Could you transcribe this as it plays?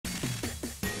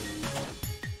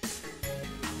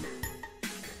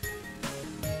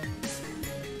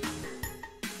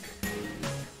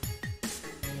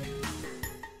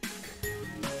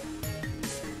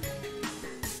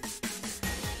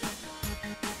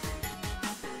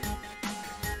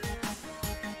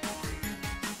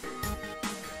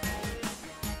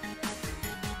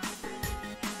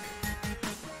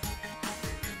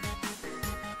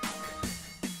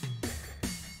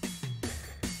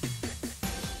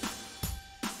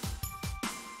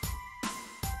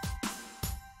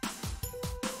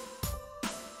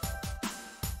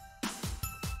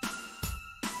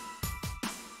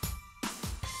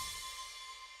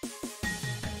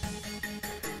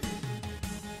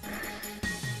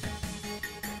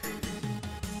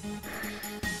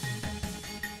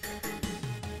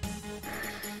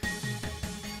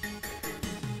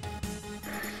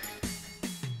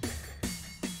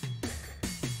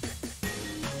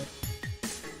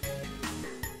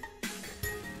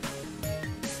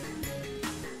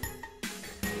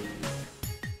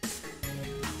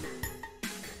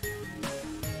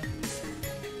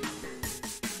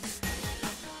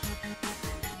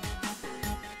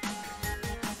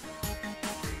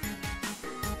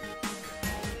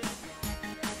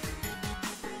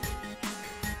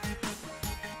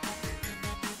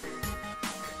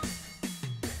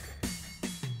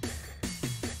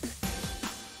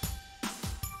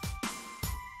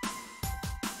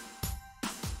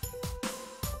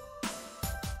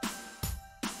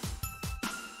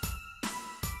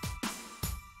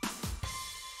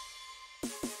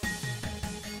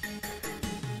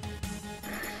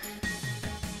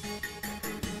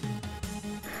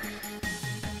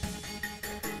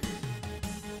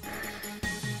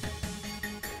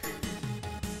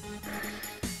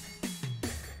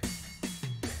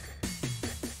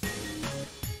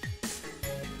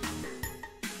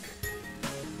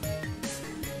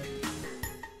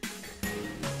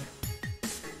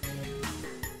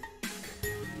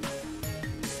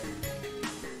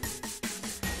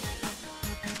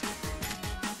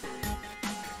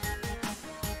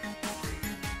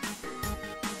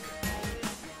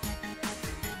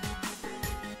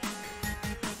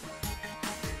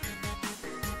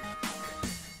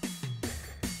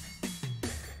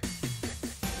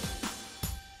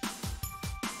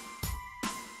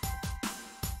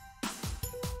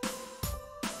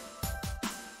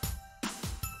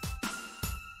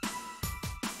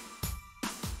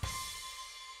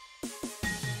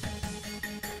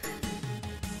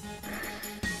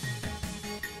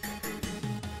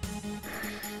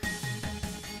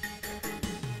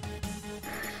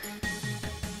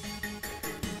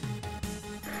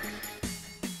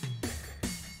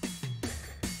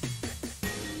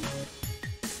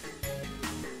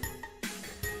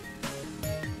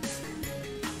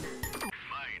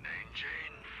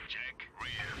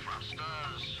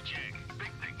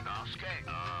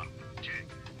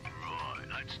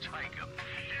Let's take him.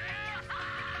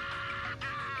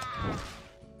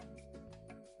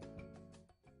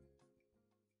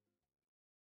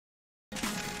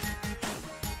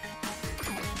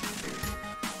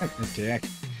 Okay.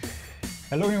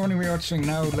 Hello everyone, we are watching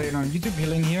now later on YouTube.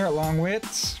 Hillyan here, along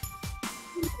with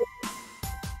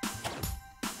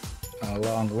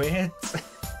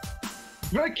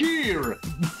Back here.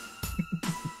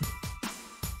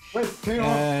 Wait,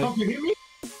 can't you hear me?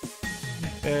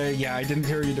 Yeah, I didn't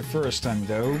hear you the first time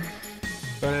though.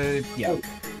 But yeah,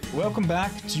 welcome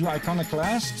back to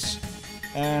Iconoclasts.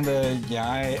 And yeah,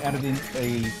 I added in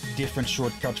a different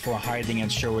shortcut for hiding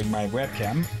and showing my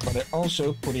webcam, but I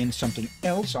also put in something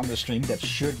else on the stream that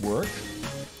should work.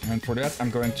 And for that, I'm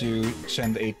going to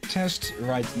send a test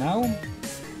right now.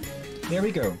 There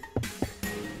we go.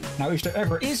 Now, if there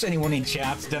ever is anyone in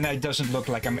chat, then it doesn't look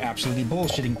like I'm absolutely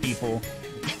bullshitting people.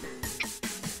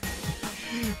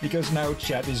 Because now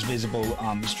chat is visible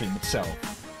on the stream itself.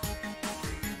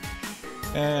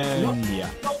 And yeah.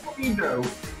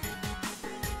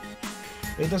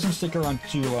 It doesn't stick around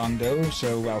too long though,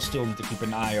 so I'll still need to keep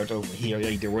an eye out over here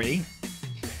either way.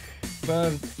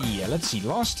 But yeah, let's see.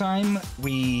 Last time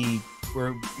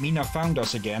Mina found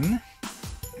us again,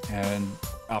 and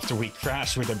after we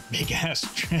crashed with a big ass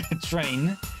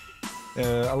train,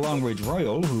 along with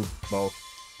Royal, who well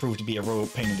proved to be a royal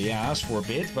pain in the ass for a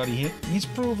bit, but he's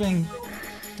proving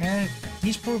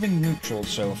neutral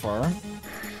so far.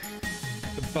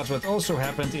 But what also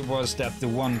happened, it was that the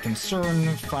one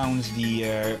concern found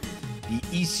the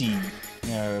EC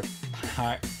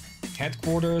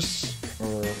headquarters,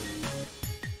 or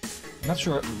I'm not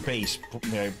sure, base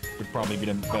would probably be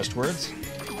the best word.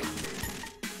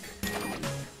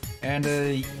 And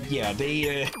yeah,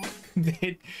 they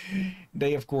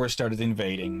of course started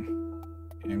invading.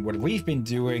 And what we've been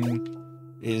doing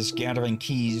is gathering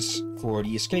keys for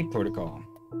the escape protocol,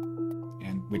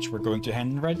 and which we're going to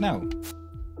hand in right now.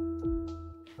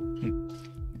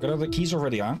 Got all the keys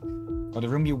already on. Well, the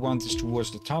room you want is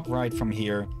towards the top right from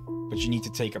here, but you need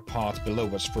to take a path below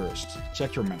us first.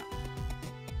 Check your map.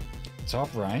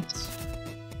 Top right.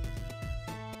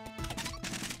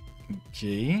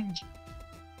 Okay.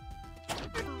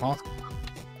 Path.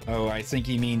 Oh, I think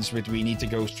he means that we need to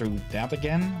go through that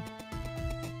again.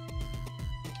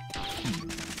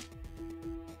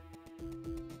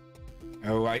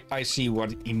 Oh, I see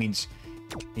what he means.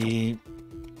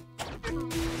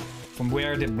 From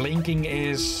where the blinking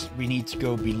is, we need to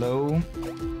go below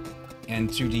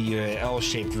and to the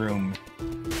L-shaped room,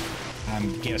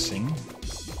 I'm guessing.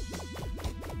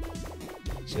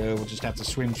 So we'll just have to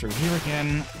swim through here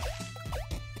again.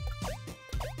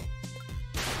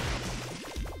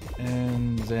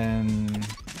 And then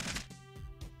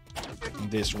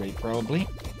this way, probably.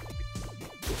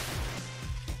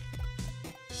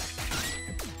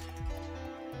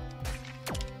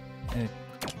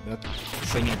 That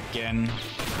thing again.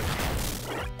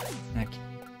 Okay.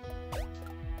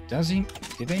 Does he?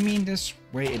 Did they mean this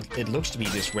way? It looks to be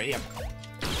this way.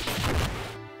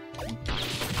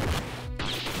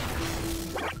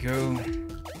 Go.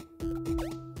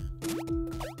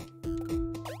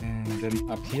 And then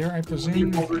up here, I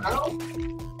presume.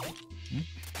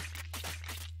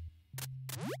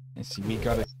 Let's see, we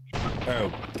got it.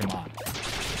 Oh, come on.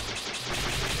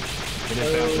 Get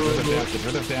rid of that, get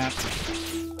rid of that.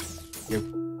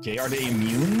 Okay, are they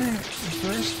immune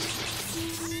first?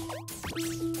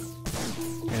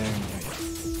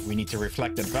 And we need to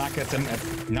reflect it back at them.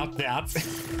 Not that.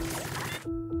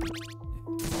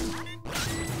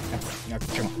 No,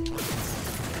 come on.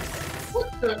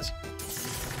 What the?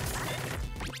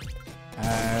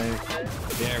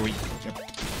 There we go.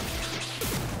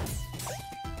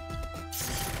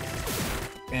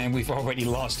 And we've already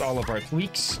lost all of our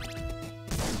tweaks.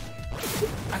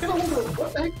 I don't know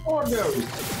what the heck are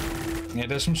those? Yeah,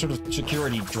 there's some sort of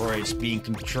security droids being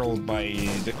controlled by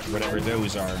whatever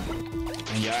those are.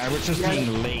 And yeah, I was just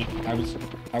being late.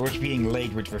 I was being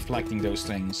late with reflecting those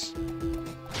things.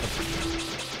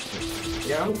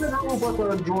 Yeah, I'm not know what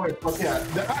are droids, but yeah,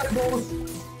 the eyeballs.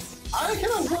 I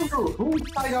cannot remember whose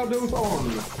side are those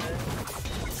on.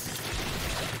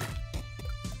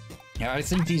 Yeah, I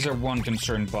think these are one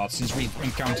concerned bots since we've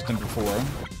encountered them before.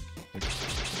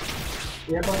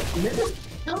 Yeah, but let's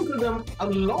counter them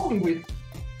along with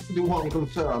the one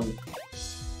concern.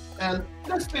 And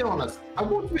let's be honest, I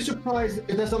wouldn't be surprised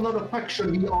if there's another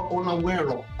faction we are unaware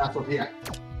of as of yet.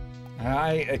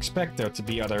 I expect there to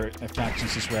be other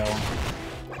factions as well.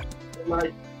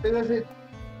 Like,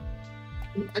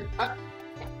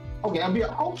 okay, I'll be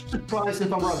surprised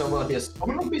if I'm right about this. I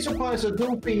will not be surprised if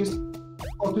those things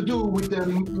are to do with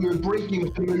them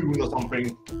breaking the moon or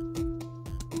something.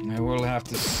 I will have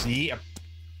to see.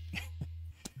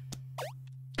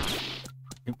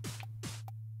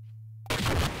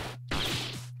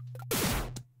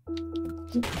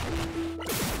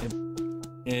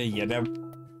 Yeah,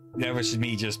 that was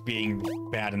me just being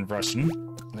bad in Russian.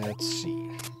 Let's see.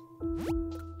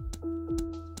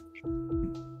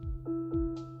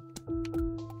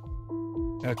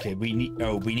 Okay, we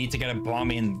need to get a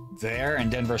bomb in there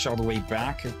and then rush all the way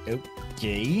back.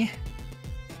 Okay.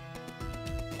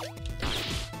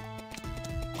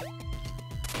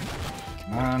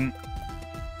 Come on.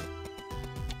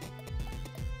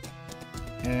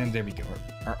 And there we go.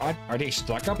 Are they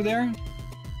stuck up there?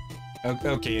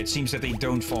 Okay, it seems that they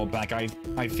don't fall back. I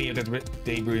fear that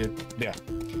they would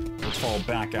fall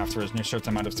back after a certain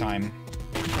amount of time.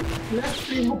 Let's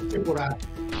see what people are.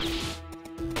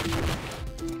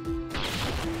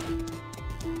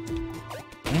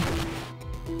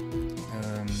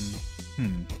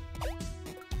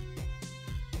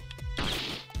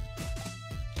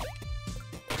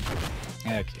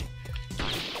 Okay.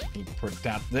 We put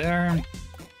that there.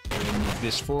 We'll move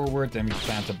this forward, then we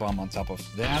plant a bomb on top of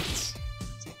that.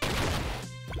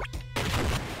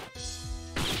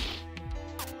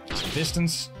 Some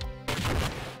distance.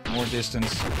 More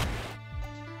distance.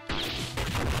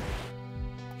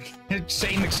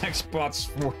 Same exact spots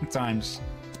 4 times.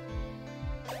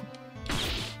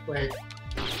 Wait.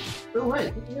 Oh,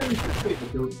 wait.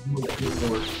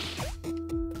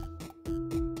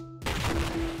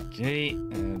 Okay.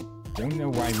 Don't know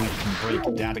why we can break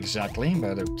that exactly,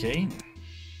 but okay.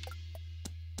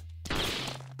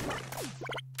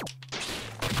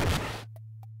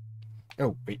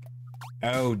 Oh, wait.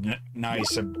 Oh,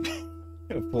 nice. A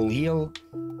full heal.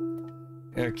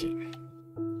 Okay.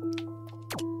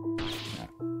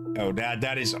 Oh,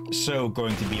 that is so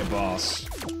going to be a boss.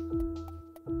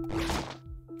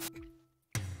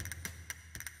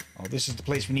 Oh, this is the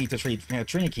place we need to trade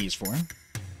Trinity keys for.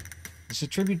 It's a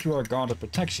tribute to our god of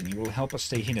protection. He will help us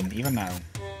stay hidden, even now.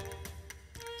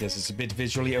 Yes, it's a bit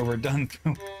visually overdone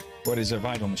for what is a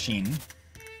vital machine.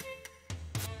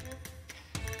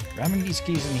 Ramming these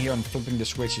keys in here and flipping the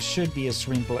switches should be as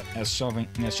simple as shoveling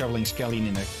scallion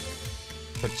in a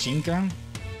pachinka.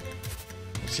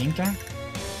 Pachinka?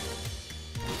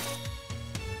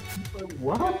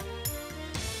 What?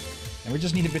 And we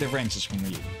just need a bit of wrenches from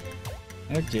you.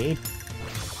 Okay.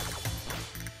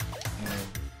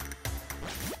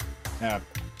 I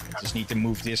just need to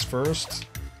move this first.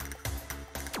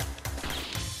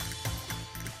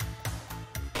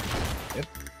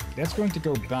 That's going to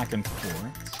go back and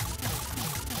forth.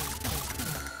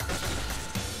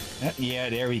 Yeah,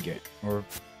 there we go. Or,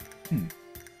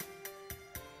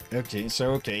 Okay,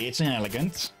 so it's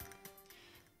inelegant.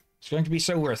 It's going to be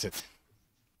so worth it.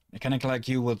 A mechanic like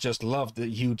you will just love the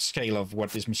huge scale of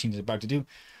what this machine is about to do.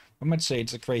 I might say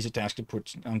it's a crazy task to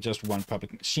put on just one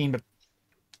public machine, but...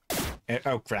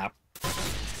 oh, crap.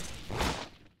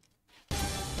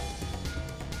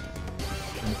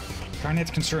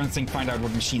 Carnet's concerned thing find out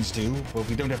what machines do, but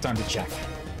we don't have time to check.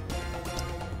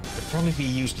 Could probably be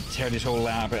used to tear this whole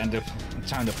lab and the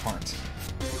town apart.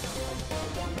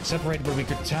 Separated, but we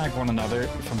could tag one another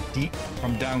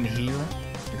from down here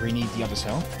if we need the other's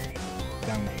help.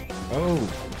 Down. Oh,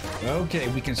 okay,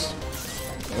 we can.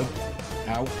 Oh,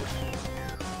 ow.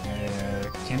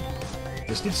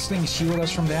 Does this thing shield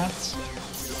us from that?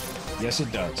 Yes,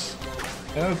 it does.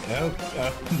 Oh,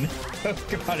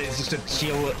 God, it's just a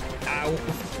shield. Ow.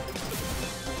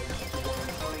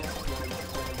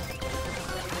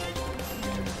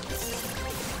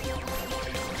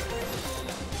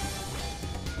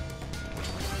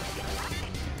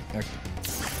 Okay.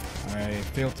 I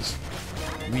failed this.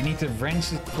 We need to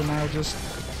wrench it for now, just...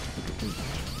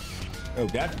 Oh,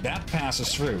 that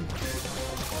passes through.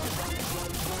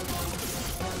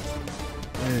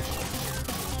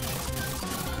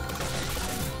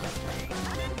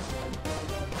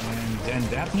 And then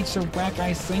that needs a whack,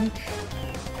 I think.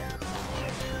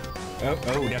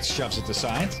 Oh, that shoves it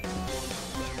aside.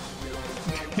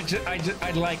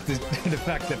 I like the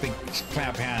fact that they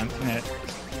clap hand.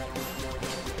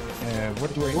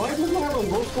 What do I... Why does he have a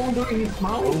rope holder in his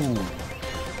mouth? Oh.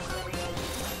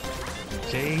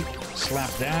 Okay, slap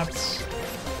that.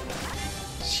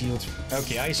 Shield.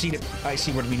 Okay, I see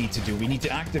what we need to do. We need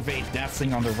to activate that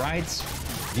thing on the right.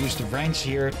 Use the wrench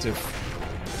here to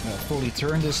fully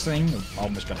turn this thing.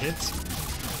 Almost got hit.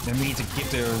 Then we need to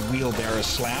give the wheel there a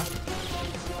slap.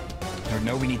 Or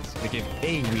no, we need to give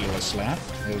a wheel a slap.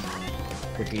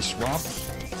 Quickly swap.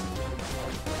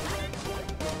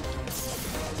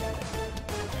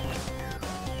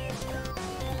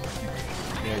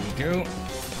 There you go.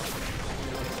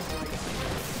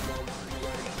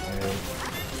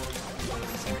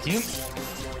 Thank you.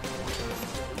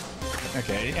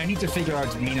 Okay, I need to figure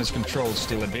out Mina's controls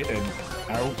still a bit, and...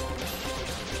 Ow.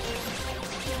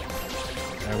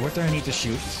 What do I need to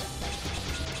shoot?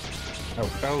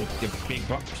 Oh, the big...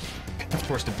 Of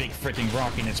course, the big freaking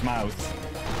rock in its mouth.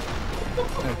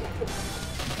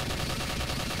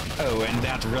 Oh, and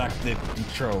that wrecked the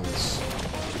controls.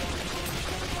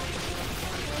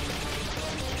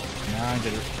 Now I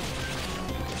get it.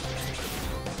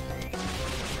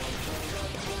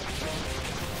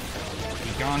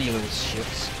 Be gone, you little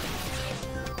shits.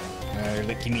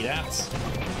 Give me that.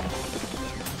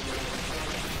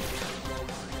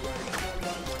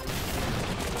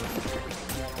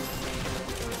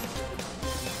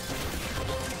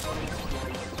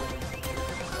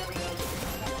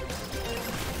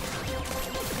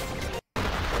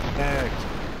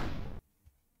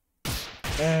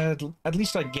 At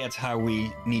least I get how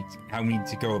we need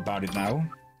to go about it now.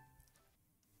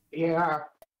 Yeah.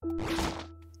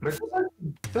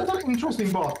 That's an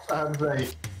interesting boss, I have to say.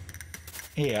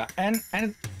 Yeah, and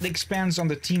it expands on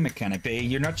the team mechanic.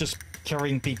 You're not just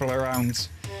carrying people around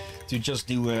to just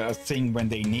do a thing when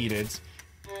they need it.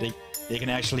 They can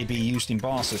actually be used in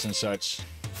bosses and such.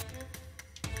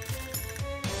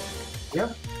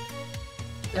 Yep.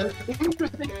 And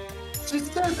interesting, she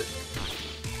said,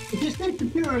 if you say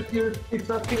security, it's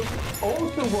that they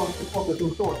also want to put a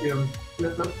consortium.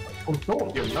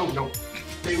 Consortium? No.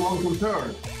 They want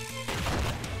concern.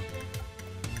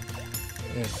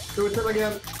 Yeah. So we said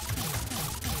again,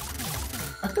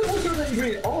 I still want to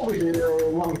agree all with the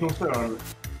one concern.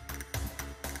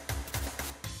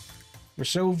 For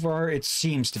so far, it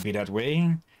seems to be that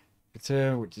way. But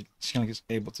we're just gonna be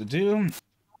able to do.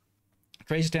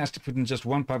 Crazy task to put in just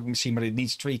one pumpkin seed, but it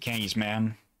needs 3 candies,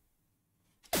 man.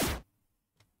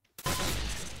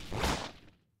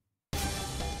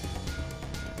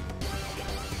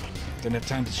 Don't have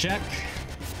time to check.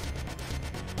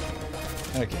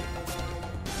 Okay.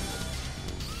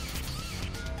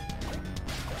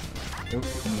 Oh,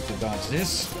 need to dodge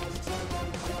this.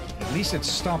 At least it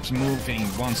stops moving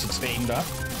once it's aimed up.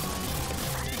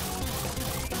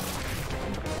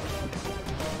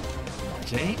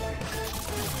 Okay.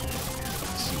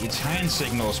 Let's see, its hand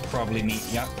signals probably need...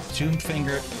 Yeah, 2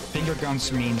 finger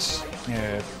guns means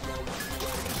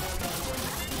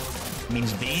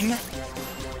beam.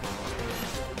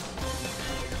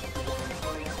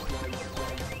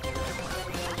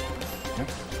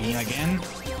 Beam again.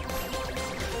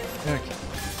 Okay.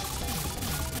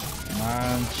 Come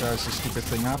on, charge this stupid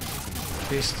thing up.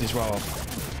 Fist is, well,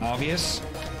 obvious.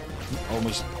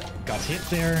 Almost got hit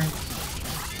there.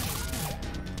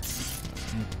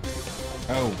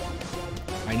 Oh,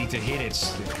 I need to hit it.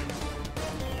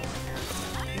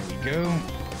 There we go.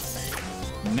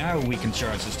 Now we can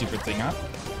charge the stupid thing up.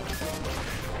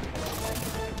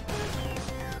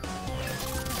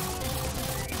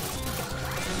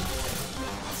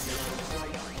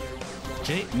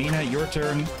 Okay, Mina, your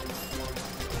turn.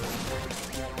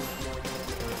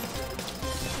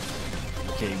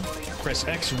 Okay, press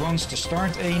X once to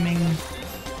start aiming,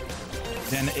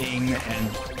 then aim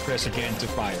and press again to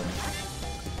fire.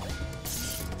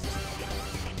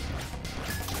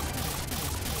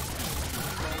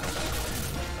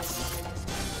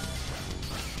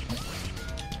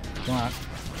 Come on.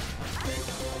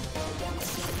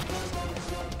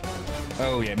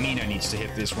 Oh yeah, Mina needs to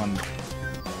hit this one.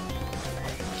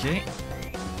 Okay.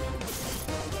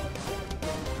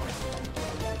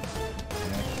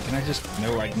 Can I just...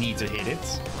 No, I need to hit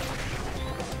it.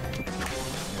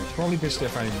 Probably best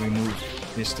if I remove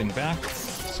this thing back,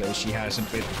 so she has a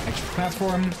bit extra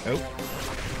platform. Oh.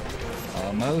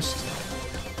 Almost.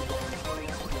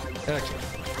 Okay.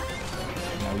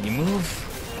 Now you move.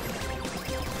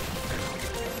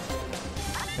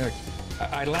 Okay.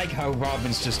 I like how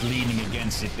Robin's just leaning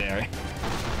against it there.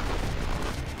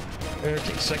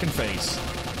 Okay, second phase.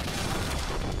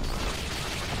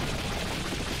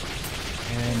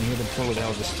 And here the bullet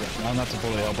hell just... Well, not the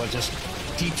bullet hell, but just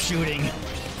keep shooting.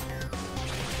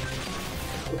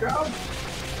 Look out!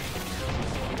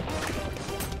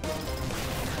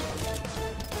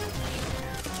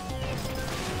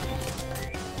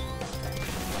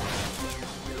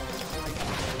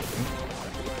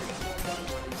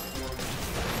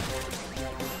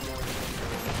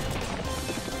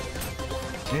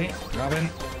 Okay, Robin.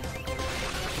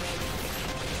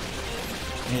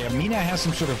 Yeah, Mina has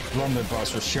some sort of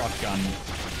blunderbuss or shotgun.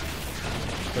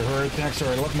 So her attacks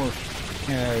are a lot more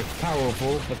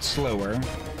powerful, but slower.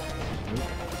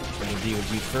 Gonna deal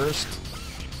with you first.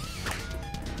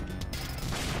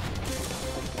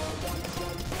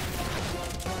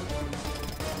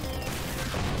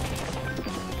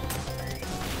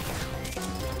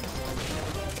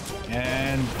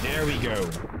 And there we go.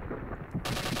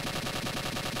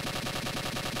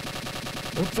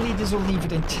 Hopefully this will leave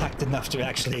it intact enough to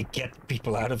actually get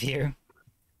people out of here.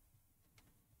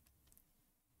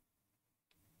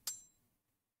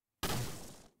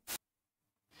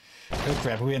 Oh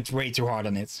crap, we went way too hard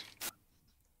on it.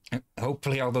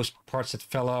 Hopefully all those parts that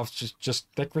fell off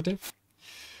just decorative.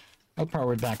 I'll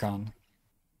power it back on.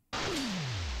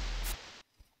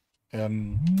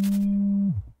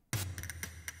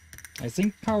 I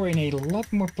think power in a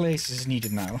lot more places is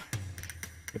needed now.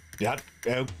 But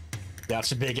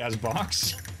that's a big ass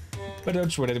box. But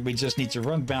don't sweat it, we just need to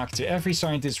run back to every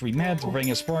scientist we met,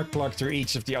 bring a spark plug to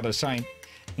each of the other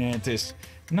scientists.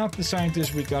 Not the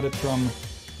scientist we got it from,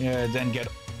 then get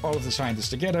all of the scientists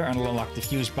together and unlock the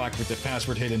fuse back with the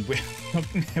password hidden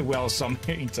well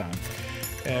somewhere in time.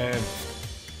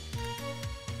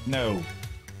 No.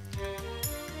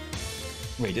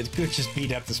 Wait, it could just be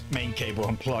that this main cable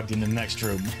unplugged in the next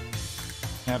room.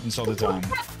 Happens all the time.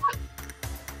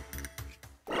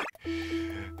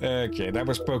 Okay, that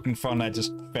was poking fun at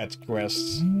just fetch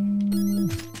quests.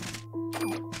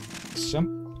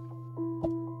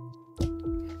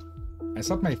 I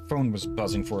thought my phone was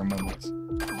buzzing for a moment.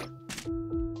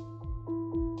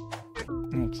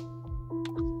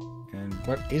 And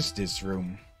what is this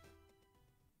room?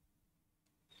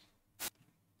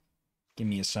 Give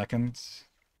me a second.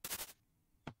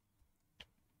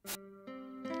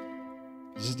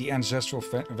 This is the ancestral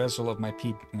vessel of my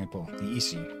people, the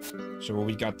EC. So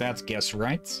we got that guess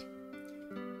right.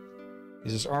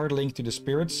 This is our link to the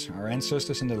spirits, our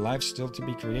ancestors, and the lives still to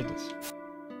be created.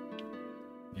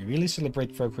 We really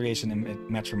celebrate procreation and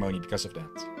matrimony because of that.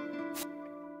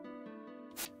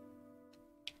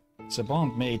 It's a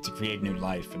bond made to create new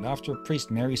life, and after a priest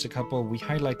marries a couple, we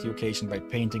highlight the occasion by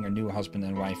painting a new husband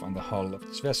and wife on the hull of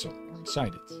this vessel, or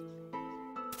inside it.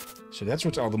 So that's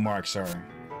what all the marks are.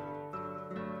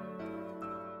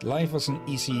 The life of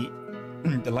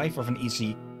an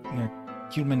EC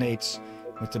culminates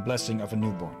with the blessing of a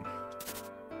newborn.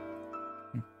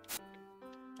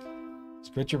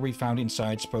 Scripture we found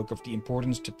inside spoke of the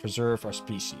importance to preserve our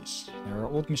species. There are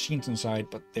old machines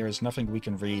inside, but there is nothing we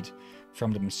can read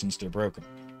from them since they're broken.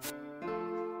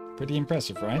 Pretty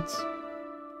impressive, right?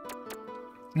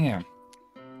 Yeah.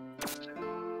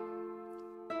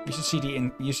 You should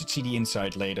see the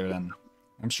inside later then.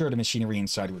 I'm sure the machinery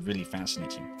inside would really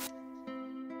fascinate you.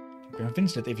 I'm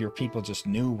convinced that if your people just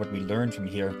knew what we learned from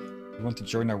here, they want to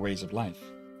join our ways of life.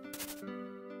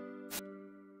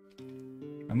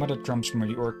 My mother comes from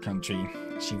the Orc country.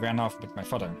 She ran off with my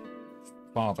father.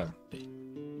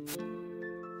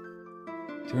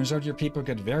 Turns out your people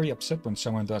get very upset when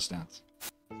someone does that.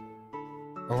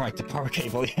 Alright, the power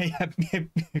cable.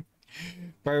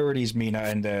 Priorities, Mina,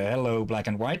 and hello, black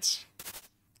and white.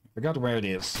 Forgot where it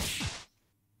is.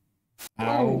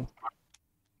 Ow.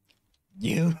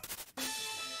 You.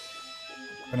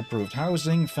 Unapproved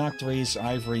housing, factories,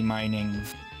 ivory mining.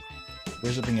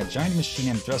 Worshipping a giant machine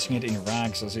and dressing it in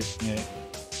rags as if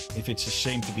it's a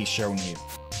shame to be shown here.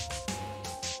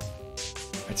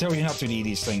 I tell you not to do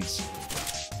these things.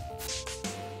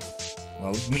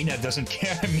 Well, Mina doesn't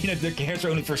care. Mina cares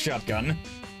only for shotgun.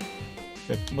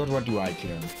 But what do I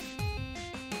care?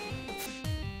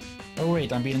 Oh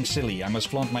wait, I'm being silly. I must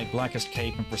flaunt my blackest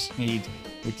cape and proceed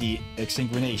with the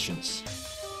exsanguinations.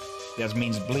 That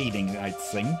means bleeding, I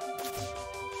think.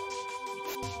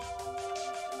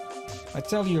 I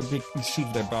tell you a big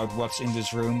secret about what's in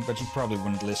this room, but you probably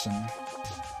wouldn't listen.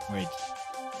 Wait.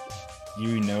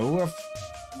 You know of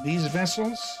these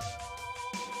vessels?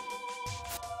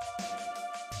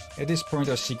 At this point,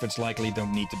 our secrets likely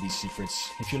don't need to be secrets.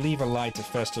 If you leave a light that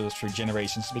festers through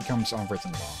generations, it becomes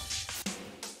unwritten law.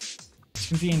 It's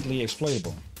conveniently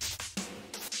exploitable.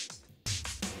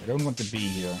 I don't want to be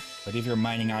here, but if you're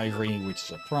mining ivory, which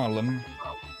is a problem,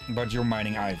 but you're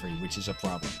mining ivory, which is a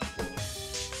problem.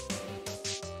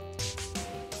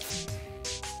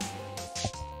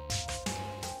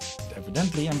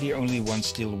 Evidently, I'm the only one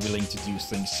still willing to do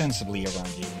things sensibly around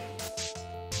here.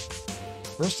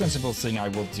 First sensible thing I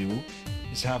will do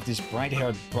is have this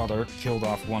bright-haired brother killed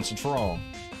off once and for all.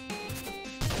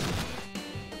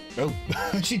 Oh,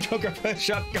 she took a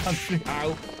shotgun.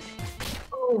 Ow.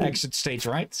 Exit stage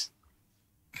right.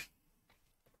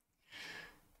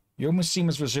 You almost seem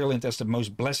as resilient as the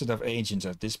most blessed of agents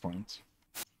at this point.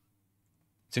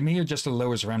 To me, you're just the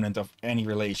lowest remnant of any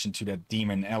relation to that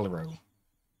demon Elro.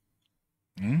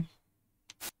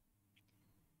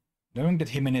 Knowing that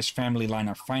him and his family line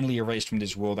are finally erased from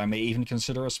this world, I may even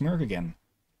consider a smirk again.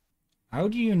 How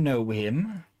do you know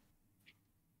him?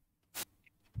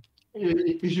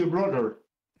 He's your brother.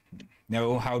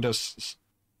 No, how does...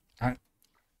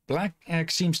 Black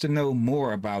X seems to know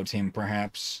more about him,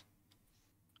 perhaps.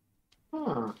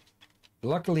 Huh.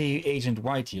 Luckily, Agent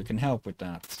White here can help with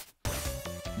that.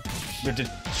 With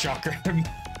the shocker.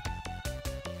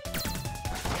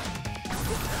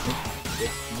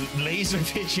 Laser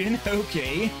vision,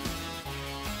 okay.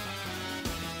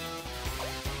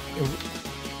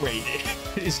 Wait,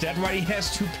 is that why he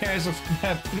has 2 pairs of...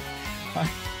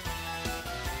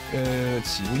 let's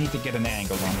see, we need to get an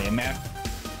angle on him, map.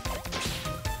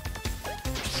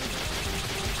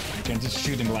 I can just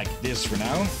shoot him like this for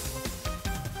now.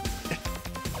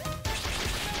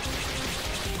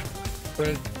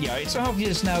 But yeah, it's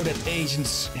obvious now that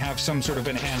agents have some sort of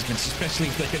enhancements, especially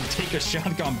if they can take a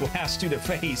shotgun blast to the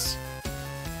face.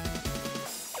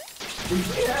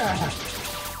 Yeah!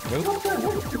 What the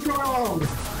heck is wrong?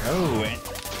 Oh,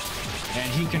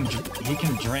 and he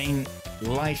can drain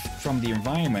life from the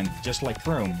environment, just like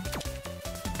Chrome.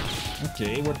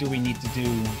 Okay, what do we need to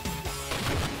do?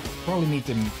 Probably need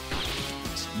to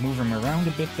move him around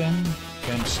a bit then.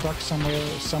 Get him stuck somewhere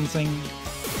or something.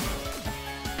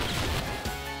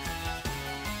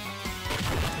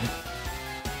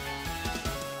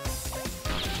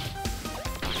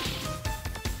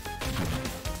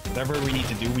 Whatever we need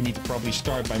to do, we need to probably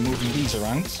start by moving these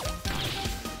around.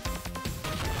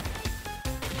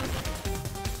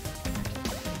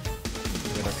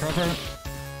 Get a cover.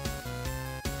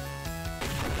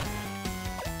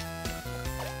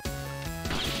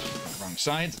 Wrong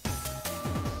side.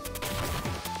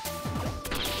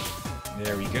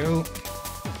 There we go.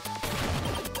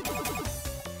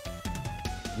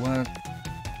 What?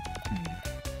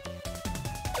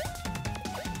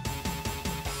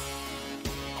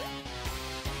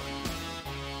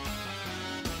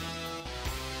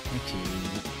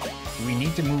 Do we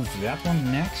need to move that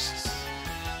one next?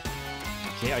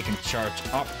 Okay, I can charge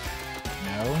up.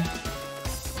 No.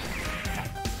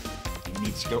 It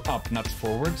needs to go up, not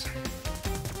forward.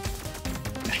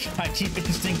 I keep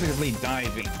instinctively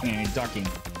diving, ducking.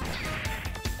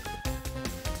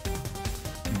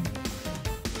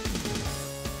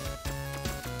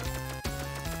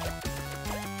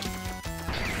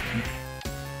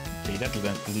 Okay, that'll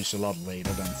let loose a lot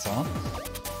later than thought.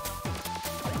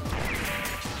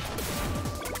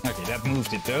 Okay, that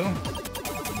moved it though.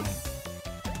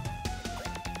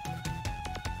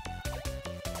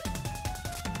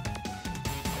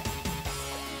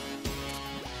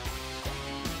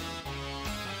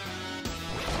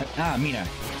 Ah, Mina.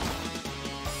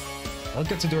 I'll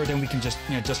get the door, then we can just,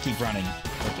 just keep running.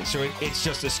 Okay, so it's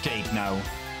just escape now.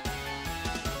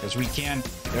 Because we can't...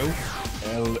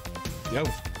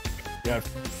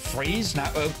 freeze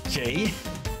now, okay.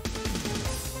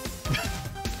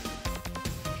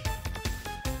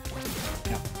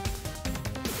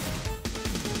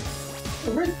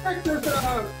 Respect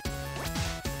that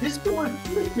this was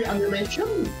the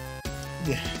animation.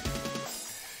 Yeah.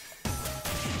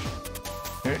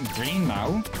 Green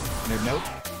now? Nope.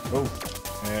 Oh.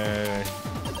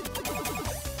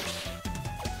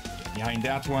 Behind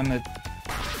that one,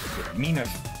 Mina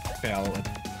fell.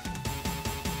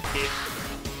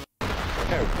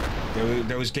 Oh.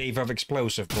 Those gave off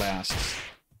explosive blasts.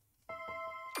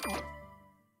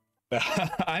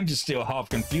 I'm just still half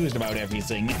confused about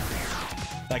everything.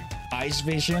 Like, ice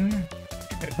vision?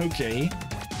 Okay.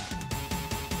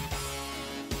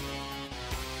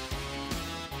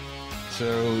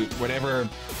 So, whatever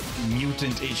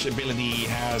mutant-ish ability he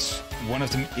has, one of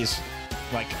them is,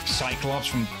 like, Cyclops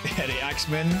from the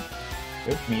X-Men.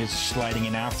 Oh, me is sliding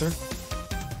in after.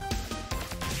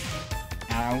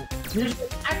 Ow. There's the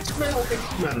X-Men of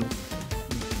X-Men.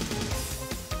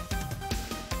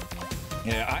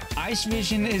 Yeah, ice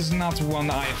vision is not one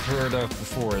I've heard of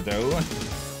before, though.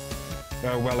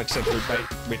 Well, except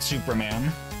with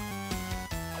Superman.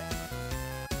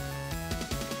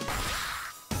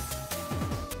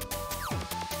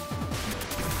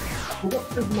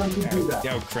 What does man do that?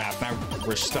 Oh crap, now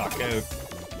we're stuck. Oh.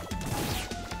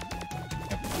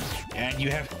 And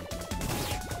you have...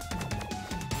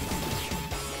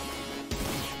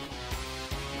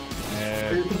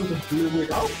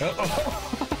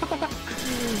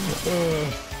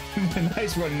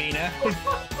 Nice one, Mina.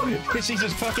 She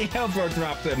just fucking Hellbro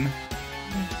dropped him.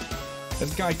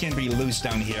 That guy can't be loose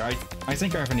down here. I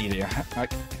think I have an idea. I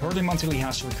hurt him until he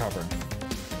has to recover.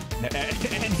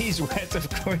 And he's wet, of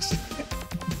course.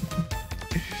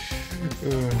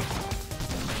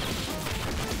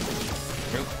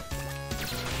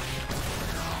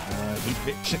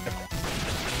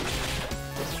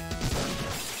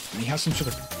 He has some sort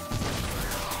of...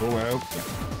 Oh, well.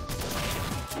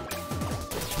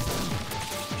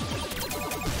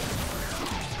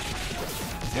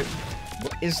 Yep.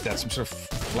 is that? Some sort of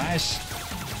flash?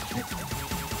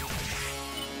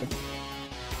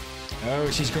 Oh,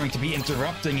 she's going to be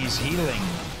interrupting his healing.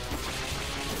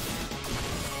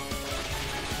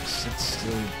 Sit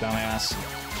still, dumbass.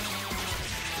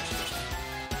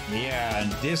 Yeah,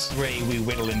 and this way we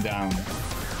whittle him down.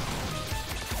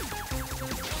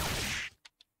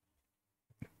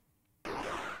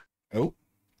 Oh.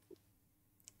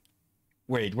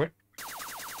 Wait, what?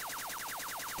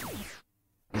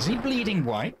 Is he bleeding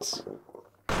white?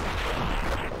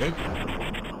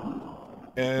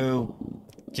 Oh.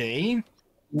 Okay.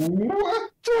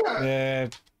 What?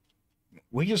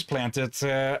 We just planted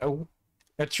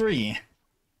a tree.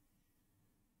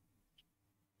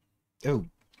 Oh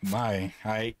my!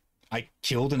 I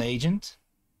killed an agent.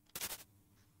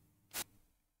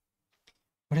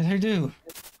 What did I do?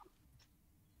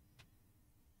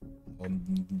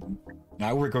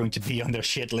 Now we're going to be on their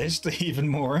shit list even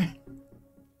more.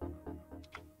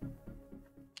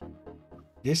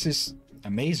 This is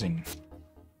amazing.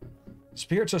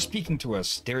 Spirits are speaking to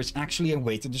us. There is actually a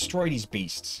way to destroy these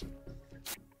beasts.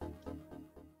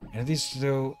 And it is,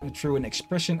 though, through an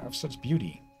expression of such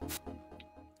beauty.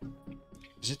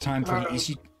 Is it time for the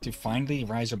easy to finally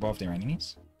rise above their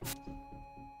enemies?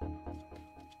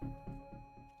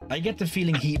 I get the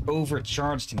feeling he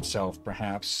overcharged himself,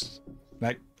 perhaps.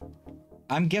 Like,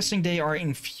 I'm guessing they are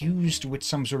infused with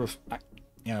some sort of,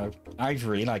 you know,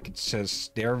 ivory, like it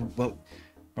says there. Well,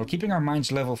 while keeping our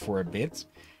minds level for a bit,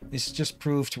 this just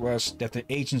proved to us that the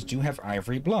agents do have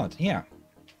ivory blood. Yeah.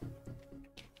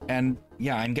 And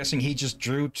yeah, I'm guessing he just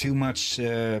drew too much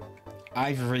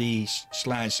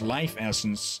ivory/life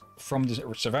essence from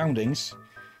the surroundings,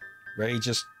 where he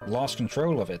just lost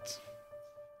control of it.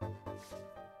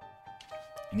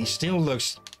 And he still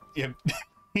looks... Yeah,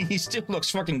 he still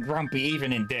looks fucking grumpy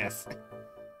even in death.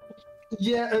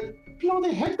 Yeah,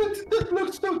 bloody heck, that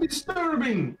looks so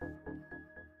disturbing.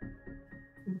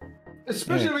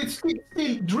 Especially with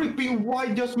still dripping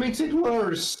white just makes it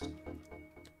worse.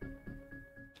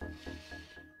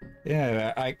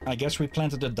 Yeah, I guess we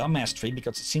planted a dumbass tree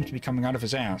because it seemed to be coming out of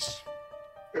his ass.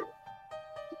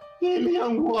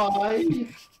 Hillyan, why?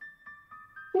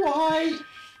 Why?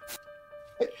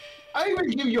 I will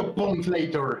give you a point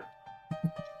later.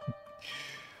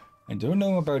 I don't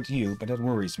know about you, but that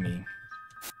worries me.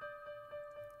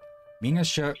 Mina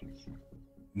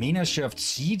shoved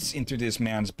seeds into this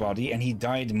man's body, and he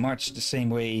died much the same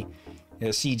way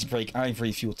seeds break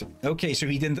ivory fuel. Okay, so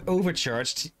he didn't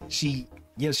overcharge. She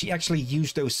actually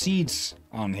used those seeds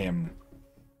on him.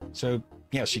 So,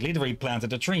 yeah, she literally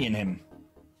planted a tree in him.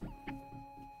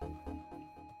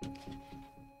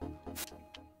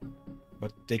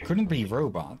 But they couldn't be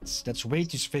robots. That's way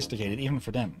too sophisticated, even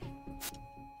for them.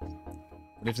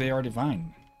 What if they are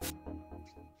divine?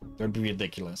 That would be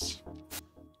ridiculous.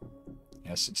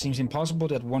 Yes, it seems impossible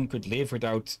that one could live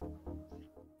without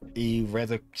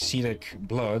erythrocytic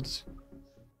blood.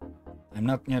 I'm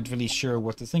not yet really sure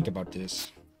what to think about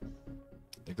this.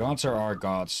 The gods are our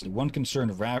gods. The one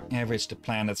concern ravaged the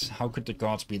planet. How could the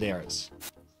gods be theirs?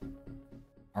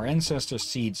 Our ancestors'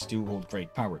 seeds do hold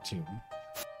great power too.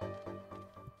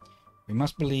 We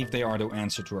must believe they are the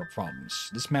answer to our problems.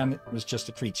 This man was just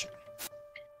a creature.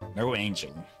 No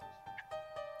angel.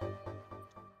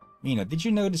 Mina, did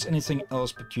you notice anything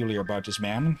else peculiar about this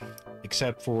man?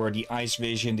 Except for the ice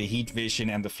vision, the heat vision,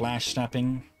 and the flash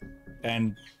snapping?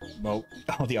 And, well,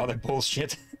 all the other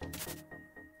bullshit.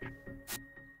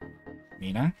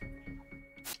 Mina?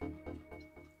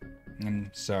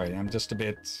 I'm sorry, I'm just a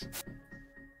bit...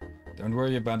 Don't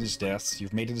worry about his death.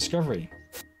 You've made a discovery.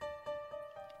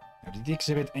 Now, did he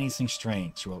exhibit anything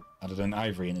strange? Well, other than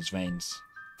ivory in his veins.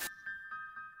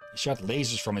 He shot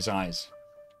lasers from his eyes.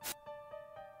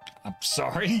 I'm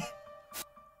sorry?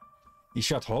 He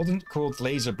shot hot and cold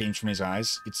laser beams from his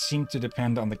eyes. It seemed to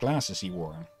depend on the glasses he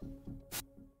wore.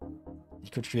 He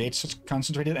could create such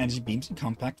concentrated energy beams in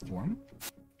compact form.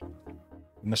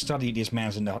 We must study this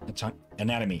man's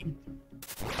anatomy.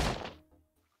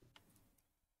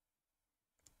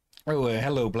 Oh,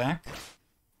 hello, Black.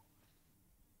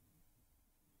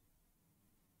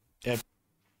 Yeah,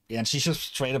 and she just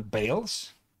straight up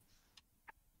bails?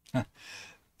 Huh.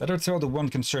 Let her tell the one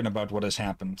concern about what has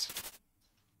happened.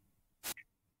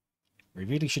 We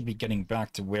really should be getting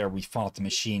back to where we fought the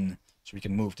machine, so we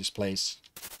can move this place.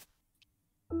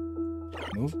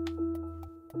 Move?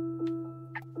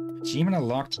 It's even a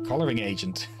locked coloring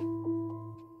agent.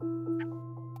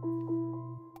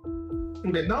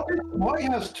 Okay, now why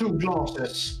has two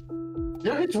glasses?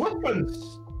 They're his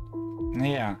weapons.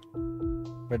 Yeah.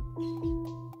 But...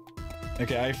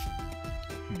 Okay,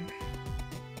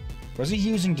 Was he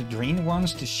using the green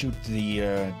ones to shoot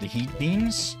the heat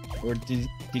beams? Or did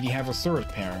he have a third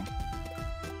pair?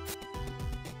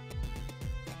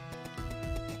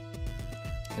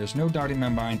 There's no doubt in my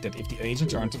mind that if the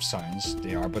agents aren't of science,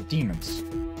 they are but demons.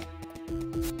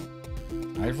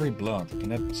 Ivory blood, can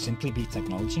that simply be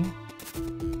technology?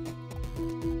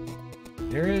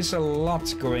 There is a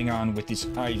lot going on with this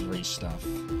ivory stuff.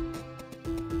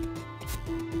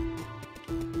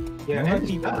 Yeah, More and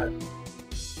people... that.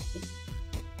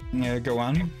 Yeah, go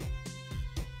on.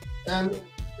 And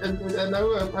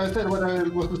I said what I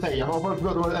was to say. Jag har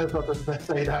forgot what I was to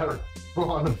say there. Go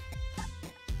on.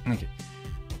 Okay.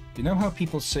 You know how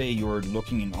people say you're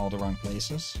looking in all the wrong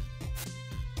places?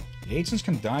 The agents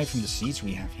can die from the seeds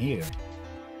we have here.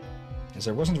 As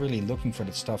I wasn't really looking for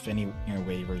that stuff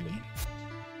anyway, really.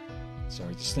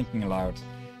 Sorry, just thinking aloud.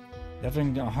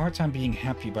 Having a hard time being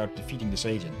happy about defeating this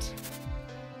agent.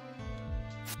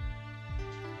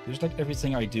 Just like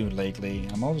everything I do lately,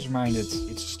 I'm always reminded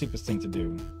it's a stupid thing to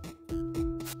do.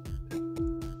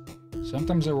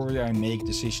 Sometimes I worry I make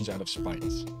decisions out of spite.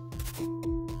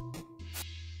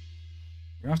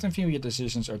 You often feel your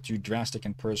decisions are too drastic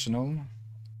and personal.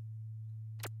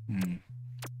 I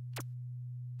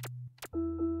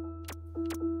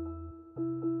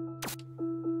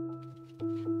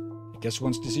guess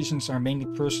one's decisions are mainly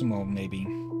personal, maybe.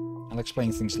 I'll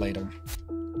explain things later.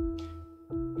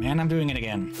 Man, I'm doing it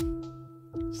again.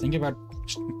 Think about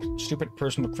stupid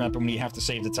personal crap when you have to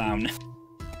save the town.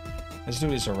 Let's do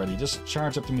this already. Just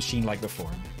charge up the machine like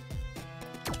before.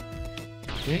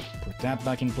 Okay, put that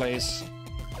back in place.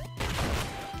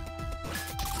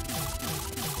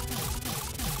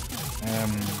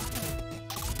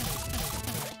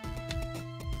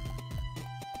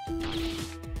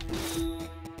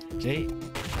 Okay.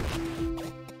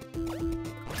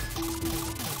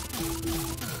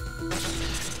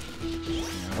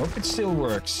 I hope it still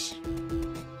works.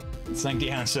 Thank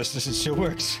the ancestors, it still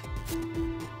works.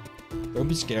 Don't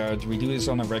be scared, we do this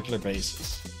on a regular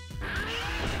basis.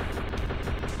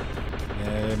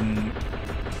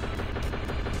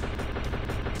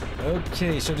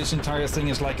 Okay, so this entire thing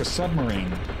is like a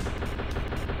submarine.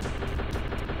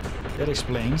 That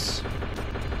explains.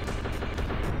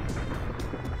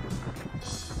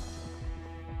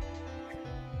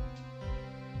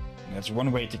 That's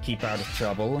one way to keep out of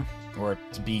trouble, or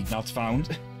to be not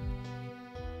found.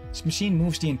 This machine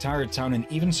moves the entire town and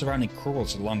even surrounding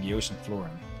corals along the ocean floor.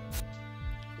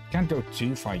 It can't go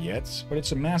too far yet, but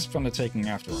it's a massive undertaking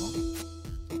after all.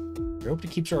 We hope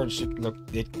it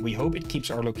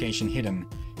keeps our location hidden,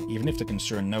 even if the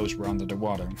concern knows we're under the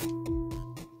water.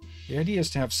 The idea is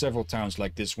to have several towns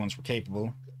like this once we're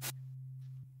capable.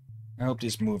 I hope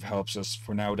this move helps us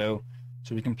for now though,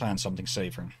 so we can plan something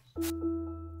safer.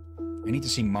 I need to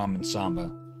see Mom and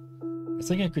Samba. I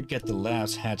think I could get the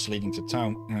last hatch leading to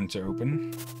town to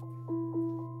open.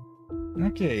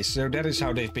 Okay, so that is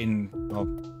how they've been, well,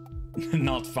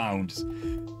 not found.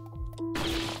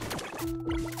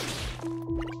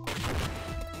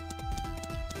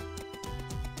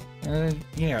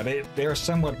 Yeah, they're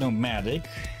somewhat nomadic.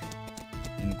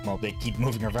 And, well, they keep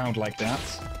moving around like that.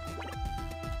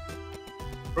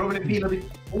 Probably feel a bit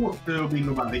awkward to be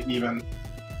nomadic even.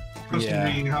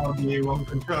 Considering how the one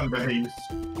concern behaves.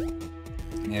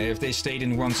 Yeah, if they stayed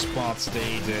in one spot,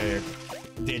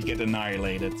 they'd get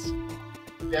annihilated.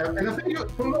 Yeah, and I think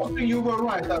from last thing you were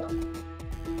right that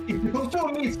if the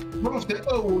concern is one of their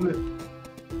own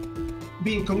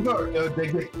being converted,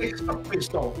 they get extra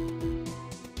pissed off.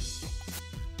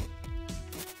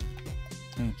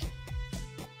 Okay.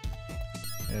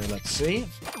 Let's see.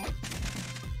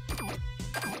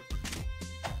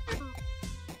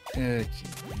 Okay,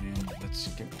 and let's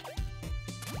go.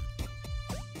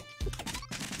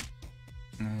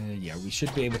 Yeah, we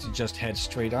should be able to just head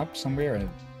straight up somewhere.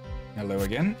 Hello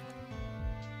again.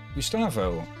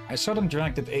 Gustavo, I saw them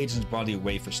drag that agent's body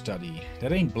away for study.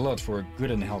 That ain't blood for a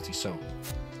good and healthy soul.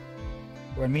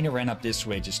 Well, Mina ran up this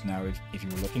way just now, if you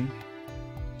were looking.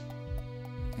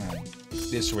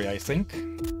 This way, I think.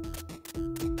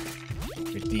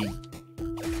 With the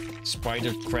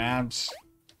spider crabs.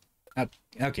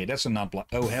 Okay, that's a not blood.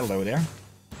 Oh, hello there.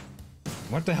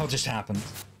 What the hell just happened?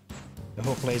 The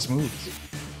whole place moved.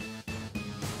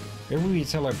 Where will we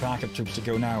tell our backup troops to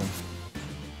go now?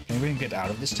 Can we get out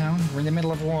of this town? We're in the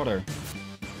middle of water.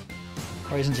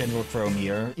 Why isn't General Chrome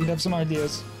here? He'd have some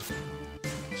ideas.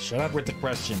 Shut up with the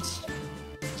questions.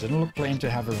 General claimed to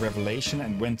have a revelation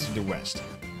and went to the west.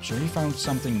 I'm sure he found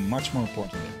something much more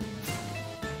important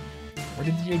there. Where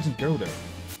did the agent go, though?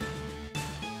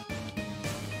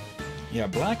 Yeah,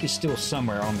 Black is still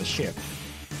somewhere on the ship.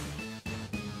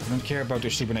 I don't care about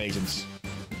their stupid agents.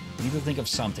 We need to think of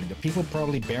something. The people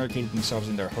probably barricaded themselves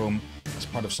in their home as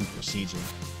part of some procedure.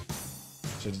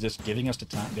 So they're just giving us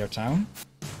their town?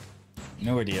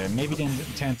 No idea. Maybe they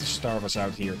intend to starve us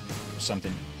out here or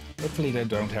something. Hopefully they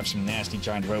don't have some nasty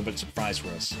giant robot surprise for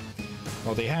us.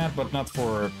 Well, they had, but not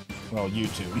for, well, you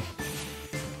two.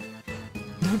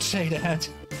 Don't say that.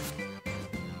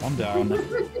 Calm down.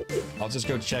 I'll just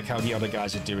go check how the other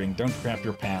guys are doing. Don't crap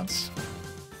your pants.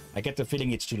 I get the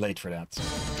feeling it's too late for that.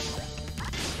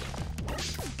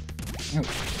 Oh.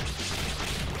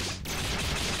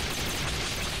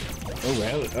 Oh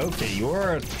well, okay,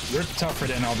 you're tougher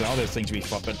than all the other things we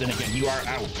fought, but then again, you are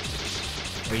out.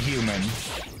 A human.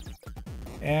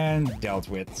 And dealt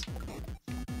with.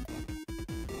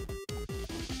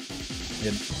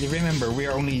 You remember, we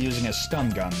are only using a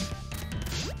stun gun.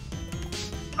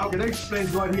 Okay, that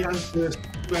explains why he has this,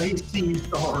 where he sees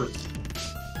the horse.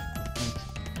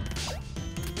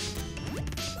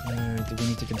 Do we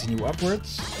need to continue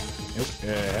upwards? Nope.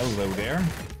 Hello there.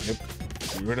 Yep.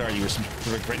 What are you, some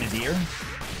sort of grenadier?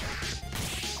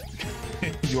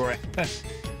 You're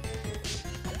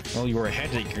well, you're a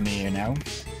headache grenadier now.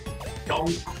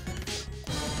 Don't.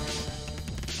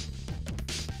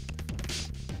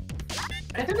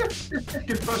 I think that's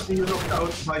the first thing you knocked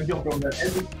out by jumping on that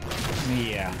head.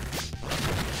 Yeah.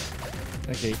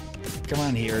 Okay. Come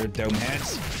on here, dome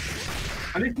heads.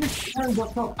 And if this time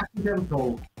was not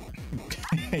accidental.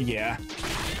 Yeah.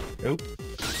 Nope.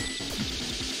 There's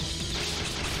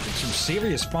some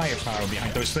serious firepower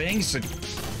behind those things.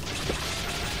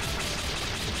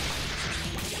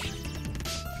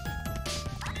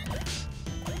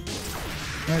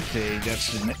 Okay,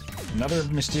 that's another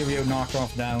Mysterio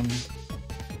knockoff down.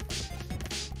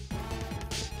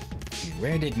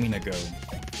 Where did Mina go?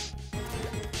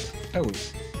 Oh,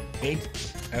 8.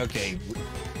 Okay,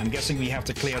 I'm guessing we have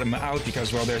to clear them out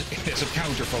because, well, there's a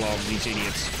counter for all of these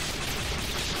idiots.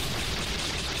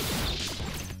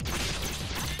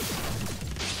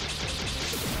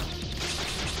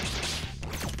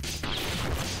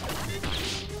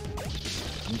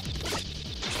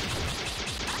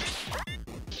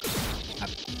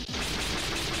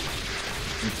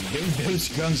 Those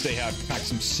guns they have pack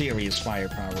some serious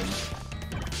firepower.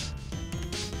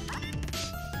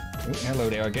 Oh, hello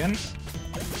there again.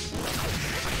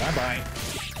 Bye-bye.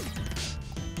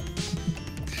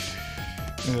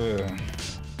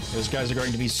 Those guys are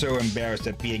going to be so embarrassed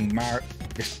at being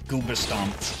Gooba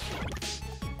stomped.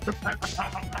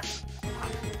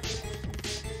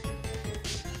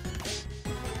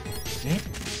 Okay,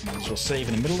 might as well save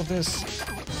in the middle of this.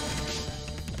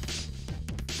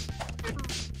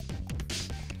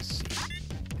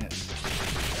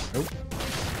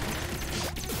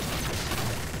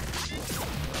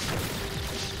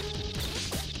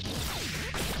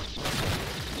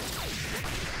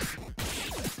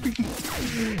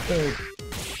 Oh.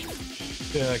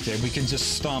 Okay, we can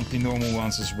just stomp the normal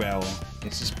ones as well.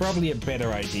 This is probably a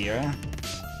better idea.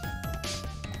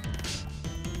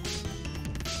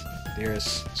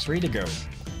 There's 3 to go.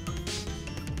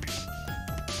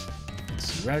 Let's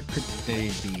see, where could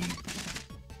they be?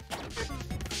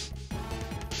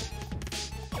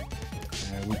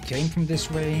 We came from this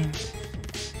way.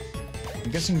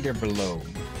 I'm guessing they're below.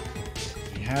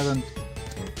 We haven't...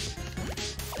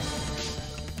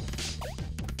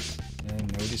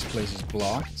 no, this place is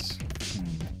blocked.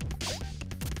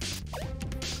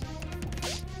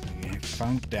 We have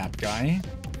found that guy.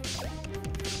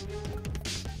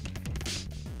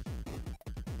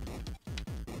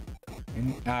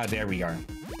 There we are.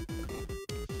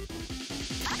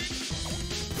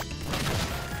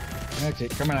 Okay,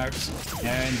 coming out.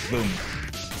 And boom.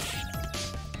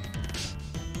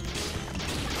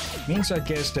 Means, I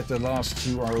guess, that the last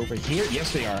 2 are over here.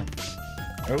 Yes, they are.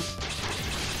 Oh.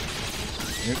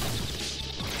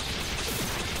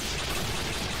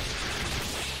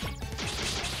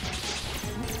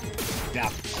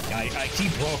 Yep. Yeah, I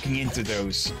keep walking into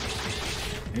those.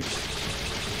 Yep.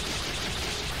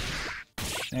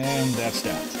 And that's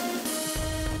that.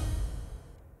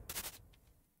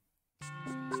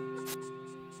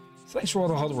 Thanks for all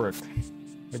the hard work.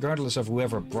 Regardless of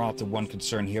whoever brought the one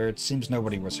concern here, it seems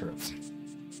nobody was hurt.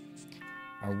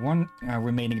 Our one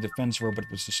remaining defense robot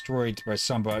was destroyed by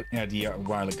somebody a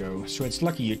while ago, so it's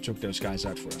lucky you took those guys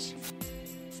out for us.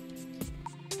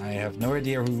 I have no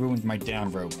idea who ruined my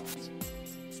damn robot.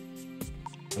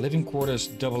 The living quarters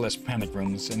double as panic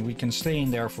rooms, and we can stay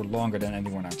in there for longer than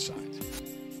anyone outside.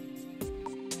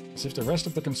 As if the rest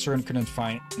of the concern couldn't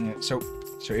find...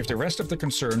 So if the rest of the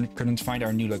concern couldn't find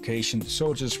our new location, the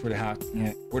soldiers would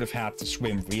have had to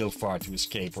swim real far to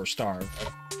escape or starve.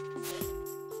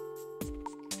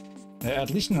 At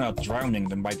least not drowning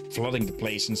them by flooding the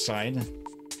place inside.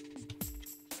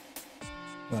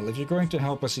 Well, if you're going to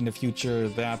help us in the future,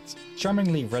 that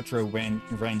charmingly retro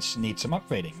wrench needs some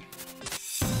upgrading.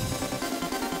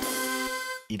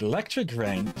 Electric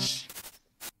wrench?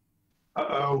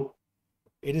 Uh-oh.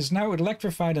 It is now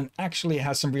electrified and actually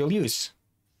has some real use.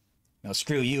 Now,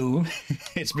 screw you.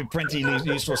 It's been pretty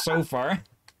useful so far.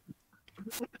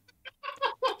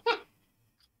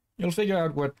 You'll figure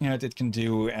out what it can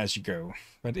do as you go.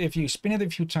 But if you spin it a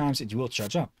few times, it will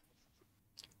charge up.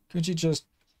 Could you just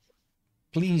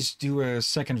please do a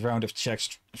second round of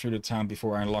checks through the town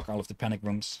before I unlock all of the panic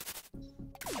rooms?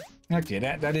 Okay,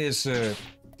 that is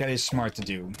smart to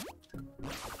do.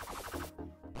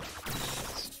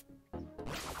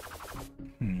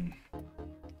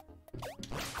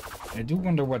 I do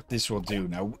wonder what this will do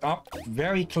now. Oh,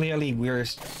 very clearly we're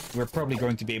probably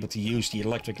going to be able to use the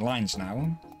electric lines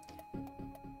now.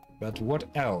 But what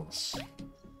else?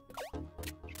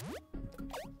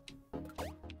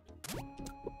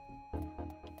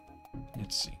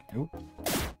 Let's see. Oh.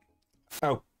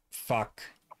 Oh, fuck.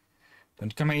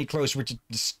 Don't come any closer with your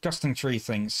disgusting tree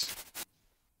things.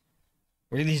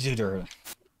 What did you do to her?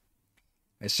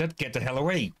 I said get the hell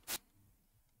away.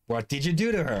 What did you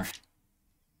do to her?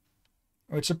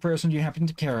 Oh, it's a person you happen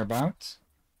to care about.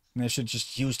 And I should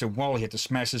just use the wall here to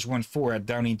smash this one forehead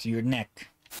down into your neck.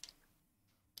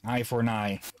 Eye for an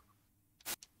eye.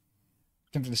 What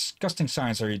kind of disgusting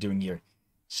science are you doing here?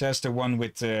 Says the one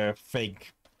with the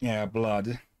fake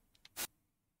blood.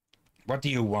 What do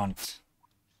you want?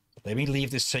 Let me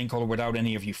leave this sinkhole without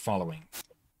any of you following.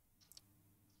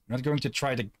 You're not going to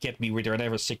try to get me with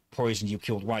whatever sick poison you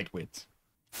killed White with.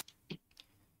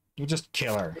 You just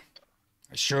kill her.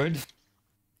 I should.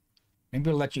 Maybe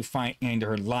I'll let you find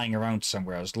her lying around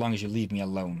somewhere as long as you leave me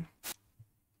alone.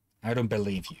 I don't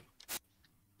believe you.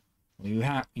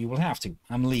 Well, you will have to.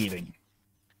 I'm leaving.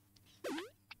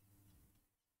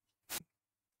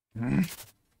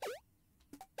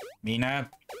 Mina,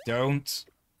 don't.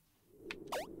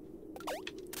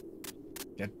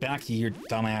 Get back here,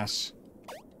 dumbass.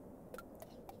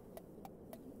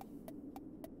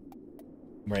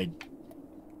 Wait.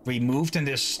 We moved and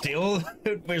there's still...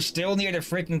 We're still near the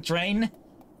freaking train?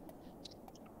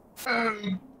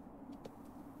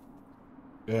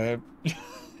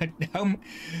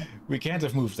 We can't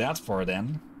have moved that far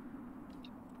then.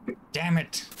 Damn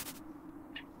it.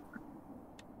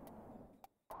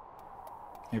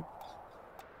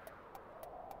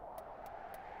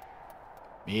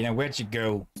 Mina, where'd you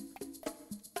go?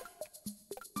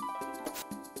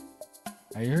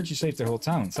 I heard you saved the whole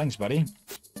town. Thanks, buddy.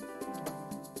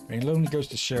 It only goes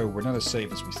to show we're not as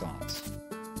safe as we thought.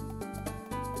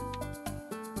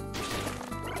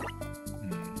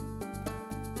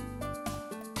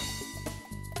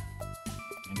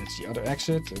 And that's the other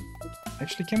exit.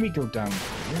 Actually, can we go down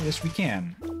here? Yes, we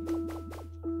can.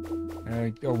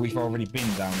 Oh, we've already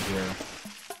been down here.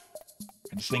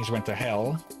 And these things went to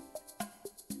hell.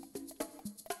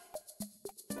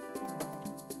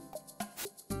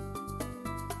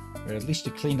 But at least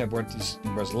you cleaned up what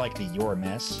was likely your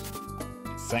mess.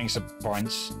 Thanks a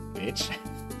bunch, bitch.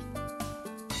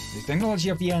 The technology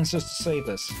of the ancestors saved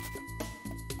us.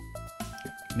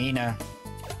 Mina.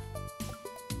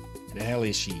 Where the hell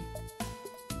is she?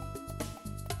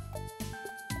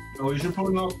 Oh, you should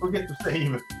probably not forget to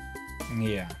save.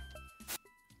 Yeah.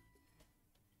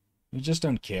 You just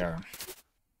don't care.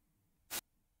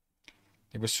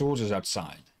 There were soldiers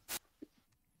outside.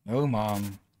 No,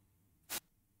 Mom.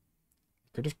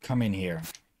 Could have come in here.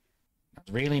 Not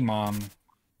really, Mom.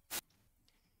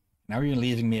 Now you're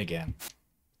leaving me again.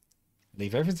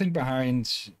 Leave everything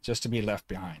behind just to be left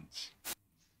behind.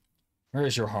 Where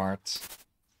is your heart?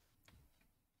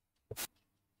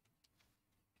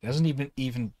 It hasn't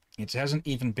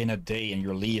even been a day and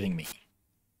you're leaving me.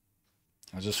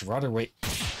 I'll just rather wait.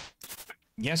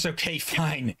 Yes, okay,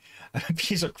 fine. A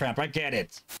piece of crap, I get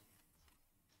it.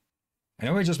 I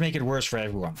know I just make it worse for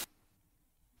everyone.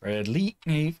 But at least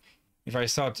if I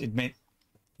thought it meant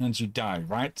you die,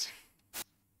 right?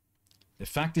 The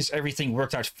fact is everything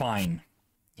worked out fine.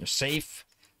 You're safe.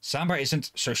 Samba isn't,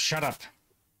 so shut up.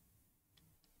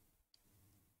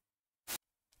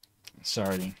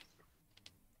 Sorry.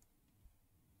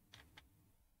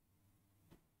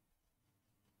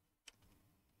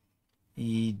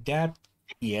 That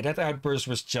outburst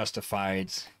was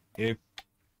justified.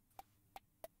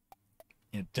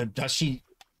 Does she...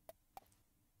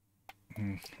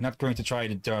 Not going to try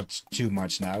to dodge too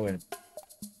much now. I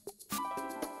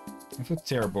feel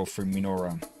terrible for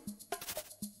Minora.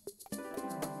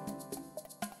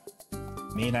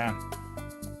 Mina.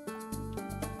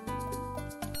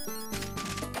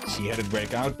 she had it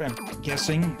break out, I'm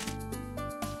guessing.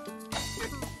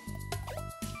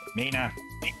 Mina!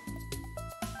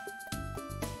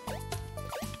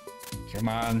 Come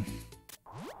on.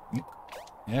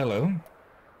 Hello.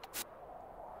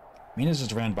 Mina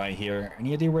just ran by here.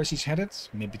 Any idea where she's headed?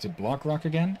 Maybe to Block Rock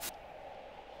again?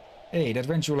 Hey, that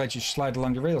wrench will let you slide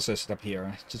along the rails as up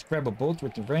here. Just grab a bolt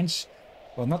with the wrench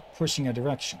while not pushing a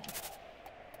direction.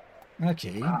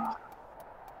 Okay.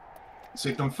 So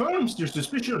it confirms your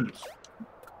suspicions.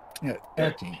 Yeah,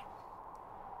 okay.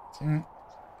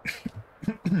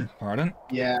 Pardon?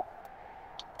 Yeah.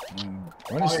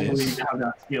 What is I believe this? you have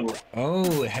that skill.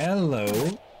 Oh, hello.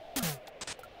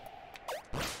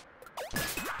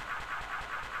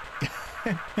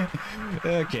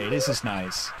 Okay, this is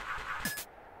nice.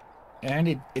 And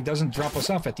it doesn't drop us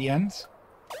off at the end.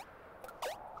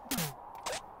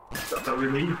 That's a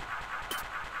relief.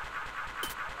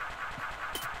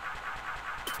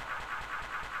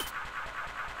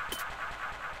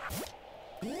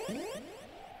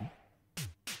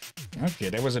 Okay,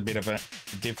 that was a bit of a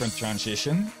different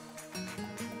transition.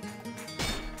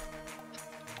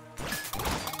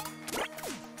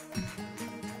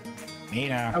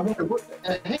 Mina. I wonder what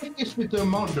the heck is with the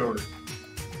mother?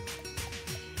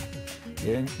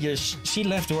 Yeah, she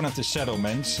left one of the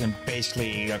settlements and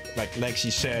basically, like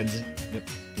she said,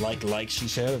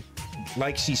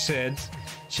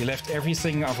 she left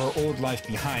everything of her old life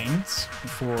behind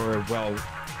for, well,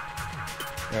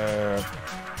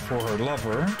 for her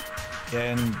lover.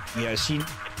 And yeah, she's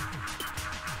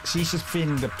just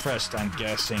feeling depressed, I'm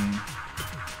guessing.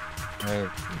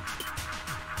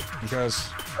 Because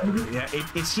yeah,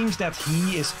 it seems that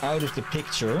he is out of the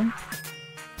picture,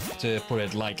 to put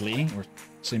it lightly or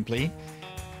simply.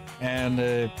 And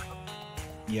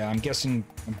yeah, I'm guessing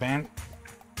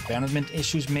abandonment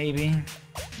issues maybe,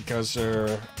 because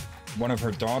one of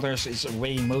her daughters is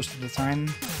away most of the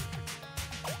time.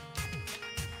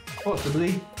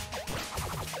 Possibly.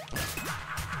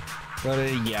 But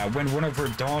yeah, when one of her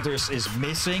daughters is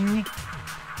missing,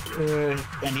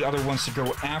 and the other wants to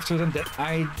go after them, that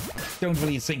I don't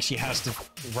really think she has the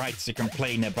right to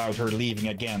complain about her leaving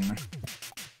again.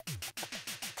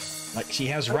 Like, she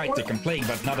has right to complain,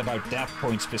 but not about that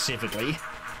point specifically.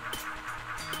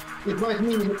 It might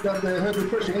mean that her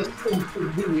depression is supposed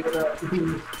to be that he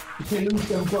can lose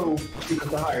them both to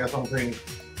the high or something.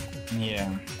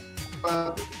 Yeah.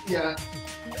 But yeah,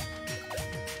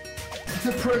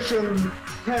 depression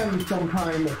can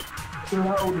sometimes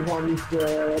cloud one's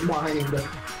mind.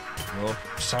 Well,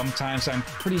 sometimes I'm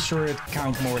pretty sure it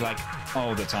counts more like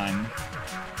all the time.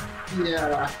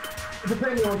 Yeah,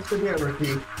 depending on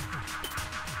severity.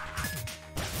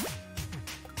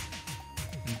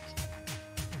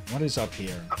 What is up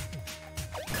here?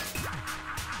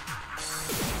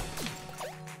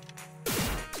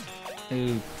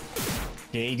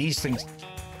 Okay, these things...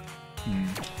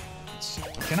 Let's see.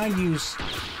 Can I use...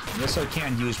 Yes, I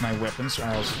can use my weapons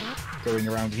while I was going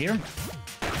around here.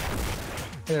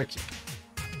 Okay.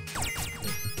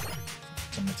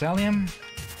 Some Italian.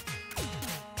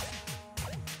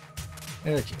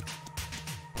 Okay.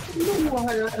 You know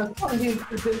why I find it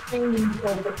the aim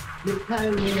of the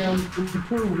Italian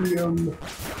Imperium.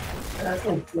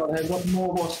 Oh god, what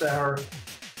more was there?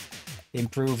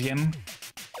 Improvium.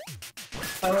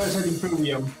 I always said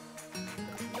Imperium.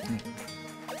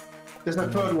 There's a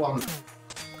third one.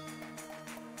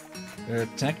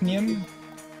 Technium?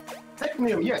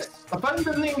 Technium, yes. I find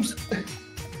the names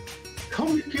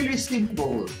comically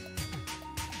simple.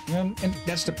 And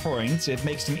that's the point. It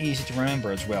makes them easy to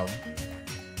remember as well.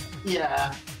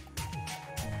 Yeah.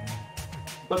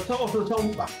 But also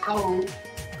somehow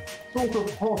sort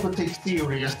of hard to take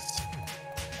serious.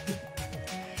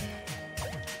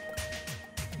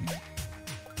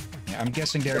 Yeah, I'm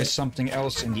guessing there is something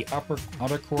else in the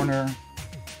other corner.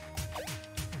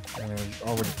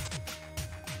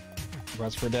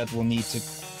 But for that we'll need to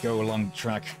go along the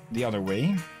track the other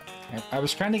way. I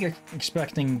was kind of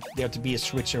expecting there to be a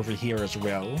switch over here as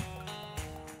well.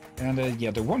 And yeah,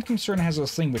 the one concern has a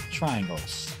thing with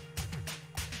triangles.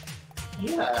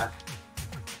 Yeah.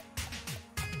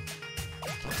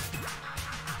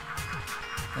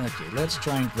 Okay, let's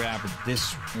try and grab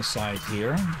this side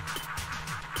here.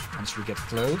 Once we get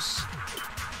close.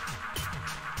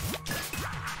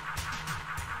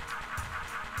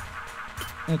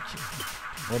 Okay.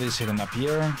 What is hidden up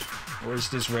here? Or is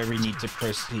this where we need to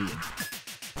proceed?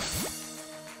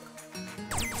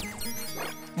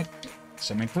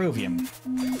 Some Improvium.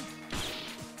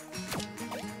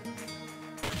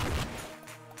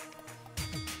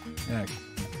 Okay.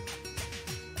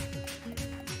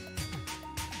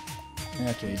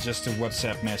 Okay, just a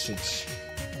WhatsApp message.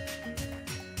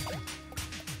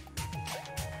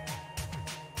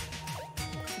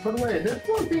 By the way, there's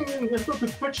one thing that's not a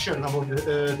question about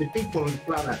the people on the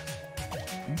planet.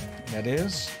 That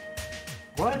is?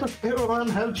 Why does everyone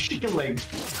have chicken legs?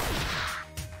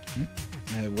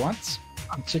 What?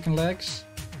 Chicken legs?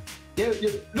 Yeah,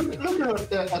 look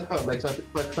at her legs,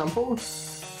 for example.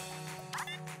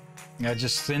 Yeah,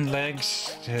 just thin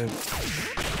legs.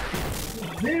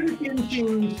 Very thin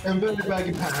jeans and very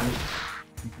baggy pants.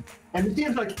 And it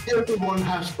seems like everyone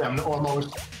has them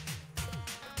almost.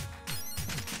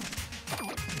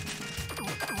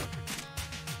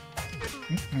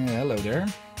 Hello there.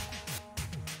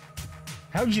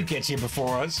 How did you get here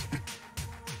before us?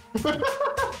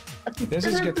 This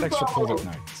is get extra cold at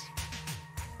night.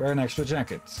 Wear an extra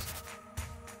jacket.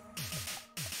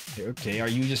 Okay, are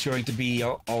you just going to be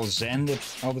all zen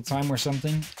all the time or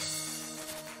something?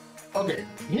 Okay,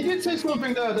 he did say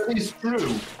something there that is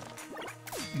true.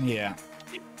 Yeah.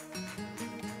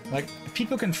 Like,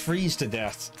 people can freeze to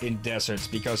death in deserts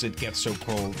because it gets so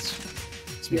cold.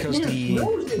 It's because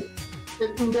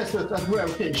in deserts at rare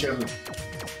occasion.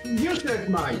 Usually at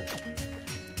night.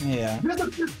 Yeah.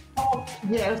 Desert is hot,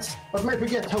 yes, but maybe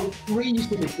forget how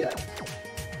freezing it gets.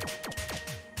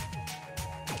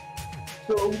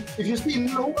 So, if you see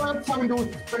nomads having those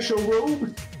special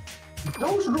robes,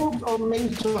 those robes are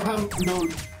made to handle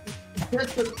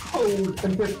desert cold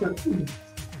and desert heat.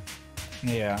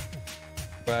 Yeah.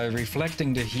 By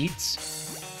reflecting the heat,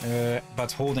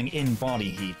 but holding in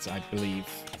body heat, I believe.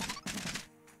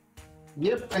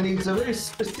 Yep, and it's a very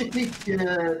specific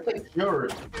texture.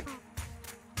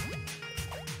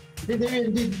 They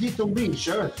did some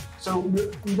research. So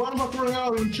one was running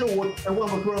out in short and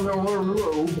one was running out in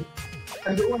robe.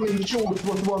 And the one in short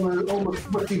was one who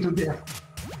almost went into death.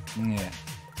 Yeah.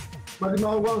 But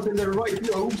now once in the right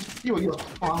robes, he was just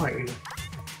fine.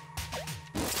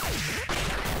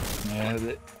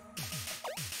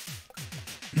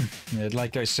 Yeah,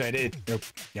 like I said,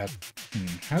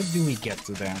 how do we get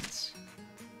to that?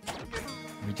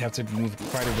 We'd have to move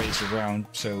quite a ways around,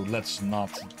 so let's not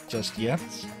just yet.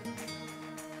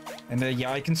 And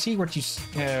yeah, I can see what you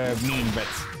mean, but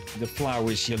the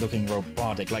flowers here looking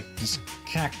robotic, like these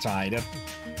cacti.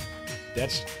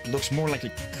 That looks more like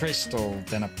a crystal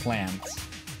than a plant.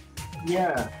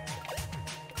 Yeah.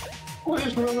 Oh,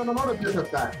 just remember another bit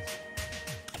of that.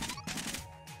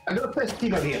 I got a test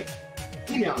Hillyan here.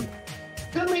 Hillyan,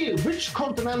 tell me which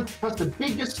continent has the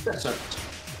biggest desert?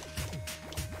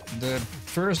 The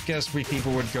first guess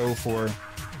people would go for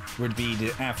would be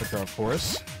the Africa, of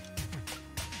course.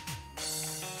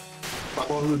 But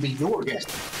what would be your guess?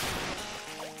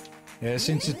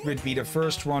 Since it would be the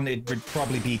first one, it would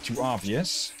probably be too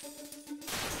obvious.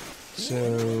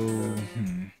 So,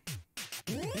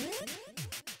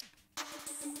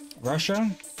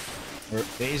 Russia? Or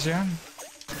Asia?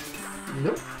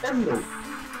 Nope, and no.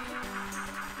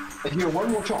 And here,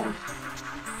 one more chance.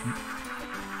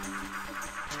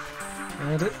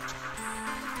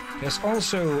 There's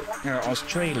also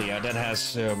Australia that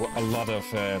has a lot of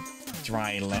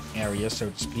dry areas, so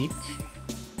to speak.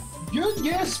 Good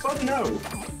guess, but no.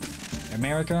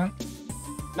 America?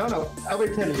 No, I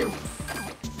will tell you.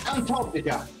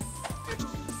 Antarctica.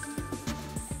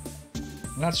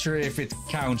 Not sure if it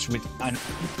counts with an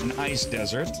ice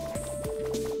desert.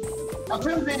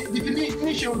 Apparently, the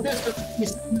definition of desert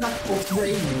is not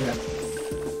Australia.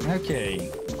 Okay.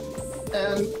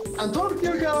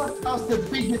 Antarctica has the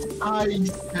biggest ice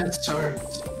desert.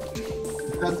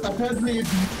 That apparently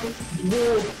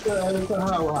dwarfs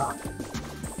Sahara.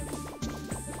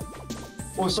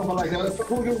 Or something like that.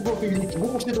 It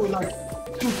dwarfs it with like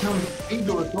 2 times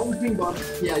bigger or something, but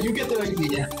yeah, you get the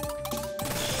idea.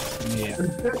 Yeah. A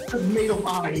desert made of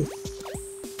ice.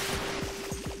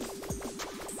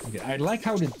 Okay, I like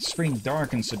how the screen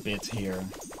darkens a bit here.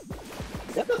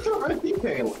 Yeah, that's a right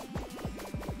detail.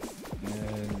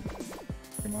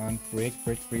 Come on, quick,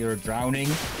 we are drowning.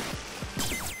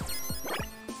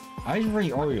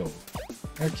 Ivory oil.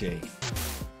 Okay.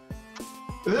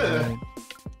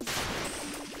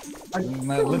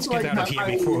 Let's get out of here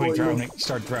before we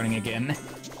start drowning again.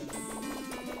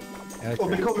 Or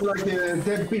becoming like a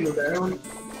dead bill there.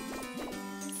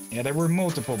 Yeah, there were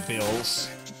multiple bills.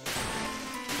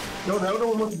 No, the other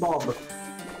one was Bob.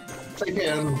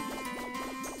 Again.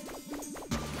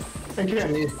 And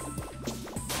Kenny.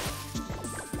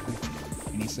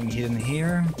 Anything hidden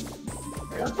here?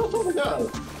 Yeah, that's what we got.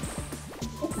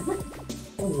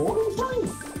 What are you saying?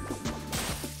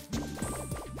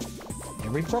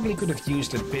 Yeah, we probably could have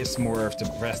used a bit more of the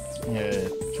breath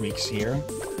tweaks here.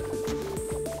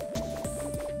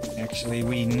 Actually,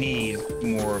 we need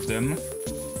more of them.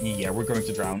 Yeah, we're going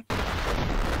to drown.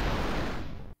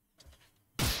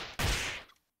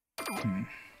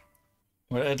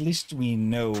 at least we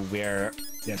know where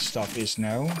that stuff is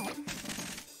now.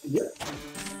 Yep.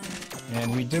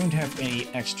 And we don't have any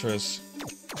extras.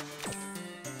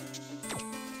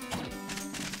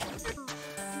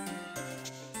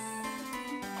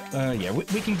 Yeah,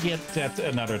 we can get that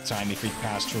another time if we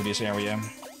pass through this area.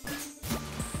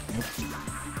 Nope.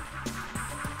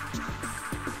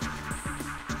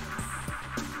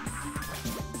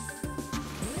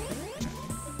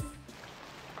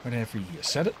 What have we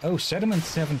here? Oh, sediment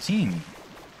 17.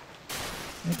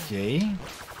 Okay.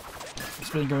 What's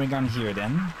been going on here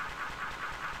then?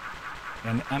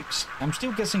 And I'm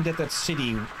still guessing that that's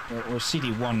city or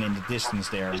city 1 in the distance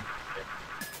there.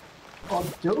 Are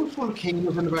those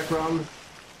volcanoes in the background?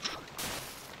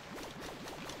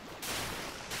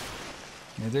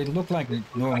 Yeah, they look like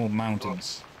normal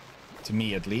mountains, to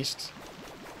me at least.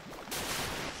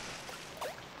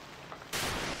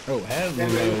 Oh,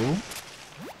 hello.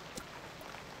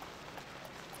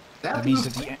 That means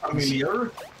looks that the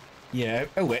familiar. Yeah.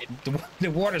 Oh wait,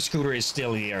 the water scooter is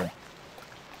still here.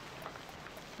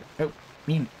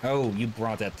 Oh, you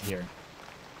brought that here.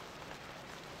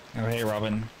 Oh, hey,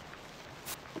 Robin.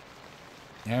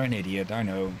 You're an idiot, I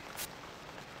know.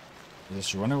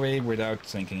 Just run away without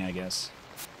thinking, I guess.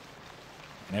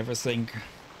 I never think.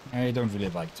 I don't really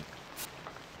like to.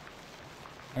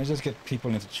 I just get people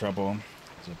into trouble,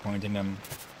 disappointing them.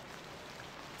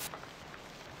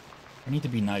 I need to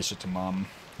be nicer to Mom.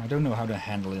 I don't know how to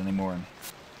handle it anymore.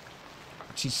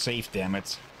 But she's safe, damn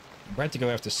it. I'm about to go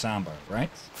after Samba, right?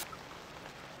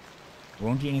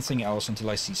 Won't be anything else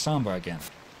until I see Samba again.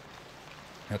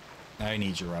 I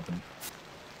need you, Robin.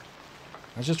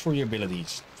 That's just for your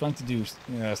abilities. Trying to do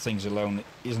things alone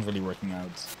isn't really working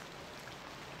out.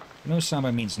 I know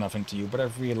Samba means nothing to you, but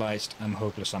I've realized I'm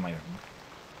hopeless on my own.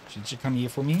 Should you come here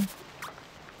for me?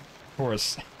 Of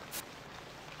course.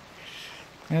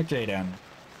 Okay then.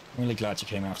 I'm really glad you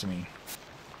came after me.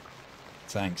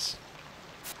 Thanks.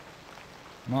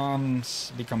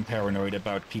 Mom's become paranoid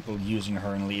about people using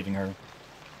her and leaving her.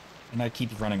 And I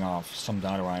keep running off. Some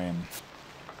daughter I am.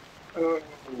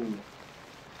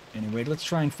 Anyway, let's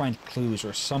try and find clues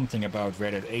or something about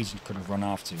where that agent could have run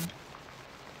off to.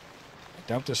 I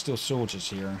doubt there's still soldiers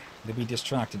here. They'll be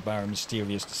distracted by our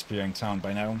mysterious disappearing town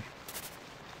by now.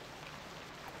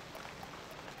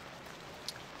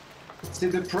 See,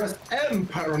 depressed and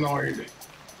paranoid.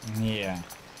 Yeah.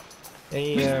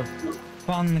 A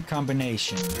fun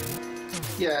combination.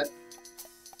 Yeah.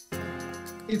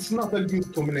 It's not a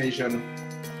good combination.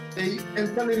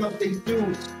 And tell him that they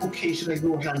do occasionally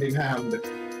go hand in hand.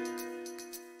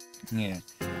 Yeah.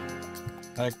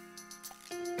 Like,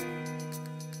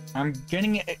 I'm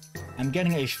getting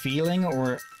a feeling,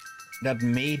 or that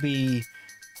maybe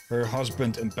her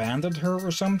husband abandoned her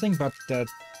or something, but that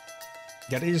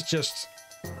is just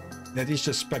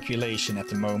speculation at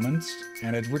the moment,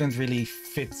 and it wouldn't really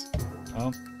fit.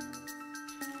 Well,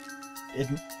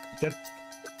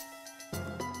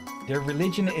 their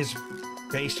religion is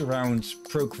based around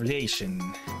procreation,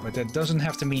 but that doesn't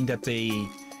have to mean that they,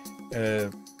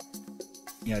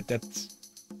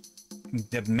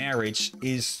 that marriage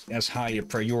is as high a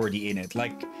priority in it.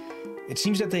 Like, it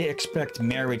seems that they expect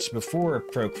marriage before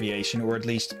procreation, or at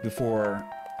least before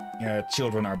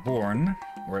children are born,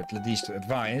 or at least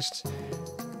advised.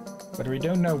 But we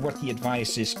don't know what the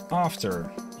advice is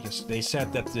after, because they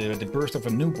said that the birth of a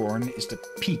newborn is the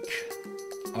peak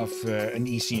of an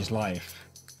EC's life.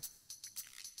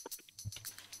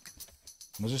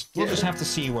 We'll just have to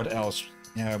see what else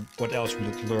we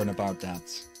could learn about that.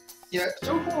 Yeah,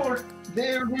 so far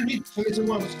their religion is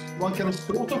one kind of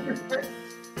sort of respect.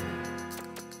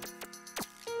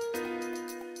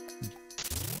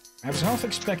 I was half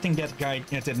expecting that guy,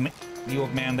 the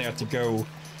old man there, to go,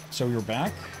 "So you're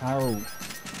back?" Oh,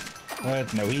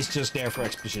 but no, he's just there for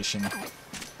exposition.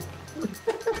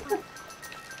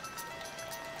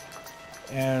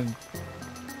 And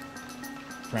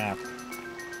crap.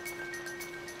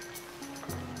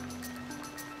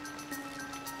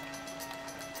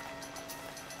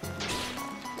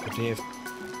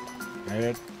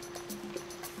 But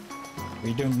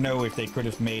we don't know if they could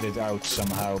have made it out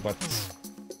somehow, but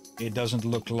it doesn't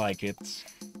look like it.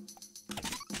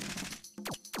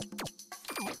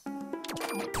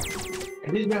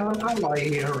 I didn't have an ally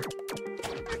here.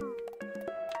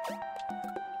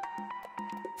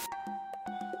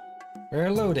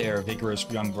 Hello there, vigorous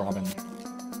young Robin.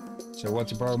 So want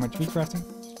to borrow my tree crafting?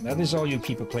 That is all you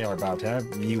people play about, huh?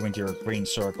 You and your green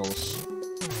circles.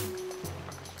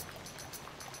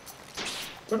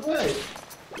 But wait,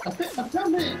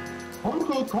 apparently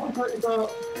Hongkong conquered the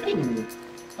thing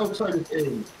outside the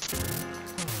game.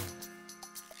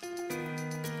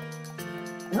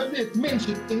 heard it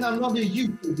mentioned in another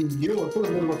YouTube video. I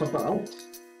forgot what it was about.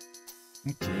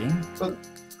 Okay. But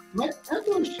might have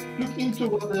to look into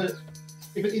what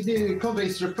if the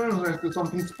conveys reference to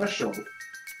something special.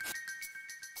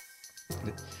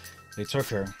 They took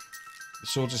her. The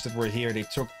soldiers that were here, they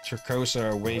took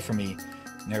Turcosa away from me.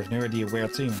 And I have no idea where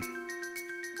to.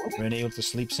 I've been able to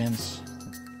sleep since.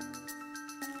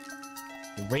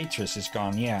 The waitress is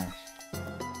gone, yeah.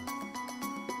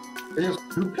 They just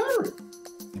took her?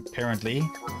 Apparently.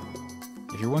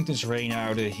 If you want this rain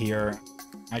out of here,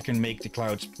 I can make the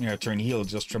clouds, turn heel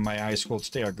just from my ice cold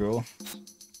stare, girl.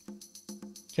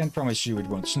 Can't promise you it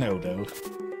won't snow, though.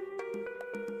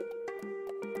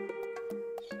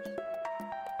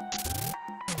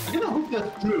 I don't hope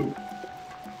that's true.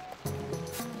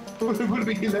 It would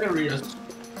be hilarious.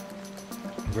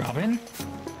 Robin?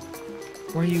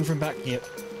 Where are you from back here?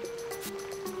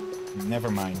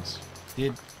 Never mind.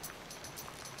 Did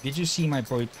you see my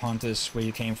boy Pontus where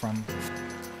you came from?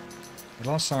 I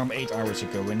last saw him 8 hours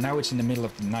ago, and now it's in the middle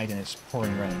of the night and it's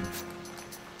pouring rain.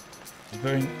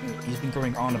 He's been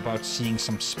going on about seeing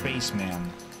some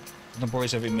spaceman. The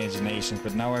boys have imaginations,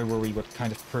 but now I worry what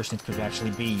kind of person it could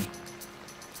actually be. I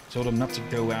told him not to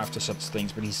go after such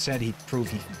things, but he said he'd prove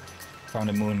he found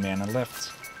a moon man and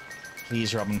left.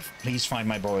 Please, Robin, please find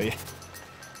my boy.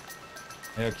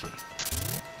 Okay.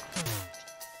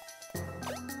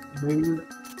 Moon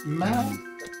man?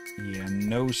 Yeah,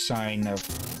 no sign of...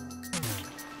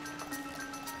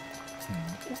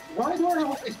 Why do I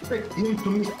not expect him to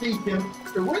mistake him?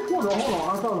 Wait, hold on, I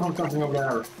thought I found something over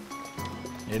there.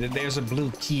 Yeah, there's a blue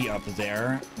key up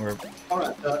there, where...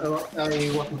 Alright, I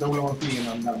wasn't the only one seeing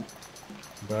them then.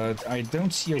 But I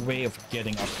don't see a way of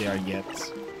getting up there yet.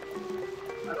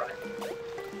 Alright.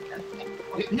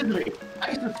 Okay, here's the way.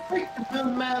 I suspect the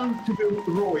man to be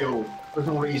royal for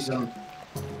some reason.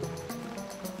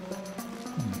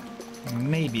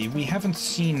 Maybe. We haven't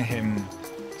seen him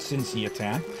since the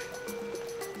attack.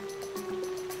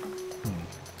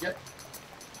 Yep.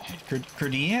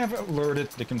 Could he have alerted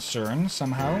the concern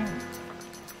somehow?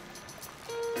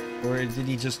 Or did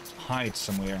he just hide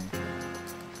somewhere?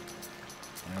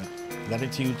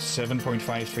 Latitude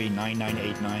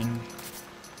 7.539989.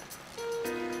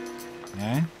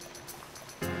 Yeah?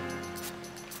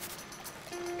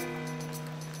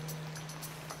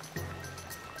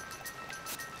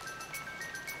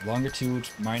 Longitude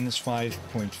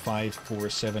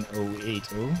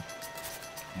 -5.547080.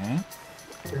 Yeah?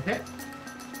 Okay.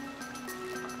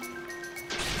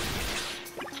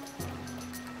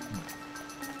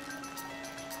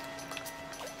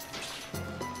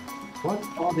 What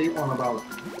are they on about?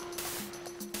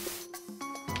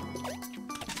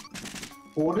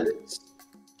 Coordinates?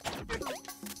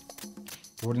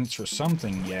 Coordinates for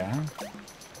something, yeah.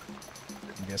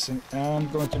 I'm guessing. I'm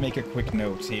going to make a quick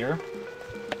note here.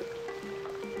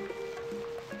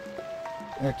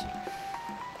 Okay.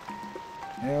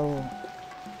 L.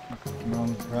 Come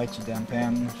on, write your damn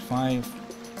pen.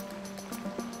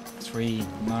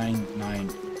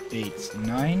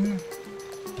 5399989.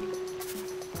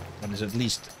 That is at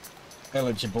least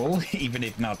eligible, even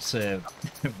if not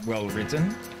well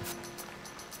written.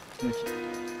 Okay.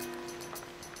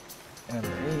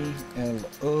 LA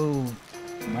LO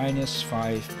minus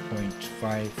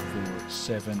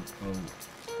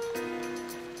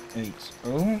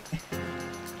 5.547080.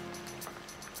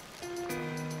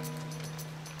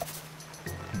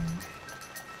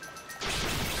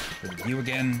 You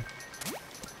again.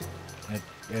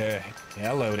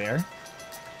 Hello there.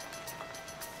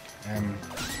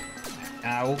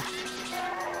 Ow.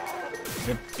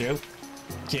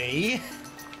 Okay.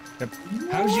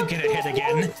 How'd you get ahead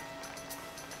again?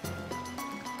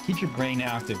 Keep your brain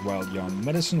active while young.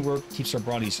 Medicine work keeps our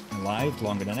bodies alive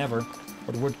longer than ever,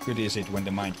 but what good is it when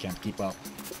the mind can't keep up?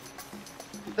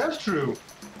 That's true.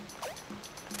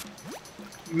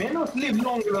 May not live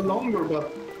longer and longer,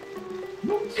 but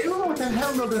not everyone can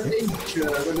handle that age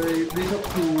when they live up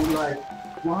to like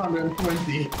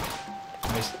 120.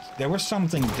 There was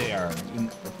something there in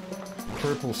a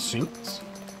purple suit.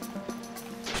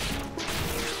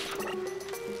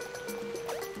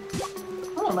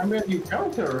 Oh, I made a new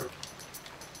character.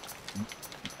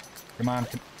 Come on,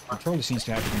 controller seems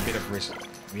to have a bit of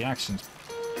reactions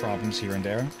problems here and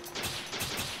there.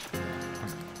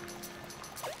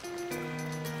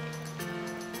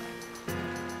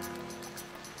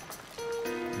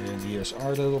 And here's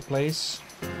our little place.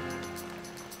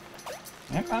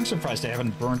 I'm surprised they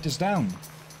haven't burnt this down.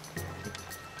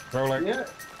 Controller. Yeah.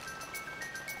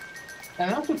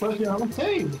 And I'm surprised you haven't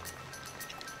saved.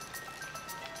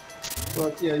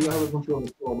 But yeah, you have a controller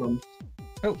problem.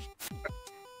 Oh.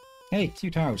 Hey,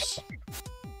 cute house.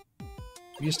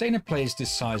 You stay in a place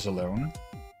this size alone.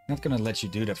 Not gonna let you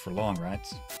do that for long, right?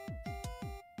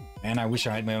 Man, I wish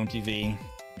I had my own TV.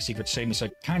 Secret shame is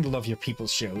I kinda love your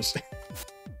people's shows.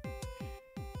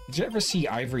 Did you ever see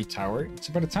Ivory Tower? It's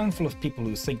about a town full of people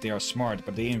who think they are smart,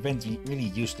 but they invent really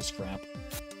useless crap.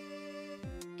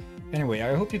 Anyway,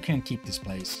 I hope you can keep this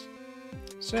place.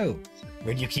 So,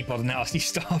 where do you keep all the nasty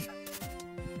stuff?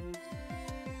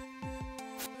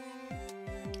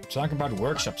 Talk about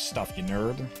workshop stuff, you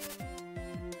nerd.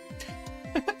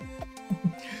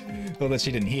 Well, that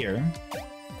she didn't hear.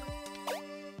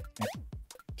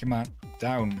 Come on,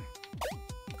 down.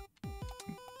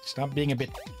 Stop being a bit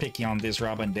picky on this,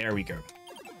 Robin. There we go.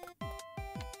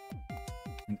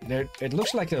 There, it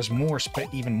looks like there's more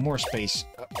even more space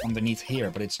underneath here,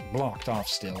 but it's blocked off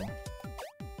still.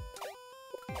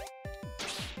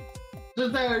 So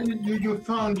there, you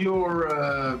found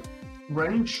your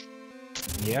wrench?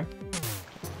 Yep.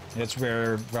 That's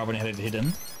where Robin had it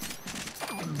hidden.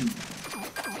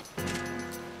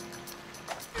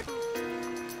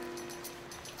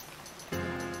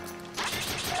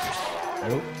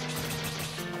 Oh.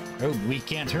 Oh, we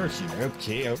can't hurt you.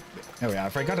 Okay. Oh, yeah, I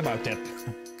forgot about that.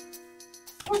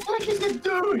 What the heck is it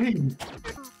doing?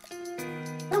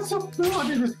 That's so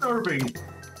bloody disturbing.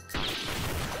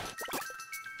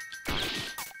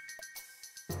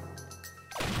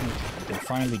 We can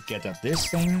finally get at this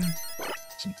thing.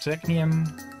 Some technium.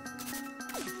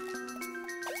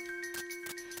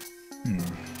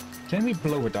 Can we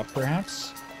blow it up,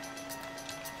 perhaps?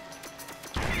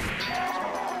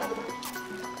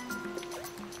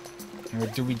 Or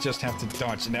do we just have to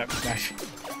dodge that?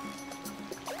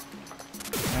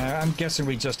 I'm guessing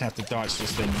we just have to dodge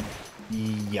this thing.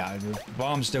 Yeah, the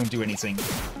bombs don't do anything.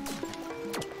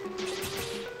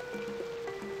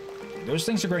 Those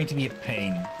things are going to be a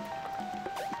pain.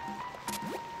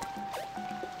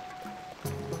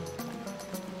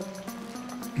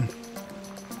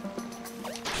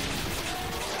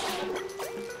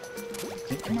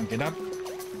 Okay, come on, get up,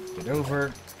 get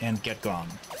over, and get gone.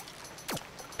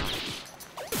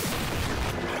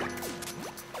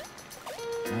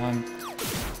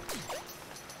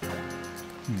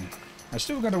 I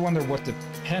still gotta wonder what the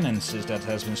penance is that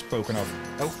has been spoken of.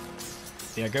 Oh,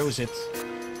 there goes it.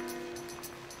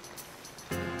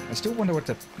 I still wonder what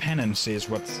the penance is,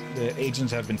 what the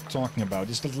agents have been talking about.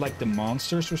 Is that like the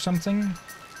monsters or something?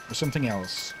 Or something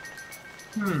else?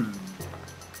 The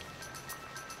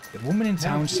woman in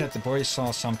town said the boy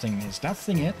saw something. Is that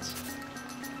thing it?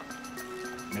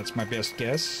 That's my best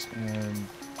guess.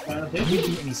 Can we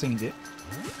do anything?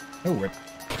 Oh, we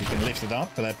can lift it up,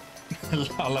 but a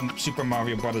la Super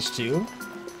Mario Bros. 2.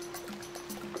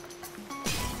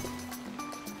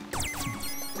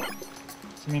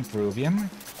 Some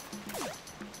improvement.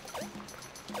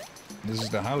 This is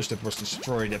the house that was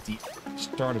destroyed at the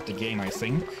start of the game, I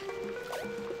think.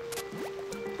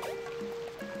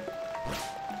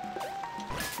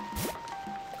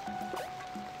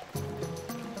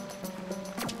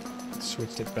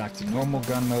 Switched it back to normal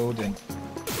gun mode and...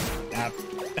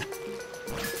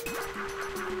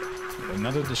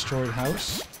 Another destroyed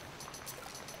house.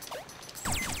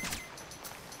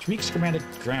 Tweak schematic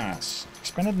grass.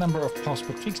 Expanded number of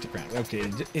possible tweaks to grass.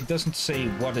 Okay, it doesn't say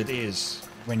what it is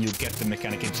when you get the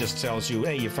mechanic. It just tells you,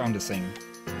 hey, you found the thing.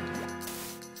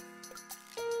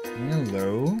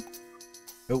 Hello.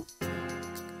 Oh.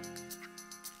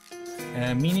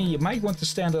 Meaning you might want to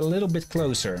stand a little bit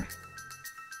closer.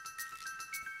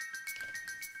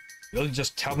 Will you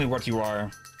just tell me what you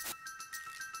are?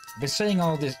 I've been saying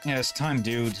all this time,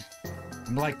 dude.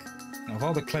 I'm like, of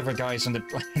all the clever guys on the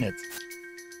planet.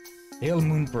 Hail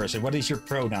Moon Person, what is your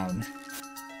pronoun?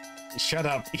 Shut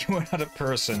up, you are not a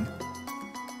person.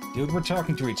 Dude, we're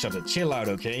talking to each other. Chill out,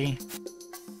 okay?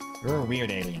 You're a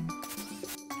weird alien.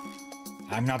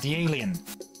 I'm not the alien.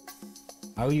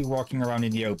 How are you walking around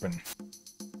in the open?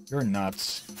 You're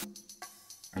nuts.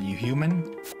 Are you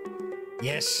human?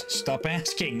 Yes, stop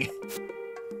asking.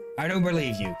 I don't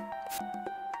believe you.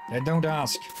 Then don't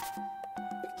ask.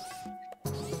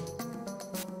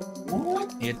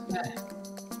 What? It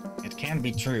can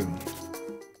be true.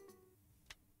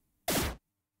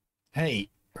 Hey,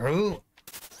 who?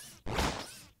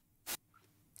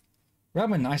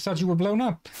 Robin, I thought you were blown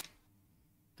up.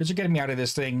 Could you get me out of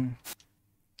this thing?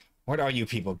 What are you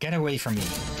people? Get away from me.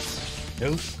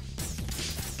 Nope.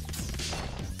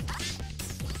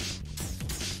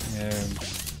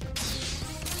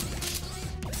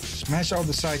 Smash all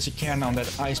the sides you can on that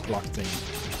ice block thing.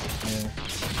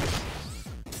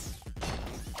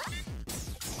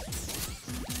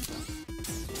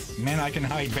 Man, I can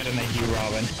hide better than you,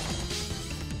 Robin.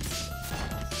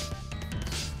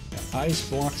 The ice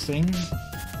block thing.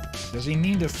 Does he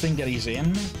mean the thing that he's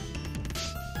in?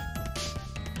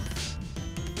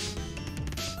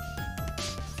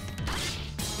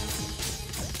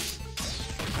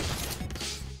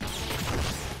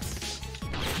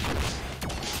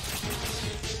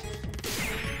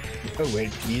 Oh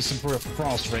wait, he's in for a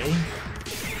frost ray.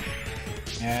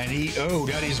 And he... Oh,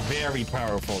 that is very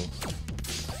powerful.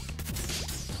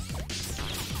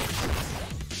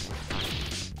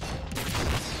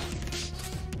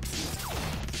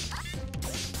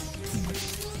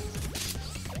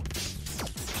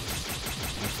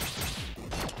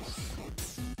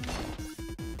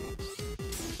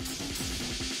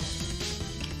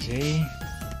 Okay.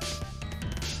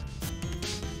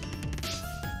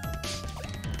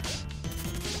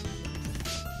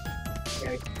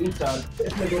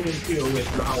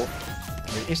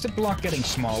 Is the block getting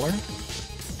smaller? I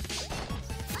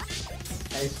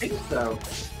think so.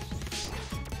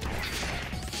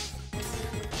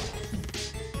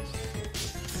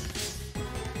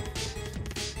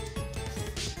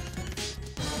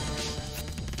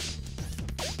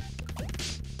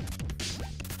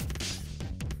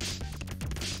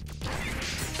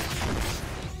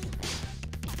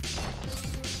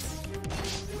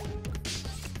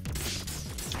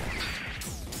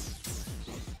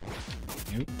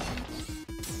 Nope.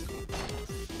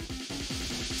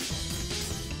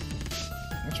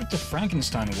 What's with the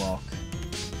Frankenstein walk?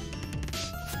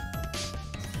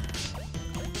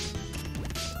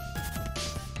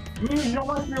 Jag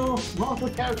var ju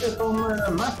character from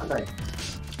Mass Effect.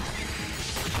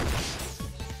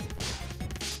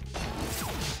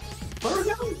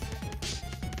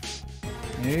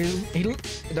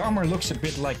 The armor looks a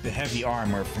bit like the heavy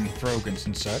armor from Krogan's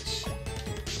and such.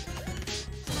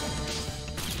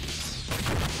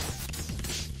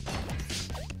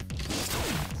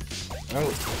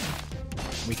 Oh,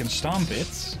 we can stomp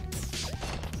it.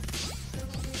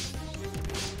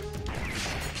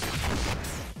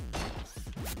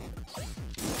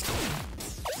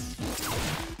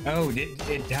 Oh,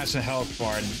 it has a health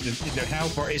bar. The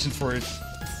health bar isn't for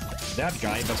that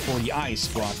guy, but for the ice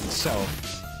block itself.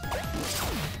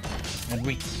 And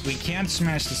we can't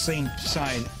smash the same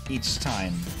side each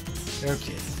time.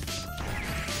 Okay.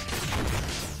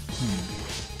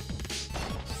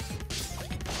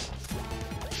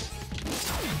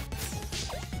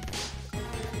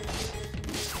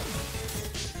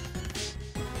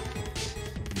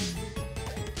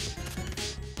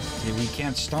 Okay, we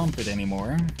can't stomp it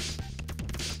anymore.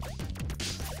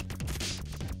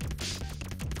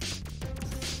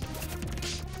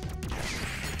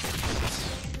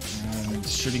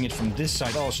 Shooting it from this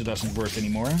side also doesn't work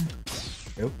anymore.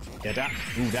 Oh, yeah,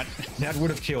 that would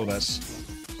have killed us.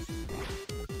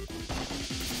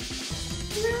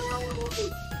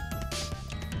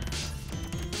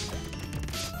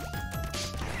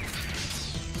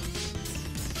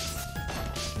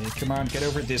 Hey, come on, get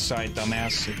over this side,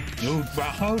 dumbass. Oh,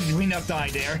 how did we not die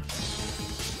there?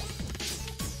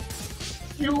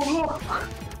 You look!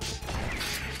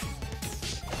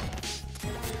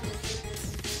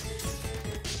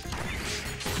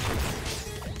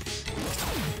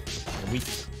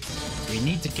 We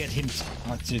need to get him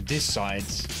to this side.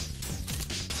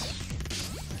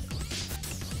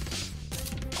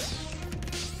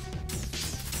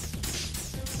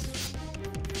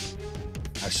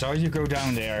 I saw you go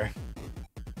down there.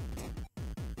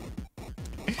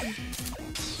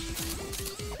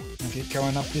 Okay,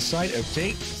 going up this side.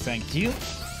 Okay, thank you.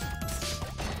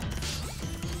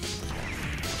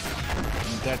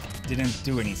 That didn't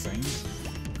do anything.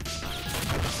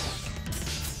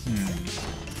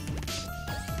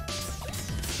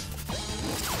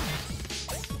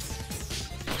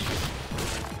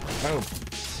 Oh,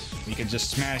 we can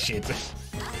just smash it.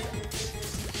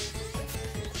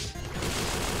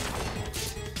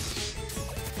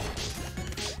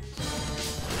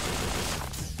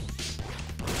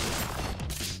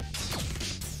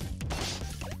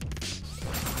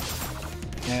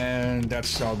 And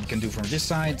that's all we can do from this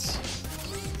side.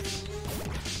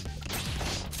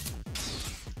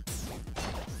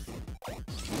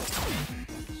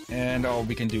 And all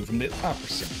we can do from the upper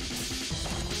side.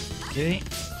 Okay.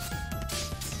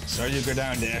 So you go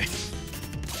down there.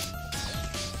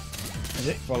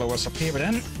 Okay, follow us up here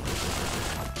then.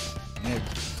 Yep.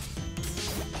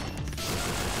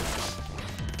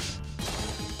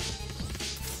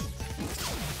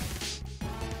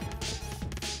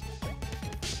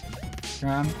 Come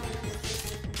on.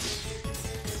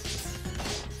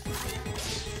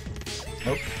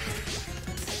 Oh.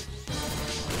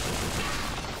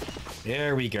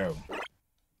 There we go.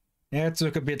 That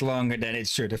took a bit longer than it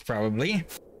should have probably.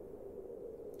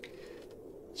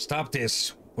 Stop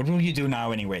this. What will you do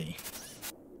now anyway?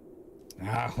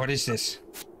 Ah, what is this?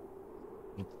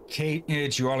 Okay,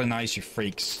 it's you all nice, you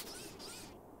freaks.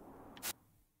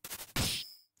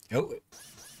 Oh.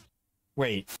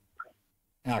 Wait.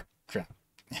 Ah, crap.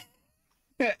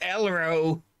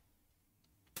 Elro!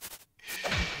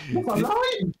 What's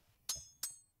alive?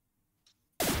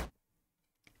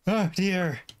 Oh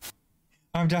dear.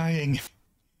 I'm dying.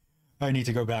 I need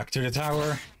to go back to the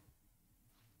tower.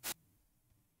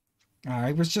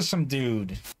 It was just some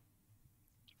dude.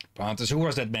 Pontus, who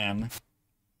was that man?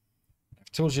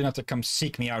 I've told you not to come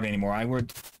seek me out anymore. I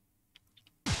would...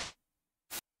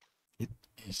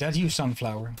 Is that you,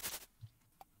 Sunflower?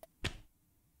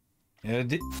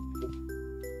 I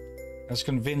was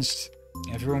convinced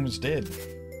everyone was dead.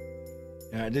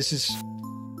 This is...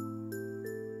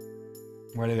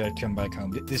 Why did I come back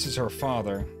home? This is her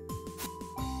father.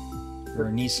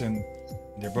 Her niece and...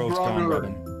 They're both gone,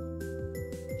 Robin.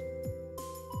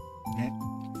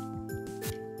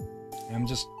 I'm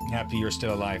just happy you're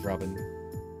still alive, Robin.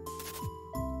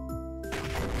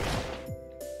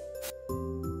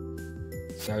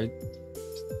 Sorry.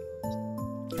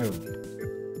 Oh.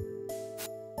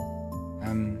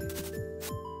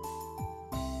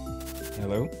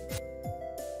 Hello?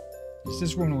 Is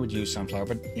this woman with you, Sunflower?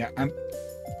 But yeah,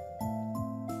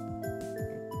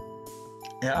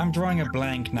 I'm drawing a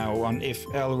blank now on if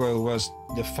Elro was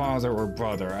the father or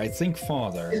brother. I think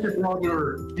father. He's the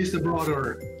brother. He's the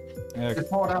brother. The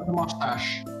father has a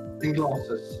mustache and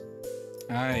glasses.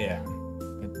 Ah, yeah.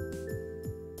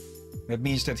 That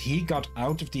means that he got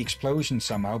out of the explosion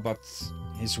somehow, but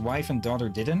his wife and daughter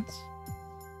didn't?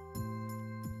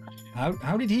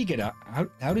 How did he get out?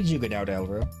 How did you get out,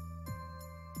 Elro?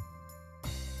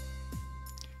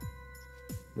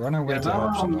 Run away to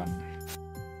help someone.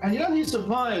 And yeah, he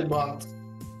survived, but...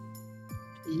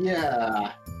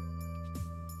 Yeah...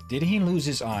 Did he lose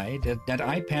his eye? That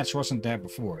eye patch wasn't there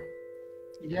before.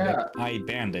 Yeah. That eye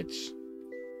bandage.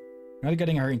 Not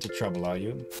getting her into trouble, are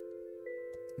you?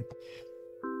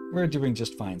 We're doing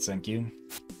just fine, thank you.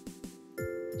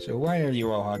 So why are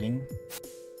you all hugging?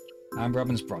 I'm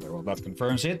Robin's brother. Well, that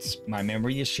confirms it. My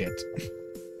memory is shit.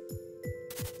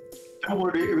 Don't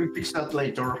worry, we'll fix that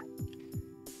later.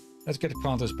 Let's get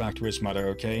Pontus back to his mother,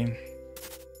 okay?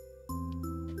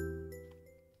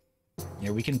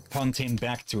 Yeah, we can punt him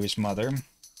back to his mother.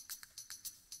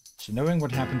 So knowing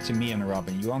what happened to me and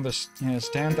Robin, you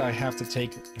understand I have to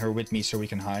take her with me so we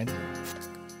can hide?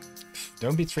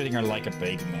 Don't be treating her like a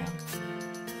baby, man.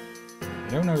 I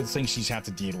don't know the things she's had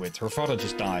to deal with. Her father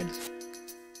just died.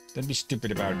 Don't be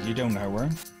stupid about it, you don't know her.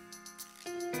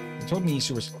 You told me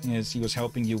he was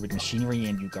helping you with machinery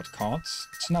and you got caught.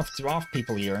 It's enough to off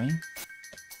people here, eh?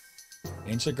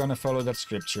 Ain't you gonna follow that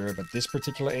scripture, but this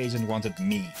particular agent wanted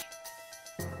me.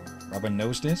 Robin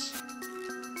knows this.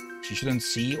 She shouldn't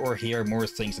see or hear more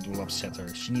things that will upset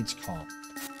her. She needs calm.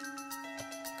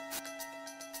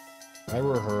 If I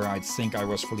were her, I'd think I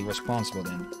was fully responsible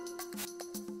then.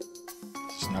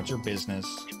 It's not your business.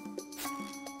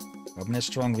 Robin has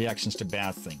strong reactions to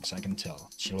bad things, I can tell.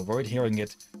 She'll avoid hearing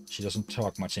it. She doesn't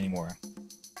talk much anymore.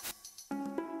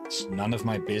 It's none of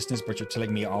my business, but you're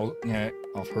telling me all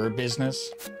of her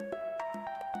business?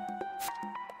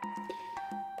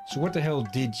 So what the hell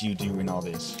did you do in all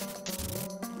this?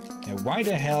 Why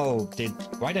the hell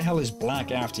is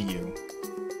Black after you?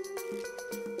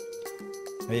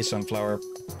 Hey, Sunflower.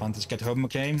 Pontus get home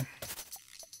okay?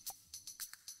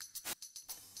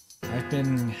 I've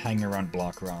been hanging around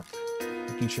Block Rock,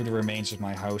 looking through the remains of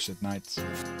my house at night.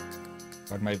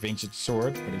 Got my vintage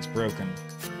sword, but it's broken.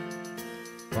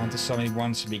 Pontus saw me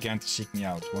once and began to seek me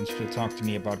out, wanted to talk to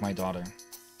me about my daughter.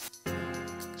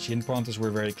 She and Pontus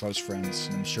were very close friends,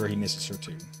 and I'm sure he misses her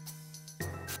too.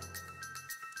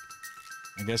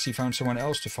 I guess he found someone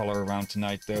else to follow around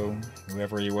tonight, though,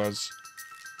 whoever he was.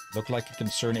 Looked like a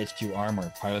Concern HQ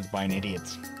armor, piloted by an idiot.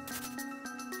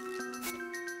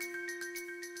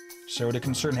 So the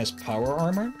Concern has power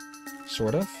armor?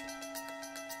 Sort of?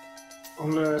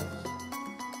 Oh.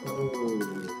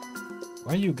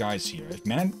 Why are you guys here? If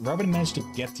Robin managed to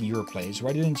get to your place,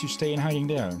 why didn't you stay in hiding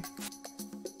there?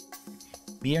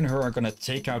 Me and her are gonna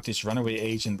take out this runaway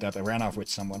agent that ran off with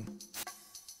someone.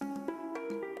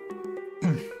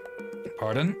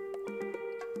 Pardon?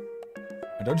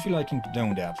 I don't feel like I can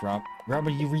condone that,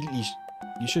 Robin,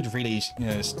 you should really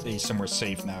stay somewhere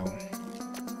safe now.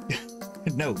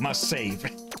 No, must save.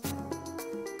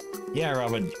 Yeah,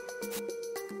 Robin.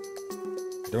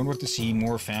 I don't want to see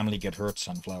more family get hurt,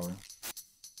 Sunflower.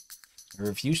 I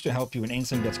refuse to help you in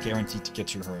anything that's guaranteed to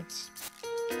get you hurt.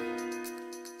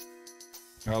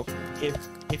 Well,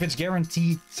 if it's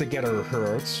guaranteed to get her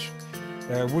hurt,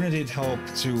 Wouldn't it help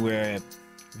to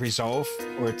resolve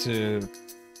or to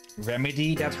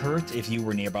remedy that hurt if you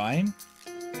were nearby?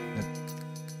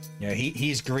 Yeah,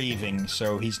 he's grieving,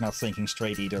 so he's not thinking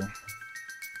straight either.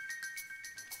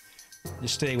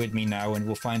 Just stay with me now and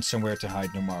we'll find somewhere to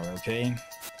hide tomorrow, okay?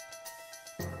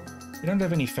 You don't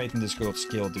have any faith in this girl's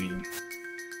skill, do you?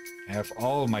 I have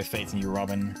all my faith in you,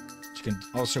 Robin. You can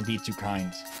also be too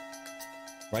kind.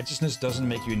 Righteousness doesn't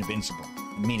make you invincible.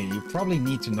 I mean it, you probably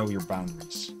need to know your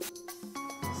boundaries.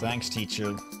 Thanks,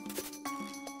 teacher.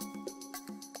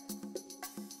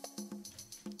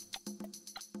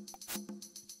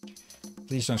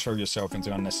 Please don't throw yourself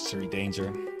into unnecessary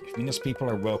danger. If Venus people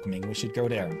are welcoming, we should go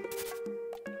there.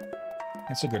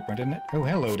 That's a good point, isn't it? Oh,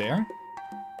 hello there.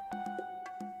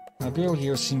 Our girl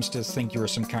here seems to think you're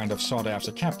some kind of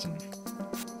sought-after captain.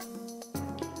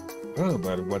 Oh,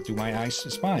 but what do my eyes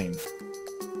spy?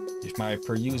 If my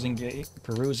perusing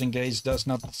gaze does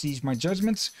not deceive my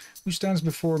judgments, who stands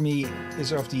before me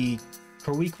is of the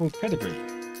co-equal pedigree.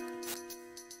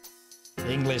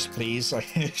 English, please.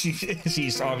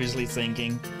 She's obviously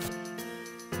thinking.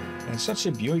 And such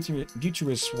a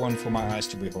beauteous one for my eyes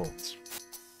to behold.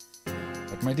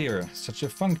 But my dear, such a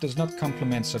funk does not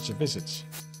complement such a visit.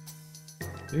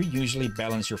 You usually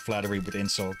balance your flattery with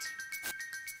insult.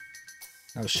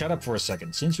 Now shut up for a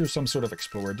second. Since you're some sort of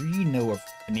explorer, do you know of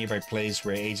a nearby place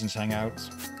where agents hang out?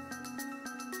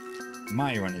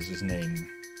 Myron is his name.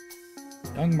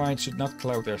 Young minds should not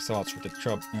cloud their thoughts with the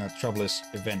troublous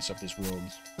events of this world.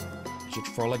 They should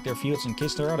frolic their fields and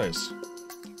kiss their udders.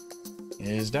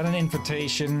 Is that an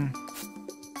invitation?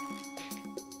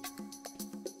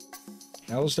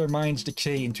 Else their minds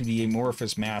decay into the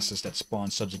amorphous masses that spawn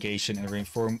subjugation and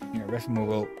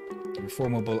reformable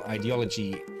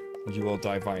ideology, which you will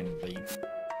die violently.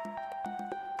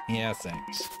 Yeah,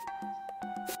 thanks.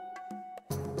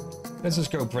 Let's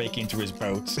just go break into his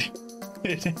boat.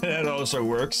 That also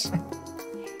works.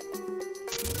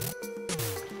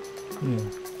 Yeah.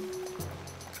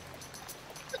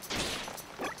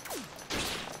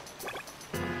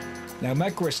 Now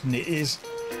my question is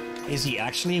he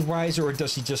actually wise, or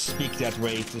does he just speak that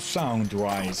way to sound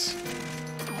wise?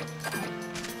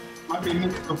 Might be a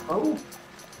mix of both.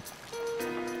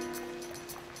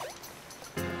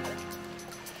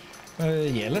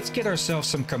 Yeah, let's get ourselves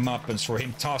some comeuppance for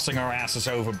him tossing our asses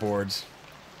overboard.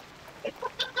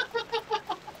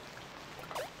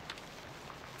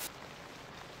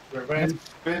 Revenge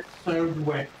best served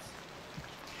wet.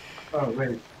 Oh,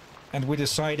 wait. And with a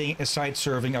side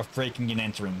serving of breaking and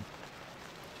entering.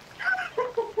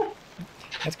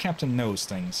 That captain knows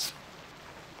things.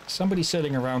 Somebody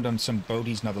sailing around on some boat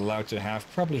he's not allowed to have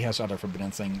probably has other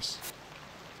forbidden things.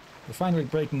 You're fine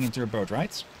with breaking into your boat,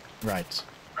 right? Right.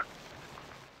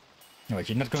 No, wait,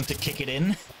 you're not going to kick it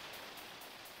in?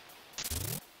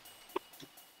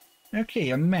 Okay,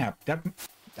 a map.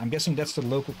 I'm guessing that's the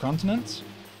local continent?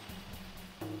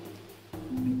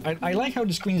 I like how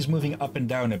the screen is moving up and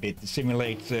down a bit to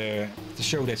simulate, to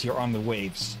show that you're on the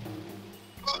waves.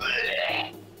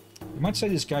 You might say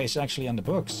this guy is actually on the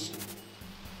books,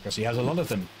 because he has a lot of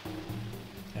them.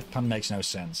 That pun makes no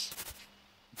sense.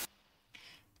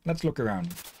 Let's look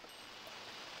around.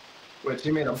 Wait,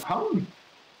 you made a pun?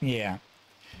 Yeah.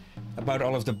 About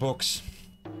all of the books.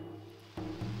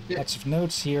 Yeah. Lots of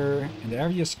notes here, and the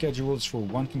area schedules for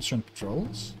one concerned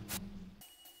patrols.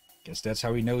 Guess that's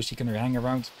how he knows he can hang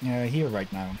around here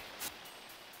right now.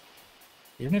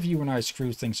 Even if you and I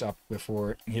screw things up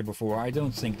before, I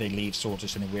don't think they leave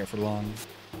soldiers anywhere for long.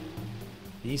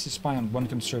 The easy spy on one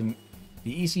concern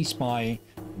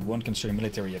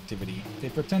military activity. They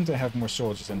pretend to have more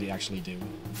soldiers than they actually do.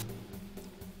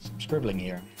 Some scribbling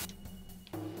here.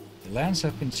 The lands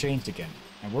have been changed again.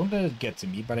 I won't let it get to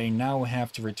me, but I now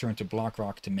have to return to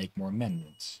Blackrock to make more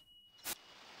amendments.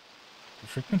 The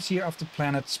frequency of the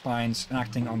planet spines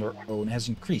acting on their own has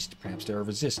increased. Perhaps they are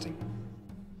resisting.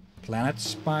 Planet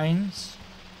spines?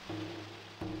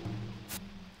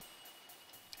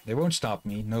 They won't stop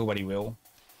me. Nobody will.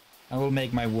 I will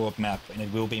make my world map, and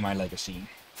it will be my legacy.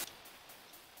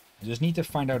 I just need to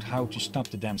find out how to stop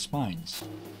the damn spines.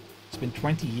 It's been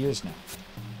 20 years now.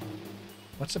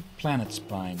 What's a planet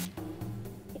spine?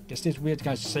 Guess this weird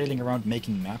guy's sailing around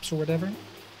making maps or whatever?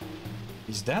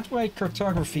 Is that why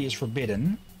cartography is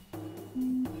forbidden?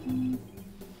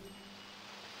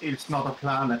 It's not a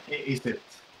planet, is it?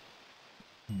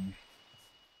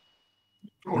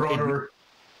 Or rather,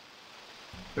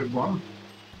 the one.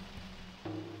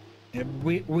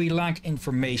 We lack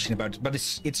information about it, but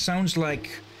it sounds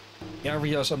like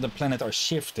areas on the planet are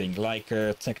shifting, like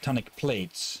tectonic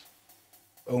plates.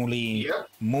 Only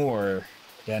more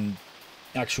than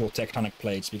actual tectonic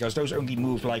plates, because those only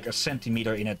move like a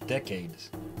centimeter in a decade.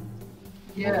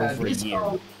 Yeah, over a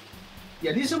year.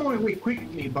 These are moving very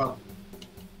quickly, but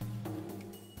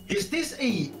is this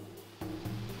a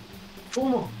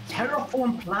form of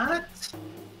terraform planet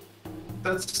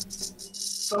that's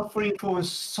suffering from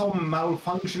some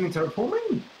malfunction in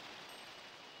terraforming?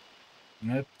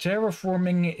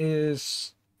 Terraforming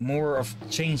is more of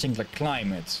changing the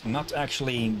climate, not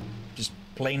actually just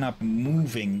plain up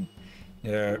moving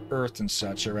Earth and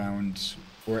such around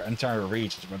or entire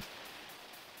regions.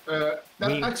 But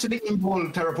that actually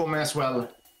involves terraforming as well.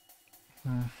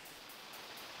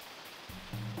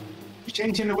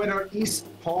 Changing the weather is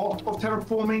part of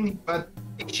terraforming, but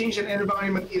changing the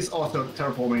environment is also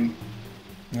terraforming.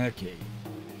 Okay.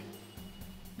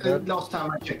 Last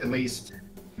time I checked, at least.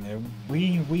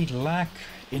 We lack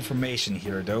information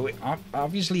here, though.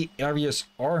 Obviously, areas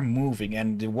are moving,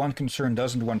 and the One Concern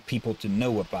doesn't want people to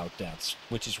know about that,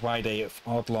 which is why they have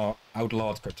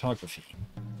outlawed cartography.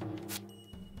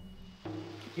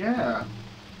 Yeah.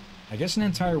 I guess an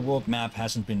entire world map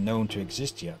hasn't been known to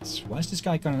exist yet. Why is this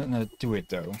guy gonna do it,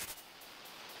 though?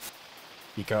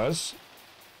 Because...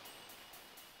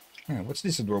 what's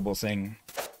this adorable thing?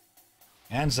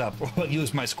 Hands up, or I'll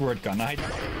use my squirt gun.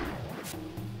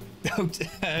 Don't...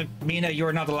 Mina,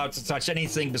 you're not allowed to touch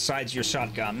anything besides your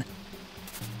shotgun.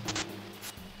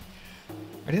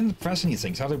 I didn't press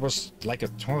anything, thought it was like a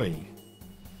toy.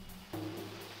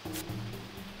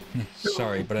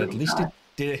 Sorry, but at least it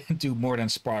didn't do more than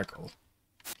sparkle.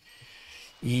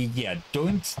 Yeah,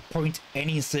 don't point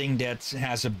anything that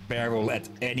has a barrel at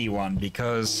anyone,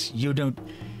 because you don't...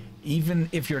 Even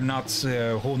if you're not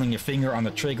holding your finger on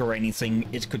the trigger or anything,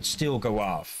 it could still go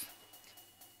off.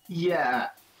 Yeah.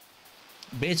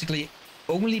 Basically,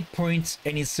 only point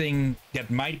anything that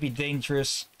might be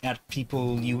dangerous at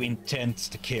people you intend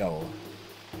to kill.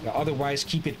 Otherwise,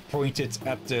 keep it pointed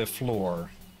at the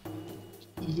floor.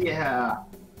 Yeah.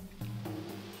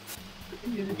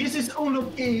 This is only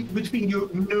okay between you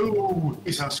know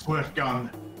it's a squirt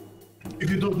gun. If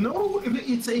you don't know if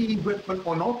it's a weapon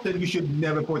or not, then you should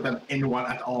never point at anyone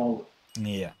at all.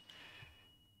 Yeah.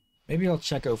 Maybe I'll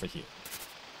check over here.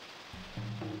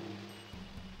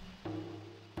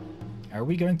 Are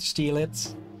we going to steal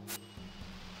it?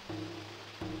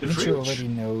 Nature already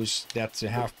knows that to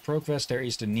have progress there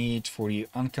is the need for the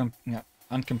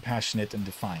uncompassionate and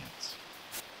defiant.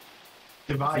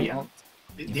 Deviant.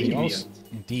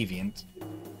 Deviant.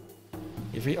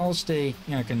 If we all stay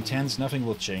content, nothing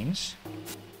will change.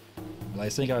 Well, I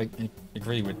think I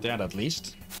agree with that at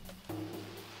least.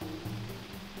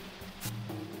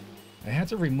 I had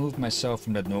to remove myself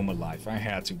from that normal life. I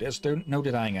had to. There's no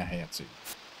denying I had to.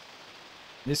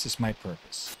 This is my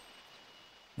purpose.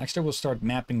 Next I will start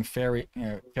mapping Farrier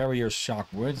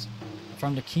Shockwood. I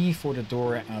found the key for the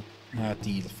door at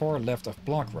the far left of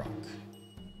Block Rock.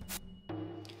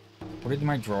 Put it in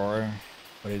my drawer,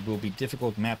 but it will be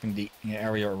difficult mapping the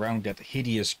area around that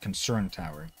hideous concern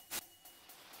tower.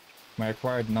 My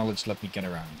acquired knowledge lets me get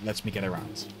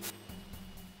around.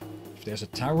 If there's a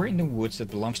tower in the woods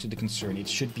that belongs to the concern, it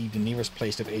should be the nearest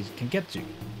place that it can get to.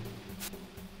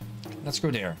 Let's go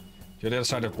there, to the other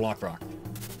side of Block Rock.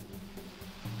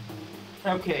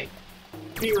 Okay,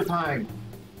 fear time.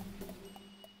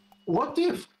 What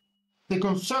if the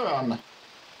concern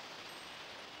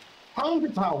found the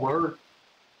tower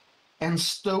and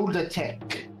stole the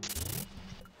tech?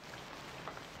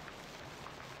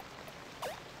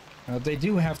 They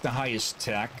do have the highest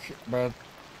tech, but...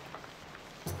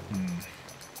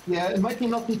 Yeah, it might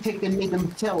not be tech they made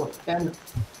themselves, and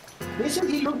they said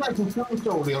he looked like a concern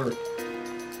soldier,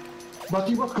 but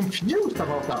he was confused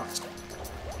about us.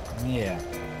 Yeah.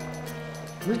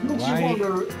 Which makes you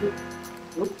wonder...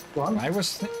 Oops,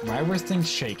 why were things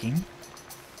shaking?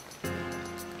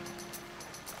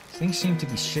 Things seem to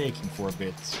be shaking for a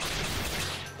bit.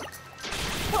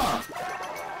 Huh.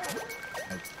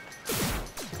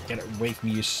 Get away from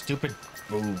me, you stupid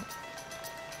boo.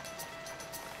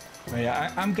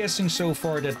 Yeah, I'm guessing so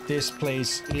far that this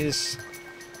place is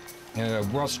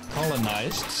was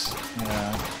colonized,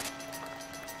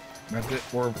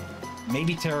 or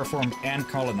maybe terraformed and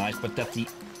colonized, but that the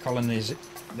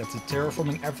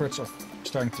terraforming efforts are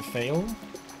starting to fail.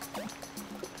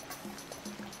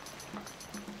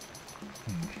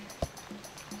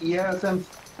 Yes, and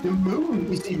the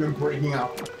moon is even breaking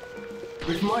up,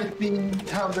 which might be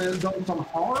have done some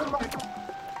harm.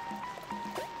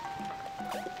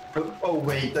 Oh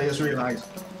wait, I just realized.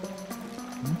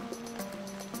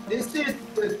 Is it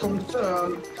the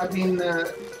concern have been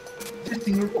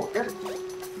visiting rocket?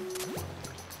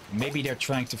 Maybe they're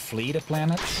trying to flee the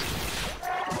planet?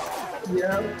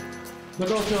 Yeah.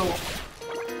 But also,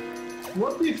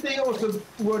 what if they also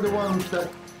were the ones that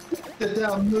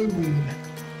their moon?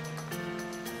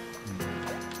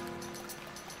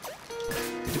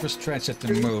 It was stretched at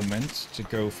the moment to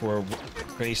go for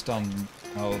based on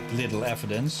little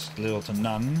evidence, little to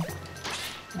none.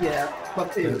 Yeah,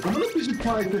 but I'm not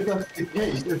surprised if that's the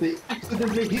case. If they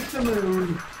accidentally hit the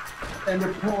moon and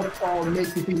the parts are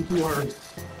making things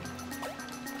worse.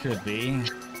 Could be.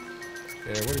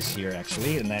 What is here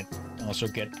actually? And that also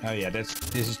get. Oh yeah, this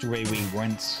is the way we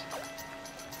went.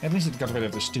 At least it got rid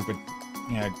of the stupid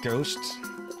ghost.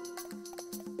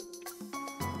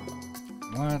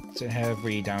 What have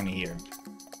we down here?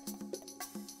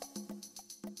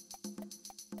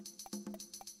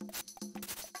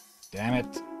 Damn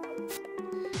it.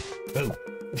 Oh.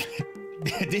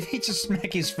 Did he just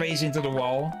smack his face into the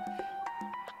wall?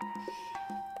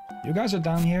 You guys are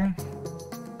down here?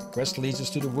 Quest leads us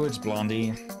to the woods,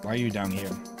 Blondie. Why are you down here?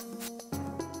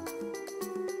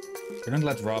 Couldn't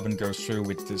let Robin go through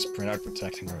with this printout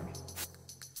protecting her.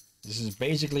 This is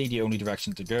basically the only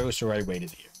direction to go, so I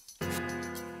waited here.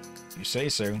 You say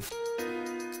so.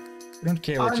 I don't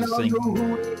care what you think.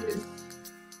 Who it is.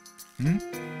 Hmm?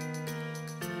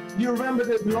 You remember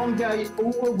the blonde guy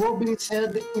over Robin's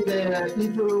head in the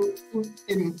intro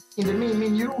in the main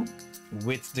menu?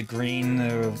 With the green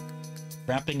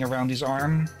wrapping around his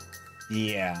arm?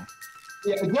 Yeah.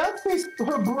 Yeah, that is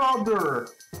her brother.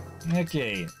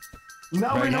 Okay.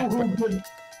 Now we know who.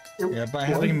 Yeah, by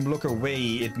having him look away,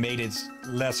 it made it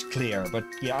less clear. But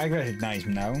yeah, I recognize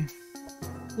him now.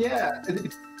 Yeah,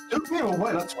 it took me a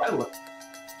while as well.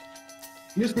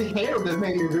 Just the hair that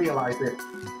made me realize it.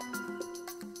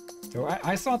 So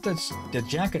I thought that the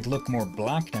jacket looked more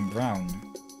black than brown.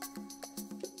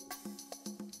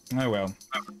 Oh well.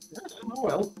 Oh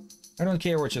well. I don't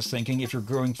care what you're thinking. If you're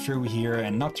going through here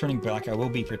and not turning back, I will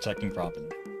be protecting Robin.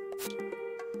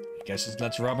 I guess it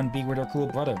lets Robin be with her cool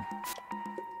brother.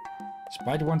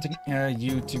 Despite wanting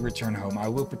you to return home, I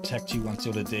will protect you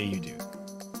until the day you do.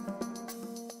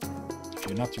 If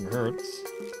you're not too hurt.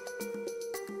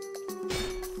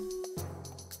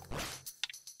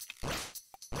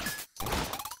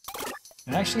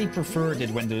 I actually preferred it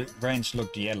when the branch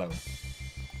looked yellow.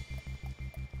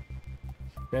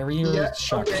 Very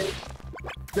shocking. Okay.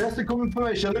 There's the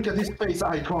confirmation. Look at this face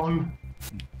icon.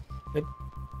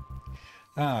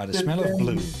 The smell of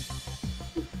blue.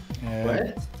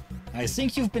 What? I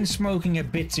think you've been smoking a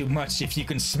bit too much if you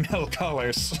can smell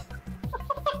colors.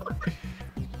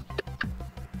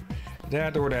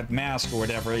 That or that mask or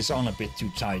whatever is on a bit too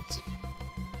tight.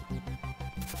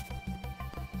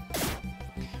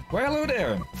 Well, hello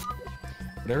there!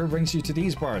 Whatever brings you to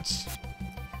these parts?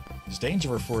 It's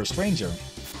danger for a stranger.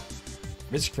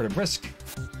 Risk for the brisk.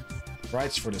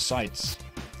 Rights for the sights.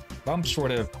 Bumps for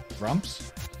the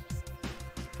rumps.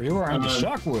 For you, I'm the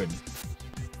shockwood.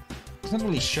 It's not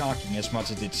really shocking as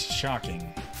much as it's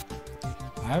shocking.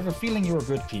 I have a feeling you're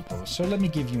good people, so let me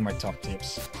give you my top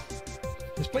tips.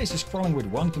 This place is crawling with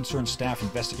one concerned staff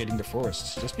investigating the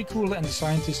forests. Just be cool and the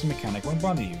scientist and mechanic won't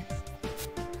bother you.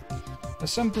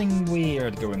 There's something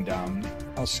weird going down.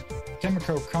 Us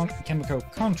chemical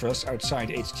contras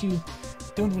outside HQ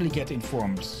don't really get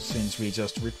informed since we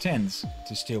just pretend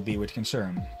to still be with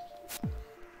concern.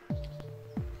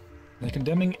 They're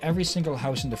condemning every single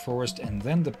house in the forest and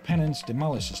then the penance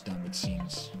demolishes them, it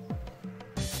seems.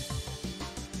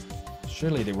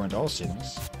 Surely they weren't all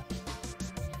sinners.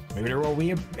 Maybe they're all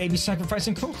maybe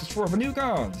sacrificing cultists for a new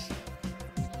god.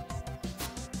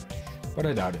 But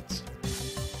I doubt it.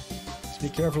 Be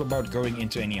careful about going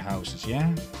into any houses,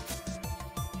 yeah?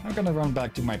 I'm gonna run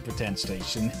back to my pretend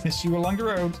station. See you along the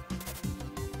road.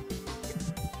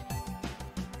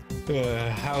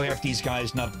 How have these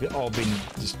guys not all been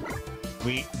just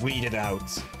weeded out?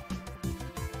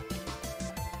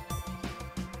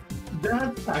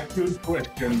 That's a good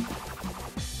question.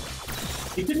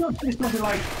 It did not say something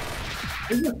like,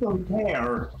 I just don't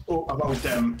care about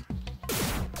them.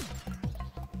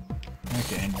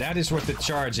 Okay, and that is what the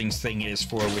charging thing is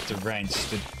for with the wrench,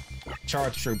 to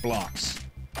charge through blocks.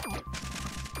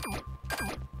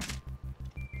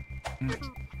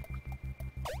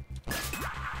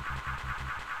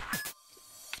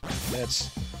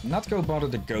 Let's not go bother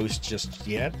the ghost just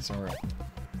yet, or...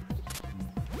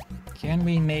 Can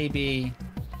we maybe...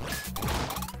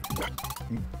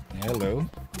 Hello?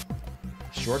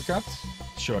 Shortcut?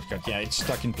 Shortcut, yeah, it's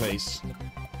stuck in place.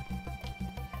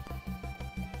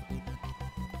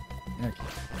 Okay.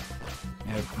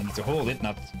 I need to hold it,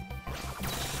 not...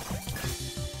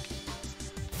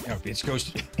 Okay,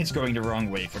 it's going the wrong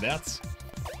way for that.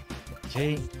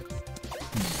 Okay.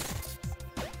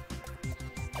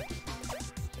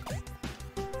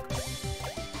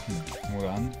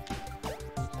 Hold on.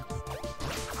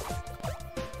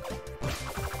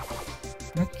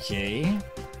 Okay.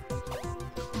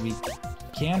 We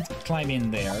can't climb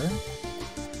in there.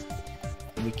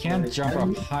 We can't jump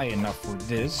up high enough for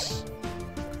this.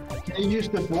 Can you use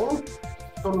the ball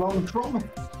to launch from?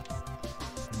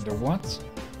 The what?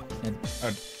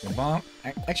 The bomb?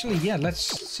 Actually, yeah, let's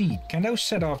see. Can those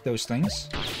set off those things?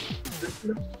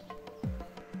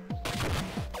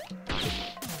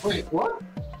 Wait, what?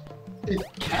 It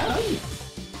can?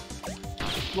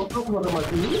 What am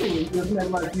I meaning? It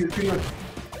doesn't like you feel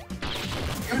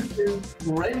use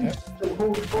the wrench to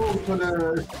hold on to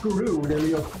the screw, then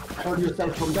you hold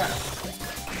yourself from that.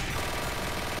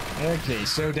 Okay,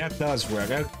 so that does work.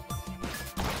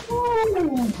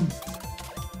 Ooh.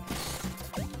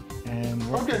 And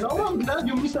what Okay, now I'm glad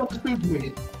you misunderstood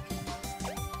me.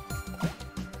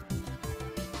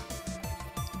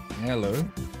 Hello.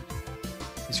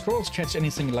 The squirrels catch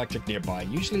anything electric nearby.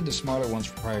 Usually the smaller ones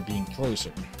require being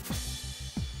closer.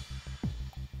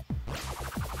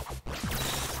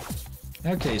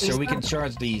 Okay, so we can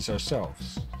charge these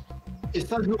ourselves. Is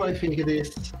that who I think it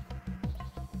is?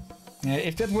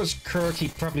 If that was Kirk, he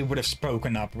probably would have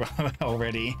spoken up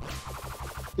already.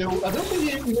 No, I don't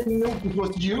think he even noticed it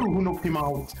was you who knocked him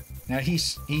out. Now he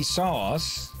saw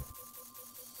us.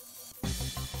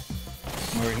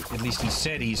 Or at least he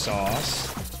said he saw us.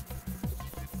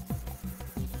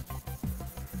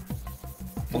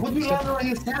 What did you land on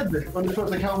his head on the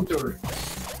first encounter?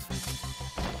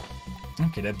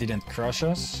 Okay, that didn't crush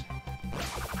us.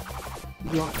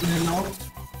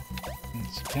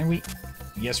 Can we?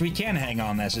 Yes, we can hang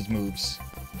on as it moves.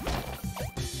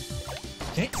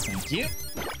 Okay, thank you.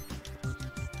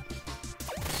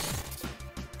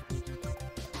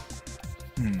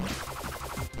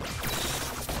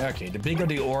 Okay, the bigger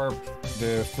the orb,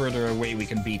 the further away we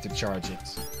can be to charge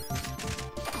it.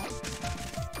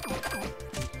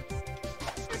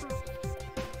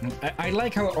 I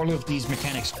like how all of these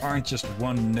mechanics aren't just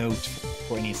one note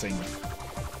for anything.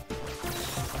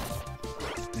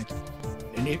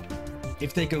 And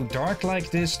if they go dark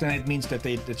like this, then it means that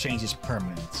the change is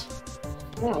permanent.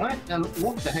 Alright, and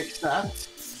what the heck's that?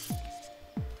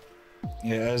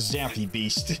 Yeah, a Zappy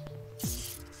beast.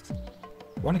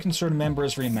 One concerned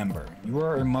members remember, you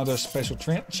are her mother's special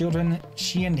children.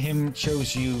 She and him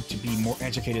chose you to be more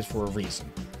educated for a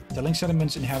reason. Telling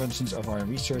settlements inhabitants of our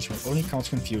research will only cause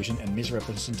confusion and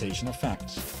misrepresentation of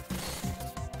facts.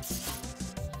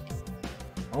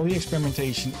 All the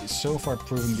experimentation is so far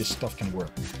proving this stuff can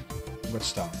work. What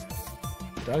stuff?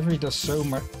 The ivory does so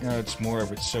much more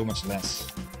with so much less.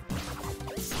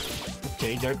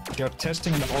 Okay, they're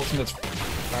testing an alternate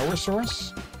power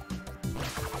source?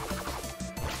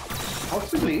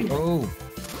 Possibly. Oh,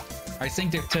 I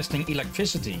think they're testing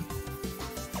electricity.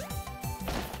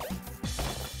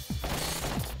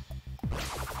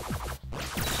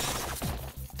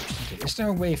 Okay, is there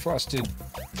a way for us to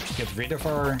get rid of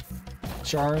our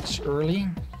charge early?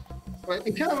 Well,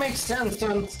 it kind of makes sense,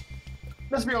 and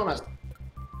let's be honest.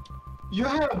 You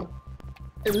have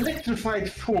electrified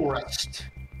forest.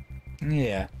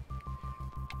 Yeah.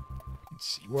 Let's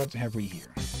see, what have we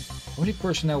here? Only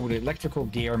personnel with electrical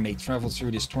gear may travel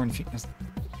through this thorn field.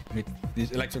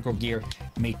 This electrical gear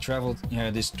may travel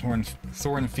this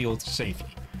thorn field safely.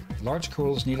 Large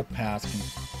coils near the path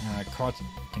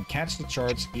can catch the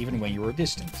charge even when you are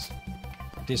distant.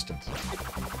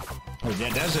 Oh, yeah,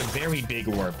 that's a very big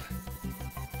orb.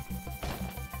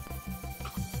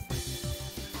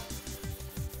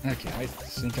 Okay, I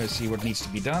think I see what needs to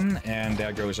be done, and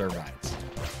there goes our ride.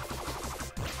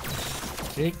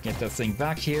 Okay, get that thing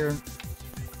back here.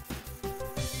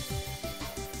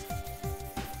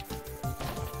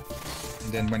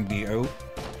 And then when we... Oh.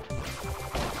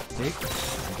 Okay,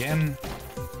 again.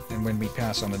 And when we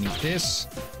pass underneath this,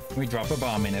 we drop a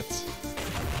bomb in it.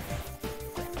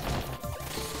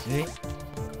 Okay.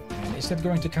 And is that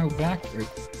going to go back? Or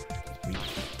we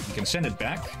can send it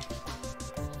back.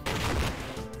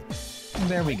 And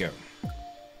there we go.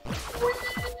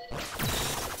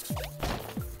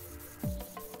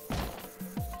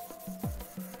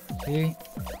 Okay.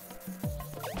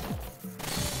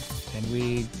 Can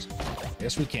we...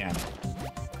 Yes, we can.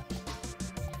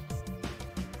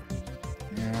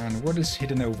 And what is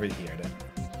hidden over here, then?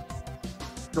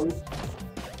 No.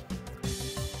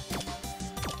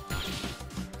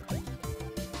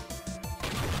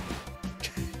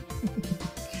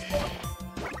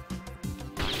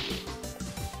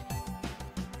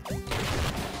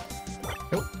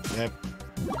 Oh,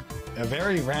 a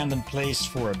very random place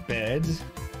for a bed.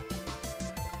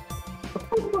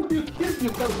 You killed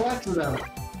yourself by accident.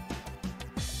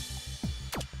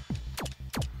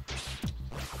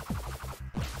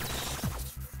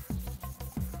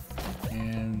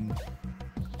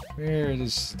 Where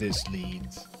does this lead?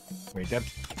 Wait, that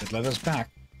led us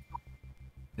back.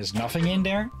 There's nothing in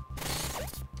there?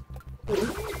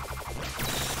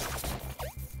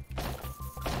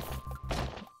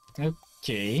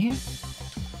 Okay.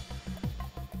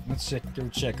 Let's go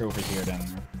check over here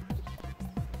then.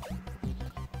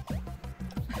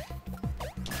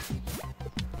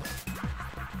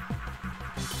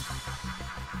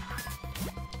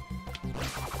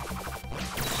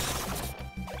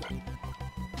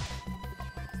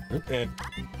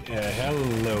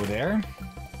 Hello there.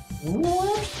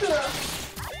 What the?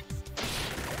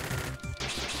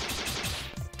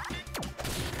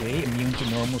 Okay, immune to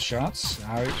normal shots.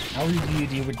 How do you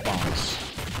deal with bombs?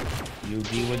 You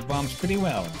deal with bombs pretty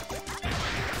well.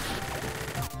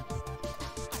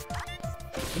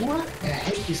 What the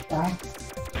heck is that?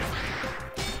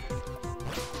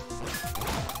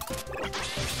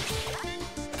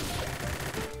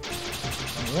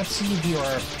 Let's see if you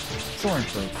are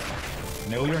thorn-proof.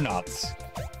 No, you're not.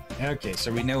 Okay,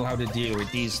 so we know how to deal with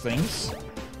these things.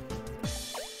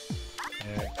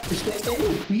 Is there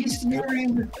any bestiary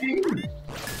in the thing?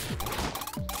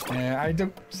 I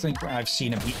don't think I've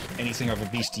seen anything of a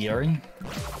bestiary.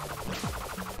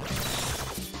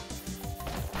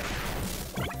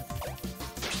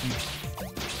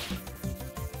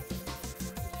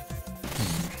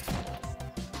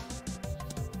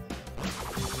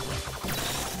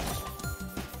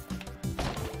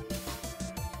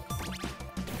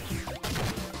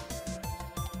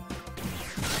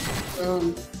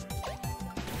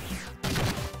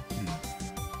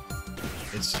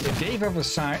 It gave up a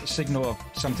signal of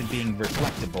something being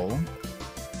reflectable.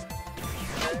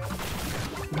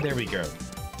 There we go.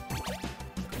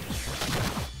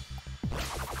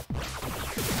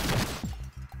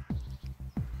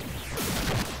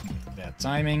 Bad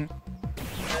timing.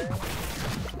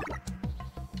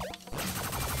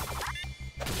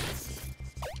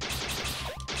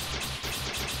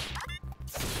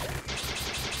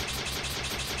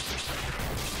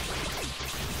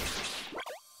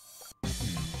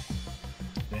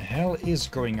 What is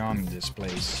going on in this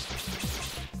place?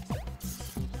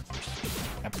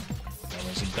 Yep, that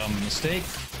was a dumb mistake.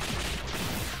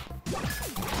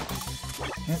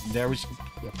 Yep, there was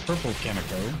a purple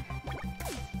chemical.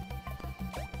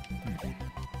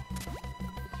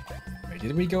 Wait,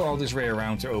 did we go all this way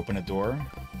around to open a door?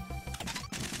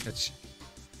 Let's.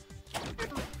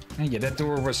 Yeah, that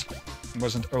door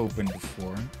wasn't open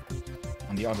before.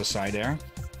 On the other side there.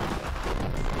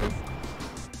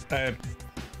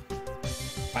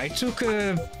 I took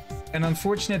an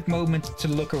unfortunate moment to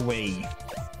look away.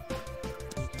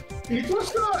 It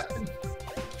was not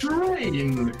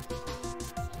train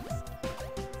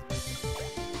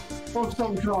of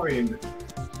some kind.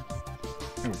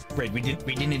 Oh, right, we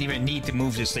didn't even need to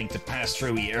move this thing to pass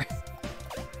through here.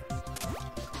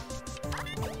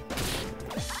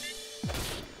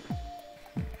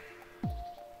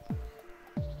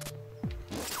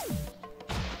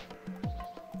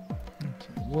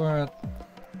 What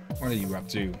are you up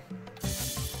to?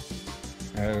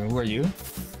 Who are you?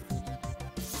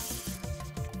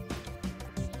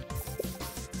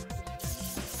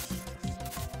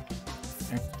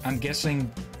 I'm guessing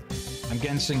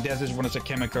that is one of the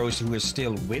chemicals who is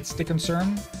still with the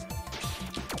concern.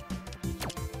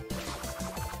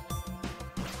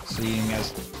 Seeing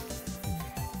as...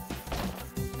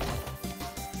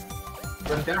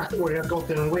 But that would have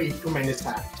gotten way too many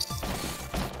attacks.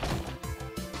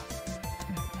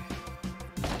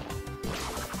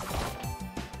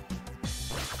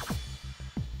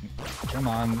 Come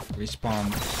on,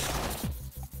 respawn.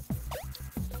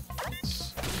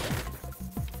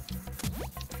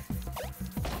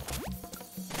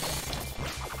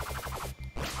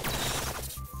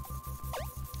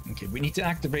 Okay, we need to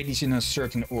activate these in a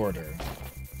certain order.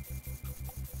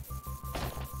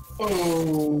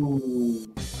 Oh.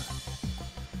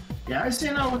 Yeah, I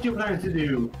see now what you're planning to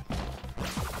do.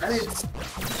 And it's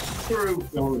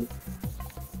brutal.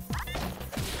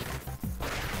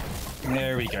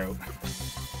 There we go.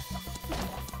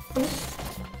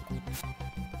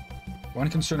 One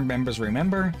concerned members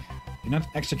remember, do not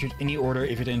execute any order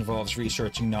if it involves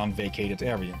researching non-vacated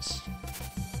areas.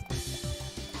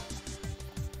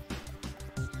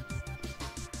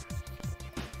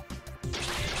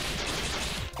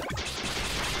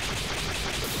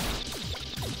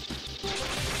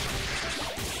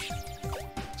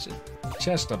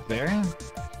 Chest up there.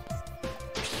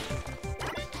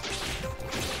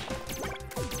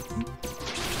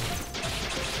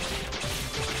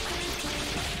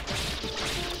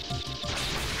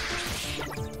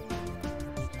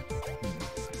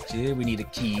 Okay, we need a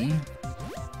key.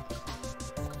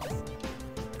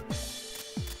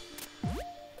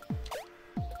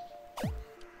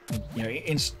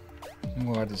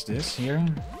 What is this here?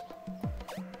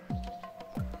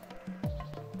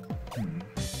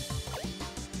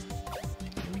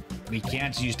 We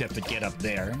can't use that to get up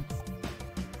there.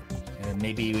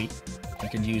 Maybe we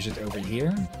can use it over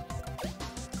here.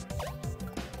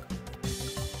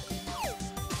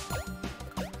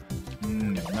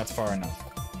 No, not far enough.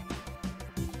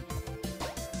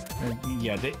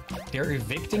 Yeah, they're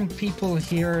evicting people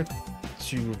here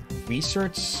to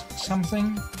research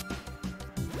something.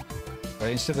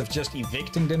 But instead of just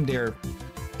evicting them, they're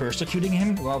persecuting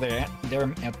him while they're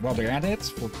at it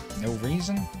for no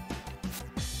reason.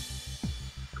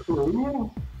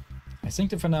 I think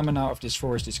the phenomena of this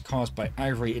forest is caused by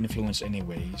ivory influence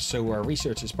anyway, so our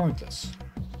research is pointless.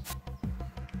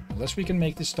 Unless we can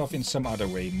make this stuff in some other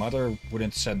way, Mother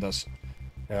wouldn't send us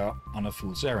on a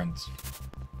fool's errand.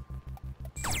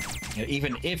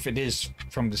 Even if it is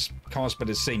caused by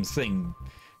the same thing,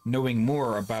 knowing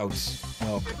more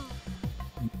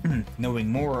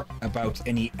about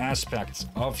any aspect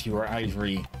of your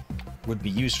ivory would be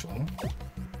useful.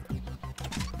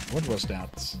 What was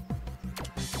that?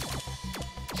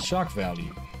 Shock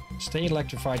value. Stay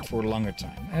electrified for a longer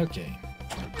time. Okay.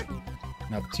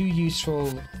 Not too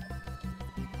useful,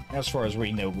 as far as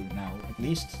we know now, at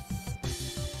least.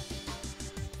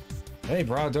 Hey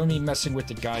bro, don't be messing with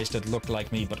the guys that look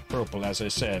like me but purple, as I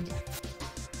said.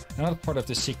 They're not part of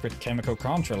the secret chemical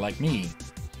contra like me.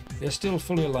 They're still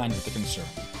fully aligned with the concern.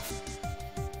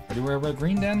 Are you aware about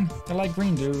green then? I like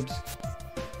green, dude.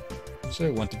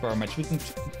 So, want to borrow my treatment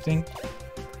thing?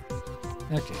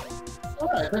 Okay.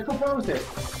 Alright, I propose it.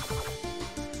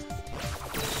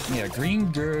 Yeah, green,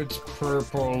 good,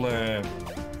 purple,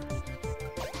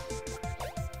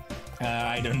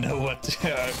 I don't know what,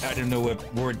 I don't know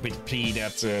what word with P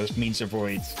that means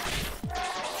avoid.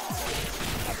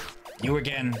 You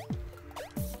again.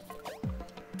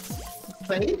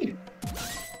 Plague?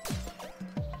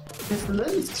 It's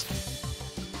loose.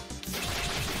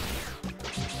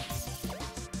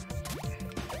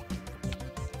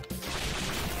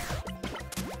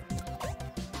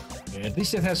 At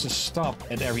least it has to stop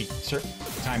at every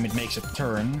time it makes a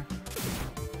turn.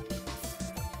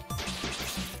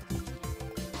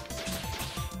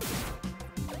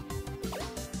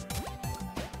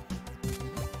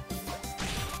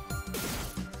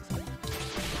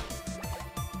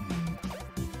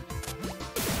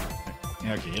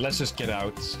 Okay, let's just get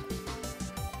out. Is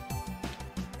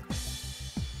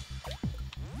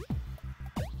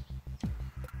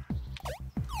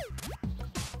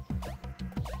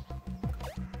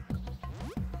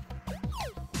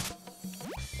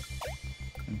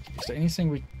there anything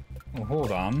we... Oh,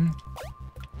 hold on.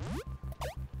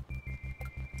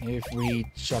 If we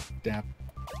chuck that...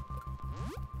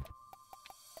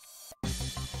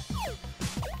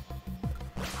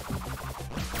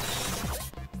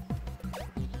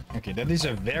 Okay, that is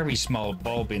a very small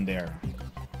bulb in there.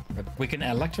 But we can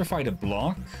electrify the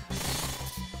block.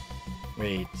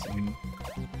 Wait.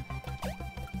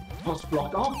 Was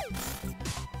blocked off.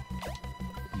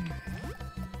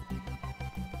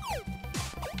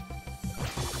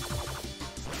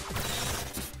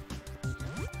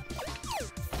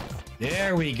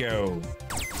 There we go.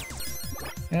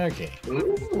 Okay.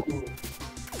 Ooh.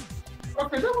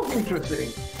 Okay, that was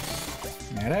interesting.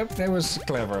 Yeah, that was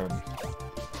clever.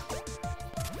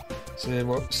 So,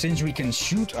 well, since we can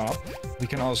shoot up, we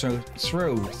can also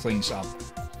throw things up.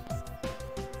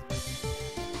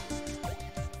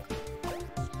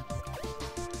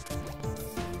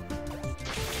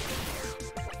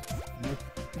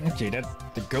 Okay, the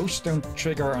ghosts don't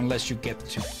trigger unless you get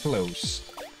too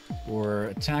close. Or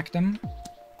attack them.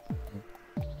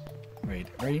 Wait,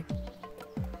 right?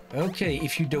 Okay,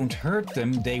 if you don't hurt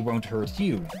them, they won't hurt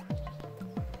you.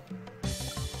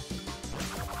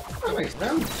 That makes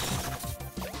sense.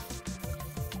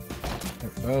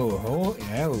 Oh,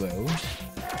 hello.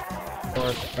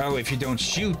 Or, oh, if you don't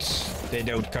shoot, they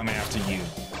don't come after you.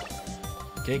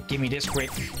 Okay, give me this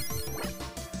quick.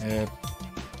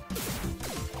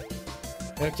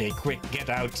 Okay, quick, get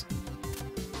out.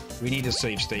 We need a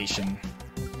save station.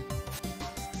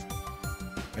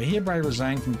 I hereby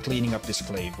resign from cleaning up this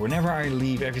clave. Whenever I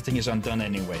leave, everything is undone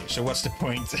anyway, so what's the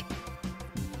point?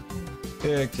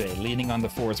 Okay, leaning on the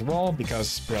fourth wall,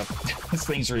 because, well,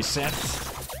 things reset.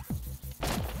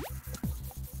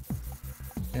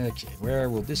 Okay, where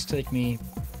will this take me?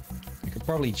 I could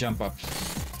probably jump up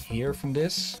here from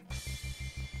this.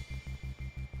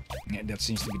 Yeah, that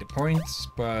seems to be the point,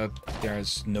 but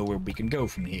there's nowhere we can go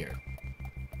from here.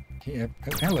 Yeah,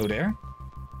 oh, hello there.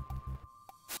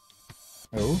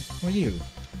 Oh, who are you?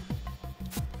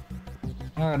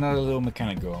 Oh, another little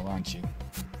mechanic girl, aren't you?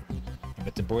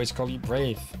 But the boys call you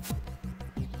brave.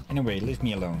 Anyway, leave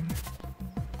me alone.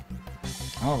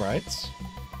 Alright.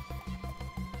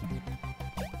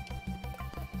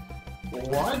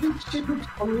 Why did she look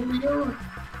familiar?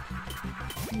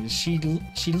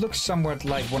 She looks somewhat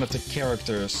like one of the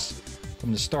characters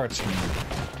from the start screen.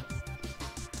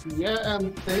 Yeah,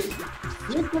 and they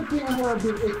could give her a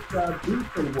bit extra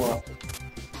detail work.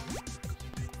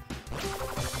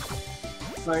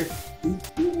 Like,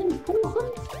 is this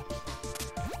important?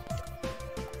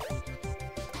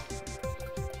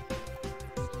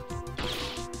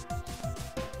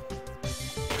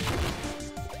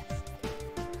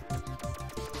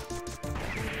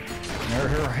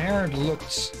 Her hair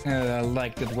looks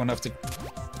like that one of the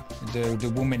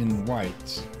woman in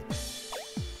white.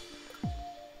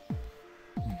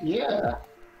 Yeah.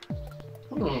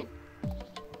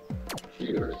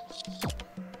 Cheers.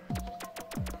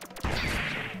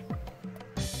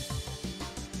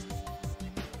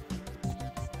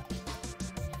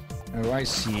 Oh, I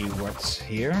see what's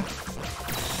here.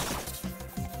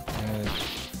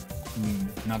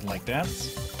 Not like that.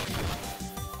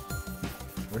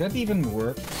 Would that even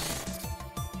work?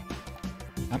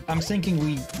 I'm thinking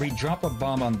we drop a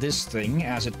bomb on this thing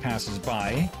as it passes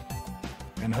by,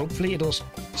 and hopefully it'll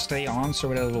stay on so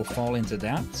that it'll fall into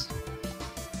that.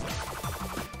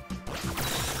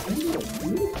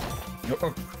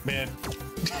 Oh, man.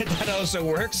 That also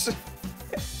works.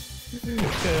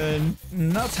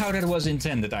 Not how that was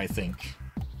intended, I think.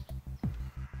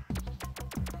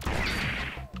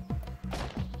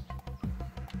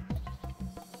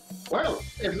 Well,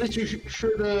 at least you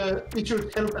should it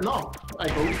should help enough, I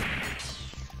hope.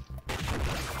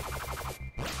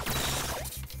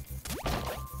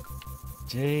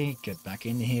 Okay, get back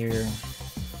in here.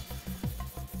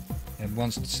 And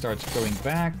once it starts going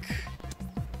back...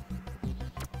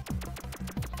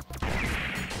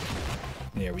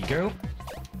 There we go.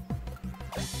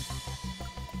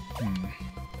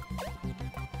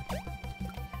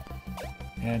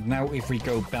 And now if we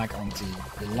go back onto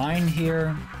the line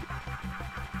here...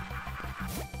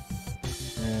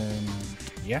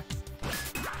 yeah.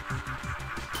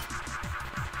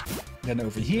 Then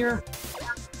over here.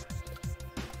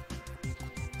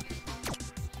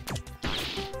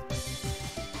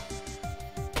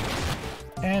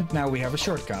 And now we have a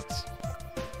shortcut.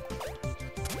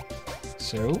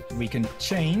 So we can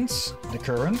change the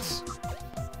current.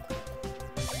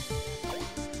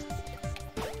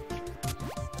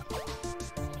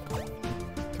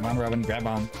 Come on, Robin, grab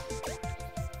on.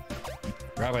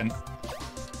 Robin.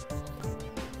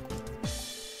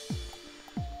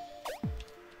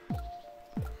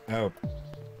 Oh.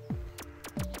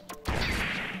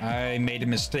 I made a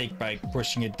mistake by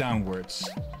pushing it downwards.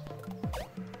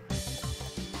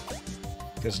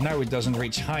 Because now it doesn't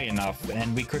reach high enough,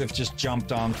 and we could have just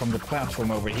jumped on from the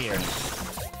platform over here.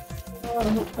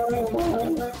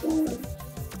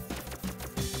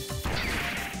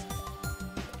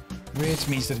 Which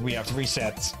means that we have to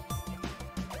reset.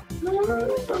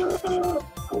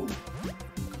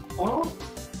 Oh?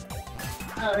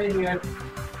 Yeah.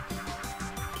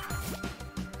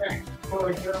 Okay.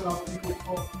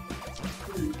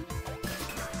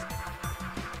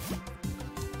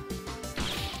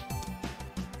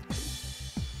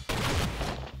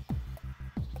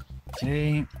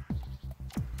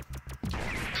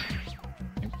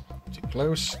 Too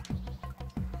close.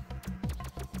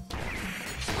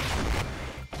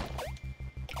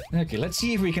 Okay, let's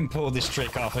see if we can pull this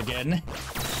trick off again.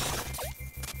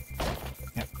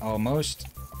 Yep, almost.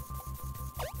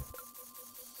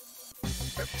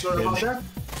 Sorry about that.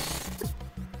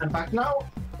 I'm back now.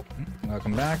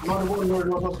 Welcome back. Not wondering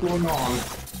what was going on.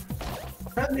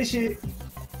 Apparently she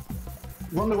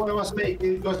wondered what I was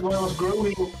making, what I was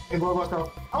growing, and what was the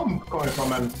pump coming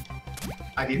from, and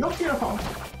I did not hear a pump.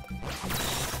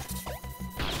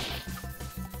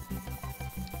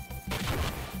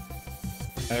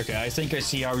 Okay, I think I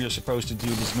see how you're supposed to do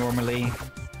this normally.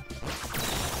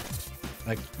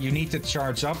 Like, you need to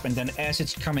charge up, and then as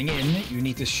it's coming in, you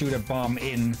need to shoot a bomb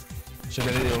in so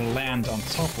that it'll land on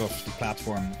top of the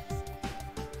platform.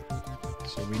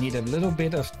 So we need a little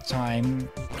bit of time.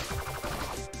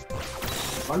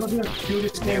 I'm not going to do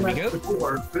this game as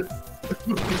before, but...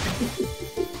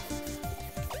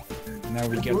 Now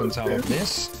we get on top of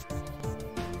this.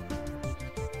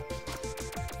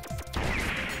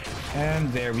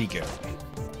 And there we go.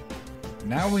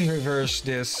 Now we reverse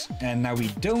this, and now we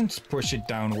don't push it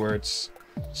downwards,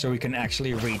 so we can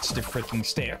actually reach the freaking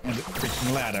stair and the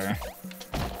freaking ladder.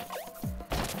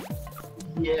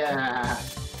 Yeah.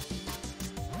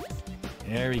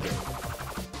 There we go.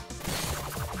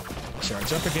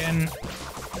 Charge up again.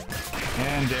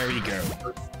 And there we go.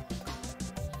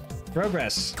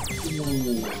 Progress.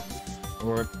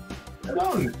 Or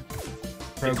Done.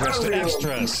 progress to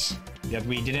extras that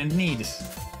we didn't need.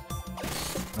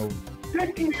 Oh.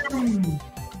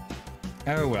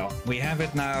 Oh well, we have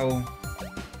it now.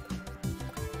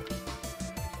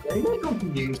 They get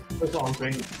confused for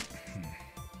something.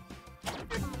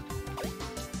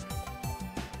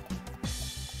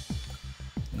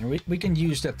 We can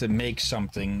use that to make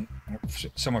something,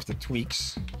 some of the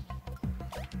tweaks.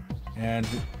 And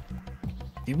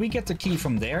did we get the key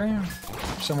from there?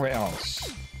 Somewhere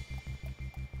else?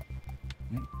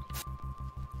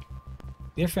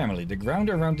 Dear family, the ground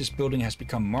around this building has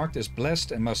become marked as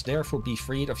blessed and must therefore be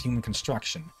freed of human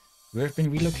construction. We have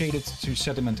been relocated to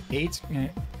Settlement 8,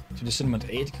 to the Settlement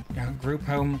 8 group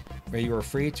home, where you are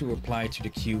free to apply to the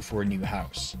queue for a new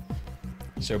house.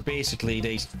 So basically,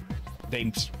 they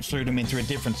threw them into a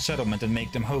different settlement and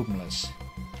make them homeless.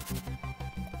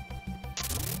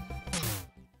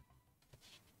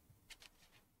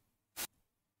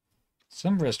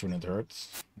 Some restaurant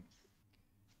hurts.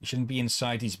 You shouldn't be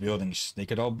inside these buildings. They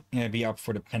could all be up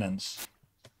for the penance.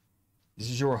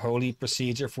 This is your holy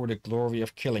procedure for the glory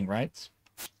of killing, right?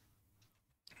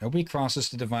 Nobody crosses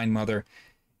the Divine Mother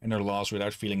and her laws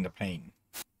without feeling the pain.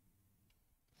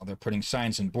 Well, they're putting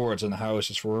signs and boards on the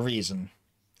houses for a reason.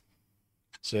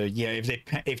 So yeah,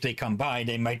 if they come by,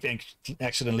 they might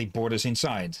accidentally board us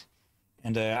inside.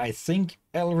 And I think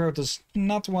Elro does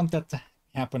not want that to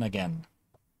happen again.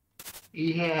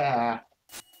 Yeah.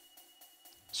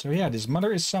 So yeah, this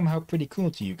mother is somehow pretty cool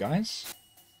to you guys.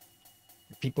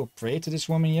 People pray to this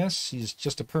woman, yes? She's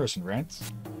just a person, right?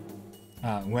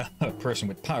 Well, a person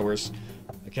with powers.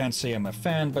 I can't say I'm a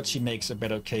fan, but she makes a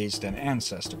better case than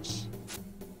ancestors.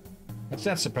 What's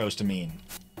that supposed to mean?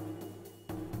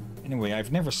 Anyway,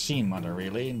 I've never seen Mother,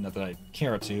 really, not that I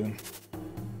care to.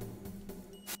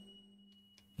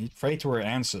 We pray to her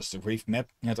ancestors. We've met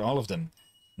all of them.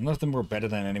 None of them were better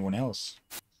than anyone else.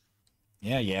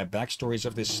 Yeah, backstories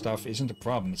of this stuff isn't the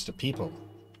problem, it's the people.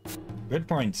 Good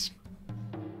point.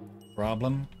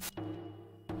 Problem?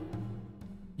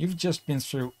 You've just been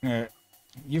through...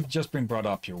 you've just been brought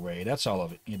up your way, that's all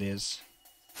of it is.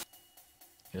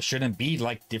 There shouldn't be,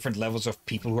 like, different levels of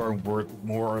people who are worth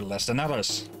more or less than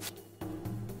others.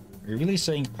 Are you really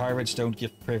saying pirates don't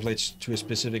give privilege to a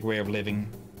specific way of living?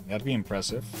 That'd be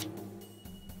impressive.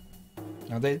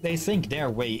 Now, they think their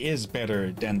way is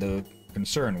better than the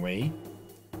concern way.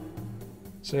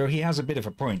 So he has a bit of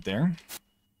a point there.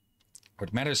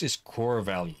 What matters is core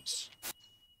values.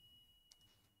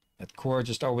 That core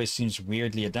just always seems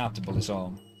weirdly adaptable is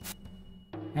all.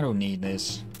 I don't need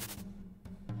this.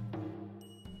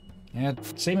 Yeah,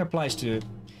 same applies to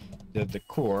the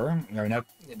core, or not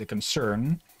the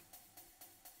concern.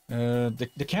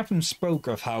 The captain spoke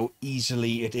of how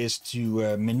easily it is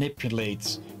to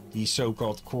manipulate the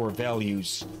so-called core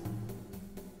values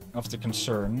of the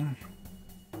concern.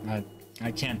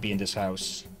 I can't be in this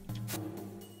house.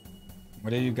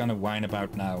 What are you gonna whine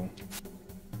about now?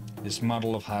 This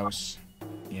model of house.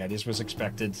 Yeah, this was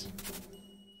expected.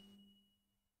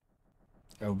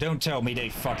 Oh, don't tell me they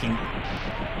fucking...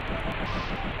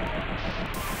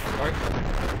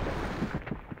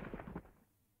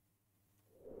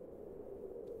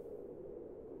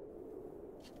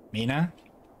 Mina?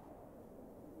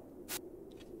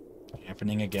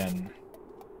 Happening again.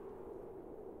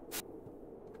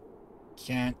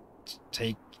 Can't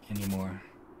take anymore.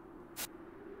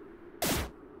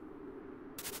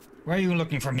 Why are you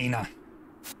looking for Mina?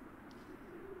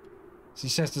 She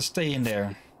says to stay in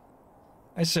there.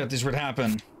 I said this would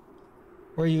happen.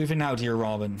 Why are you even out here,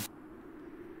 Robin?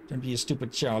 Don't be a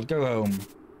stupid child. Go home.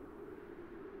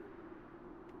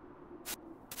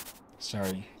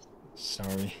 Sorry.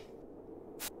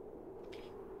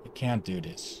 You can't do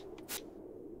this.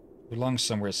 Belong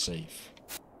somewhere safe.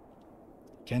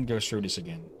 Can't go through this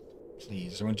again.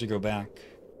 Please, I want you to go back.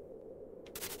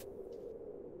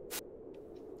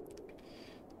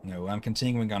 No, I'm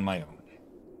continuing on my own.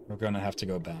 We're gonna have to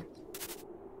go back.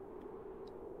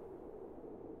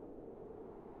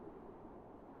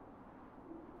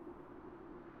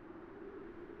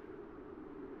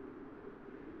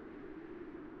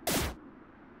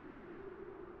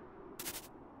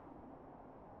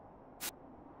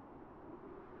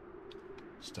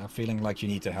 Stop feeling like you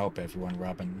need to help everyone,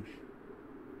 Robin.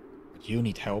 But you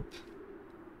need help.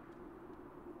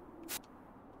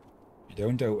 You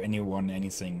don't owe anyone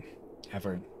anything,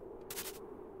 ever.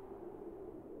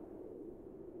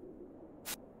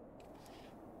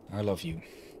 I love you.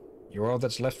 You're all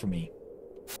that's left for me.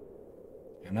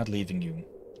 I'm not leaving you.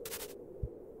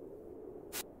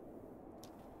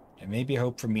 maybe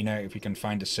hope for Mina if we can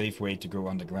find a safe way to go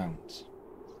underground.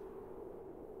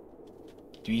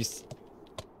 Do you...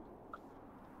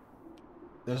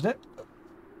 Does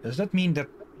that mean that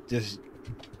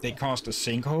they caused a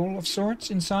sinkhole of sorts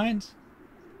inside?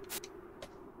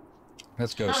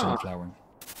 Let's go, Sunflower.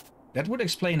 That would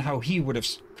explain how he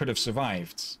could have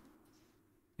survived.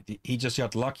 He just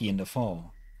got lucky in the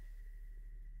fall.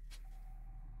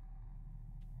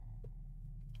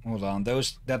 Hold on,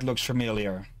 that looks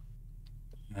familiar.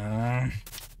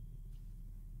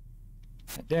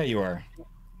 There you are.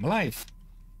 I'm alive.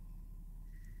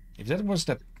 If that was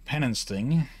that penance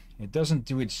thing, it doesn't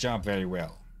do its job very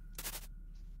well.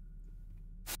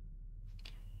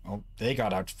 Oh, they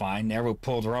got out fine. Arrow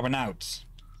pulled Robin out.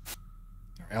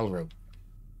 Or Elro.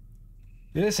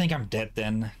 Do they think I'm dead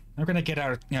then? I'm gonna get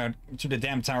out, to the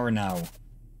damn tower now.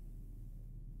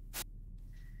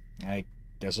 I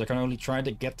guess I can only try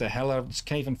to get the hell out of this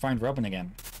cave and find Robin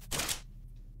again.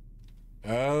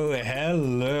 Oh,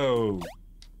 hello.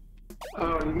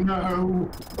 Oh no.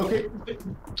 Okay,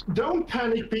 don't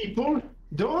panic, people.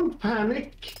 Don't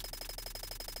panic.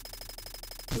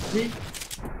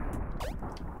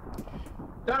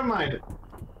 Never mind.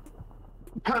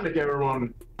 Panic,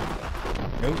 everyone.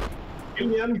 Nope.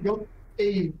 Hillyan got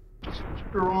a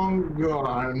strong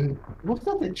gun. Was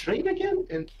that a train again?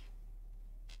 And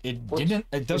it didn't.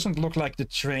 It doesn't look like the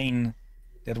train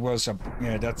that was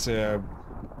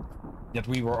that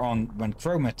we were on when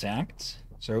Chrome attacked.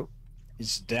 So,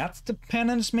 is that the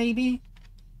penance maybe?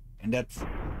 And that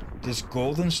this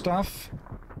golden stuff,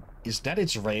 is that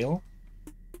its rail?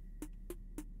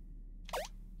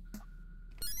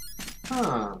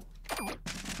 Huh.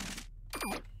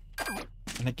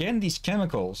 And again, these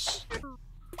chemicals.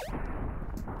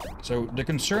 So the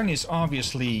concern is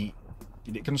obviously...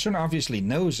 The concern obviously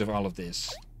knows of all of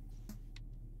this.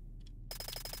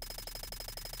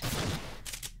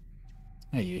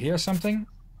 Hey, you hear something?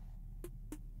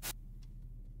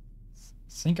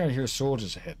 Think I hear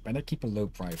soldiers ahead. Better keep a low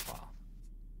profile.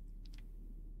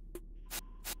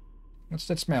 What's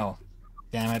that smell?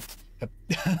 Damn it.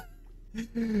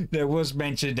 There was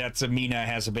mention that Mina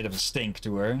has a bit of a stink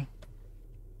to her.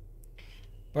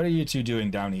 What are you two doing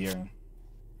down here?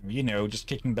 You know, just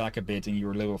kicking back a bit in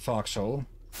your little foxhole.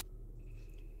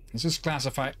 This is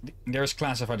classified. There's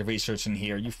classified research in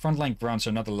here. You frontline grunts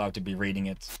are not allowed to be reading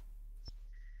it.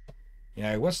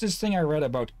 Yeah, what's this thing I read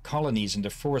about colonies in the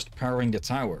forest powering the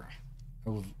tower?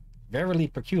 Oh, verily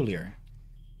peculiar.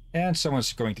 And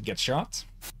someone's going to get shot.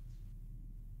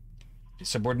 The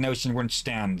subordination won't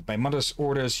stand. By Mother's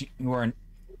orders, you are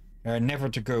never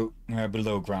to go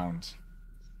below ground.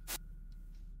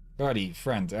 Buddy,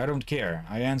 friend, I don't care.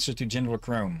 I answer to General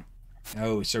Chrome.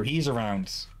 Oh, so he's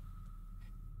around.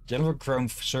 General Chrome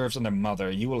serves under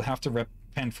Mother. You will have to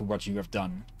repent for what you have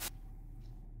done.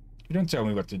 You don't tell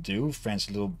me what to do,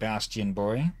 fancy little bastion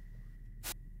boy.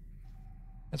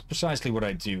 That's precisely what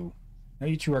I do. Now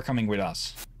you two are coming with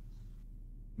us.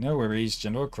 No worries,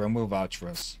 General Chrome will vouch for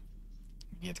us.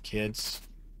 Get kids.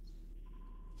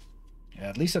 Yeah,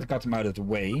 at least that got them out of the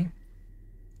way.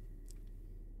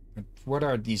 But what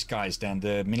are these guys then?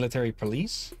 The military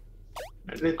police?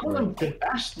 They call them the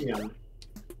Bastion.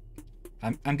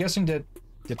 I'm guessing that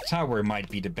the tower might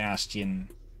be the Bastion.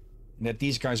 And that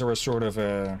these guys are a sort of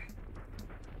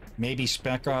maybe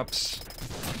Spec Ops.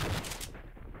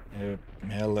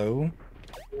 Hello?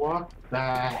 What the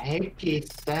heck is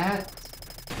that?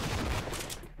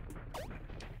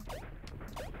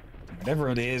 Whatever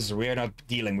it is, we're not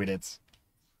dealing with it.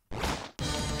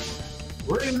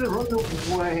 We're in the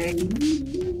runaway.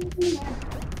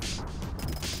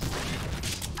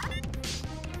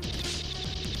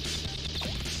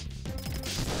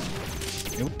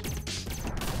 Nope.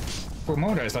 For a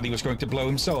moment, I thought he was going to blow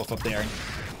himself up there.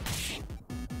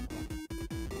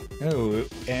 Oh,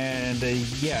 and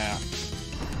yeah.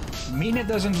 Mina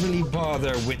doesn't really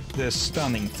bother with the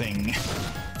stunning thing.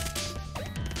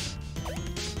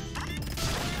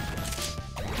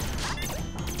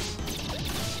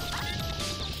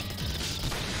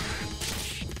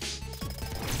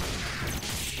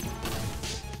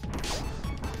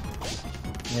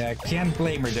 Yeah, I can't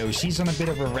blame her though. She's on a bit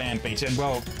of a rampage, and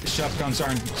well, shotguns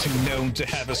aren't too known to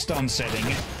have a stun setting.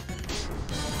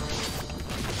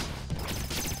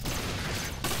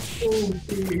 Oh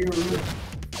dear.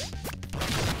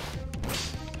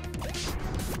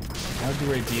 How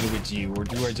do I deal with you, or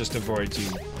do I just avoid you?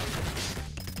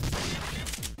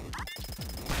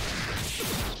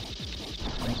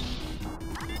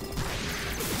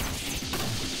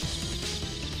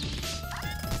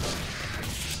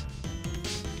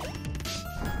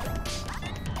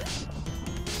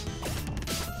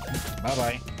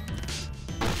 Bye-bye.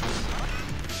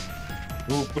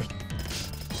 Oop.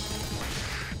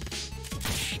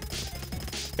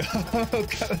 Oh,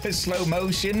 slow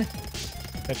motion.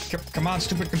 Come on,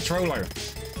 stupid controller.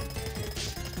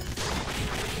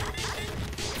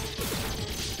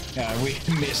 Yeah, we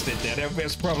missed it there. That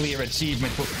was probably an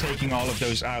achievement for taking all of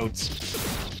those out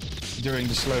during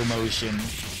the slow motion.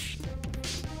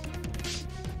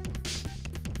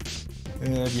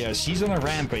 Yeah, she's on a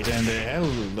rampage, and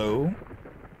hello.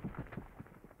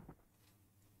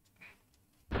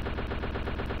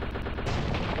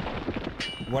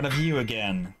 What of you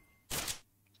again?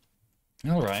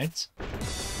 All right.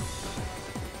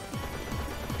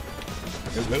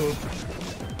 Hello.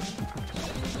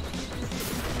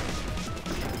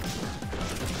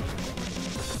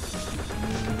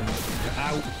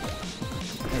 Ow.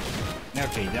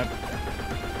 Okay, that.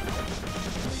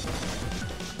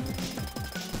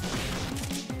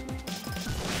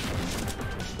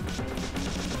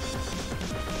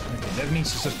 Okay, that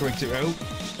means it's just going to. Oh.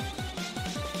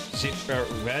 Zip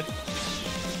red.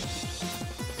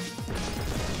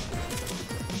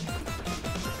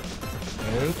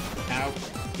 Oh, ow.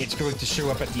 It's going to show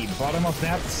up at the bottom of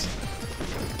that.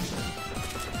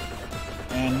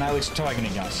 And now it's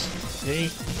targeting us. See?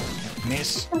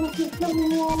 Miss.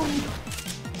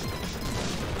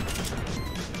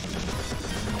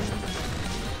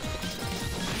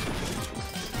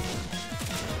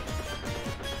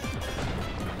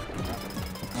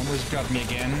 Almost got me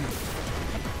again.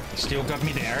 Still got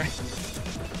me there.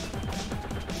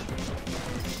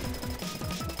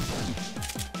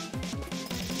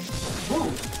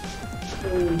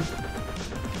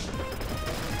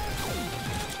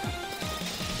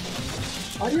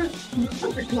 I just looked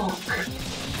at the clock.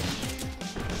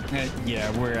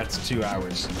 Yeah, we're at 2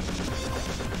 hours.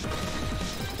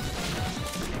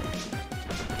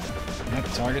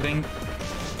 Targeting.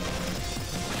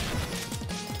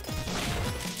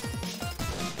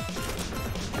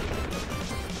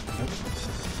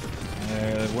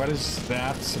 What is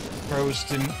that supposed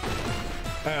to...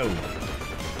 Oh.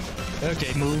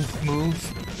 Okay, move.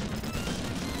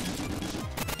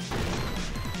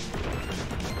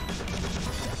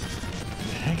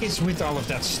 The heck is with all of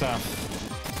that stuff?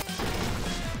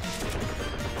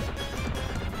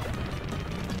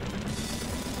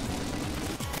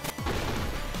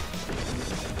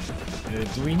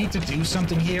 Do we need to do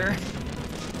something here?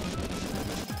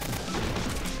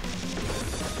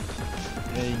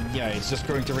 Yeah, it's just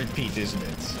going to repeat, isn't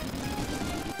it?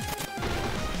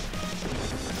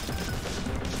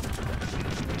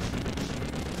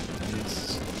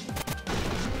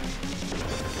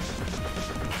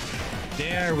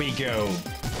 There we go.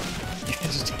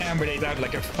 Just hammered it out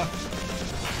like a fuck.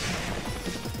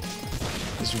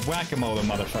 Just whack-a-mole, the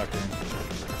motherfucker.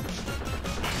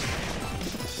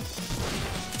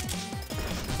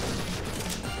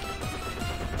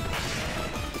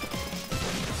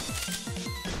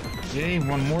 Okay,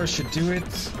 one more should do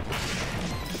it.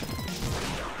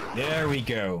 There we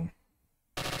go.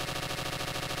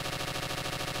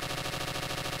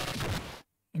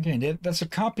 Okay, that's a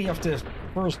copy of the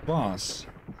first boss.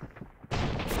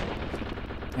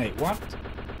 Hey, what?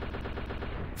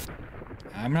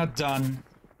 I'm not done.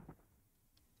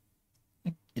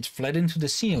 It fled into the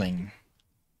ceiling.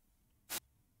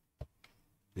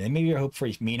 Then maybe I hope for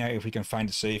Mina if we can find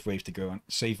a safe way to go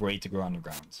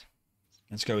underground.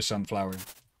 Let's go, Sunflower.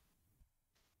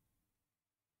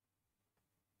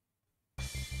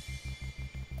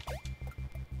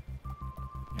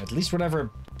 At least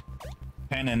whatever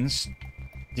penance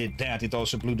did that, it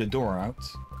also blew the door out.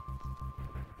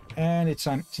 And it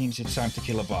seems it's time to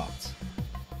kill a bot.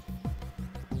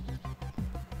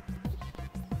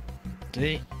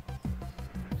 Okay.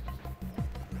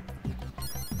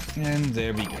 And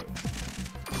there we go.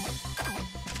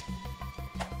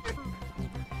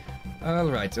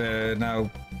 Alright, now...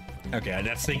 Okay,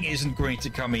 that thing isn't going to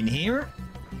come in here.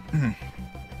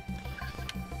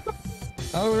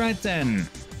 Alright then.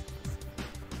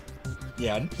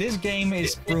 Yeah, this game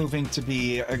is proving to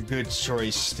be a good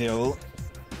choice still.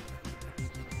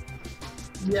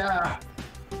 Yeah.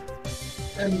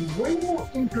 And way more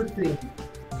interesting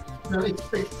than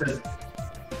expected.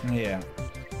 Yeah.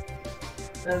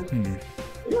 And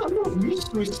yeah, no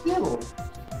mystery still.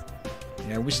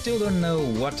 Yeah, we still don't know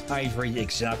what Ivory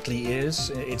exactly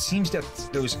is. It seems that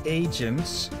those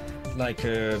agents, like,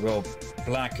 well,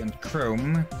 Black and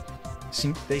Chrome,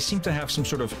 they seem to have some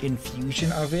sort of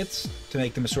infusion of it to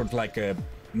make them sort of like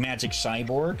magic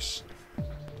cyborgs.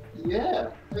 Yeah.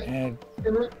 And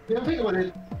think about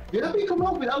it. Yeah, we come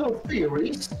up with other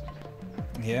theories.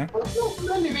 Yeah. But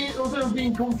not many of them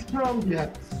being confirmed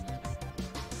yet.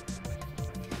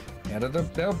 Yeah,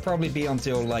 that'll probably be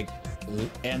until like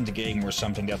end game or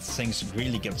something that things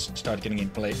really start getting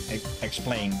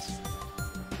explained.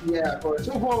 Yeah, but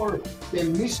so far the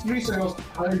mysteries are just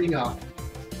piling up.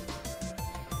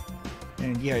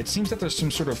 And yeah, it seems that there's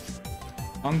some sort of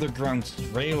underground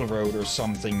railroad or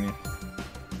something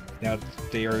that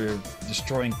they are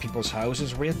destroying people's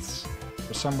houses with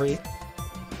for some reason.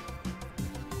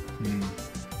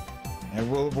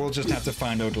 And we'll just have to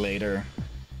find out later.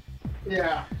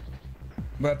 Yeah.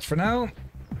 But for now,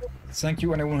 thank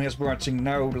you anyone who is watching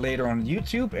now later on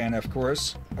YouTube, and of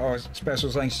course, our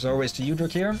special thanks as always to you,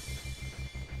 Dirk here.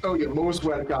 Oh, you're most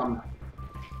welcome.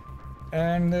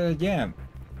 And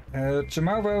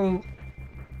tomorrow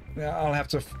I'll have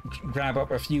to grab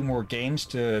up a few more games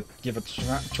to give it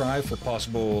a try for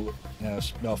possible,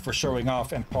 for showing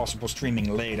off and possible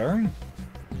streaming later.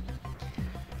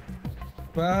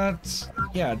 But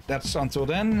yeah, that's until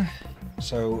then.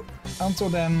 So until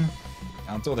then.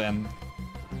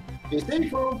 Be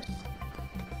safe, folks.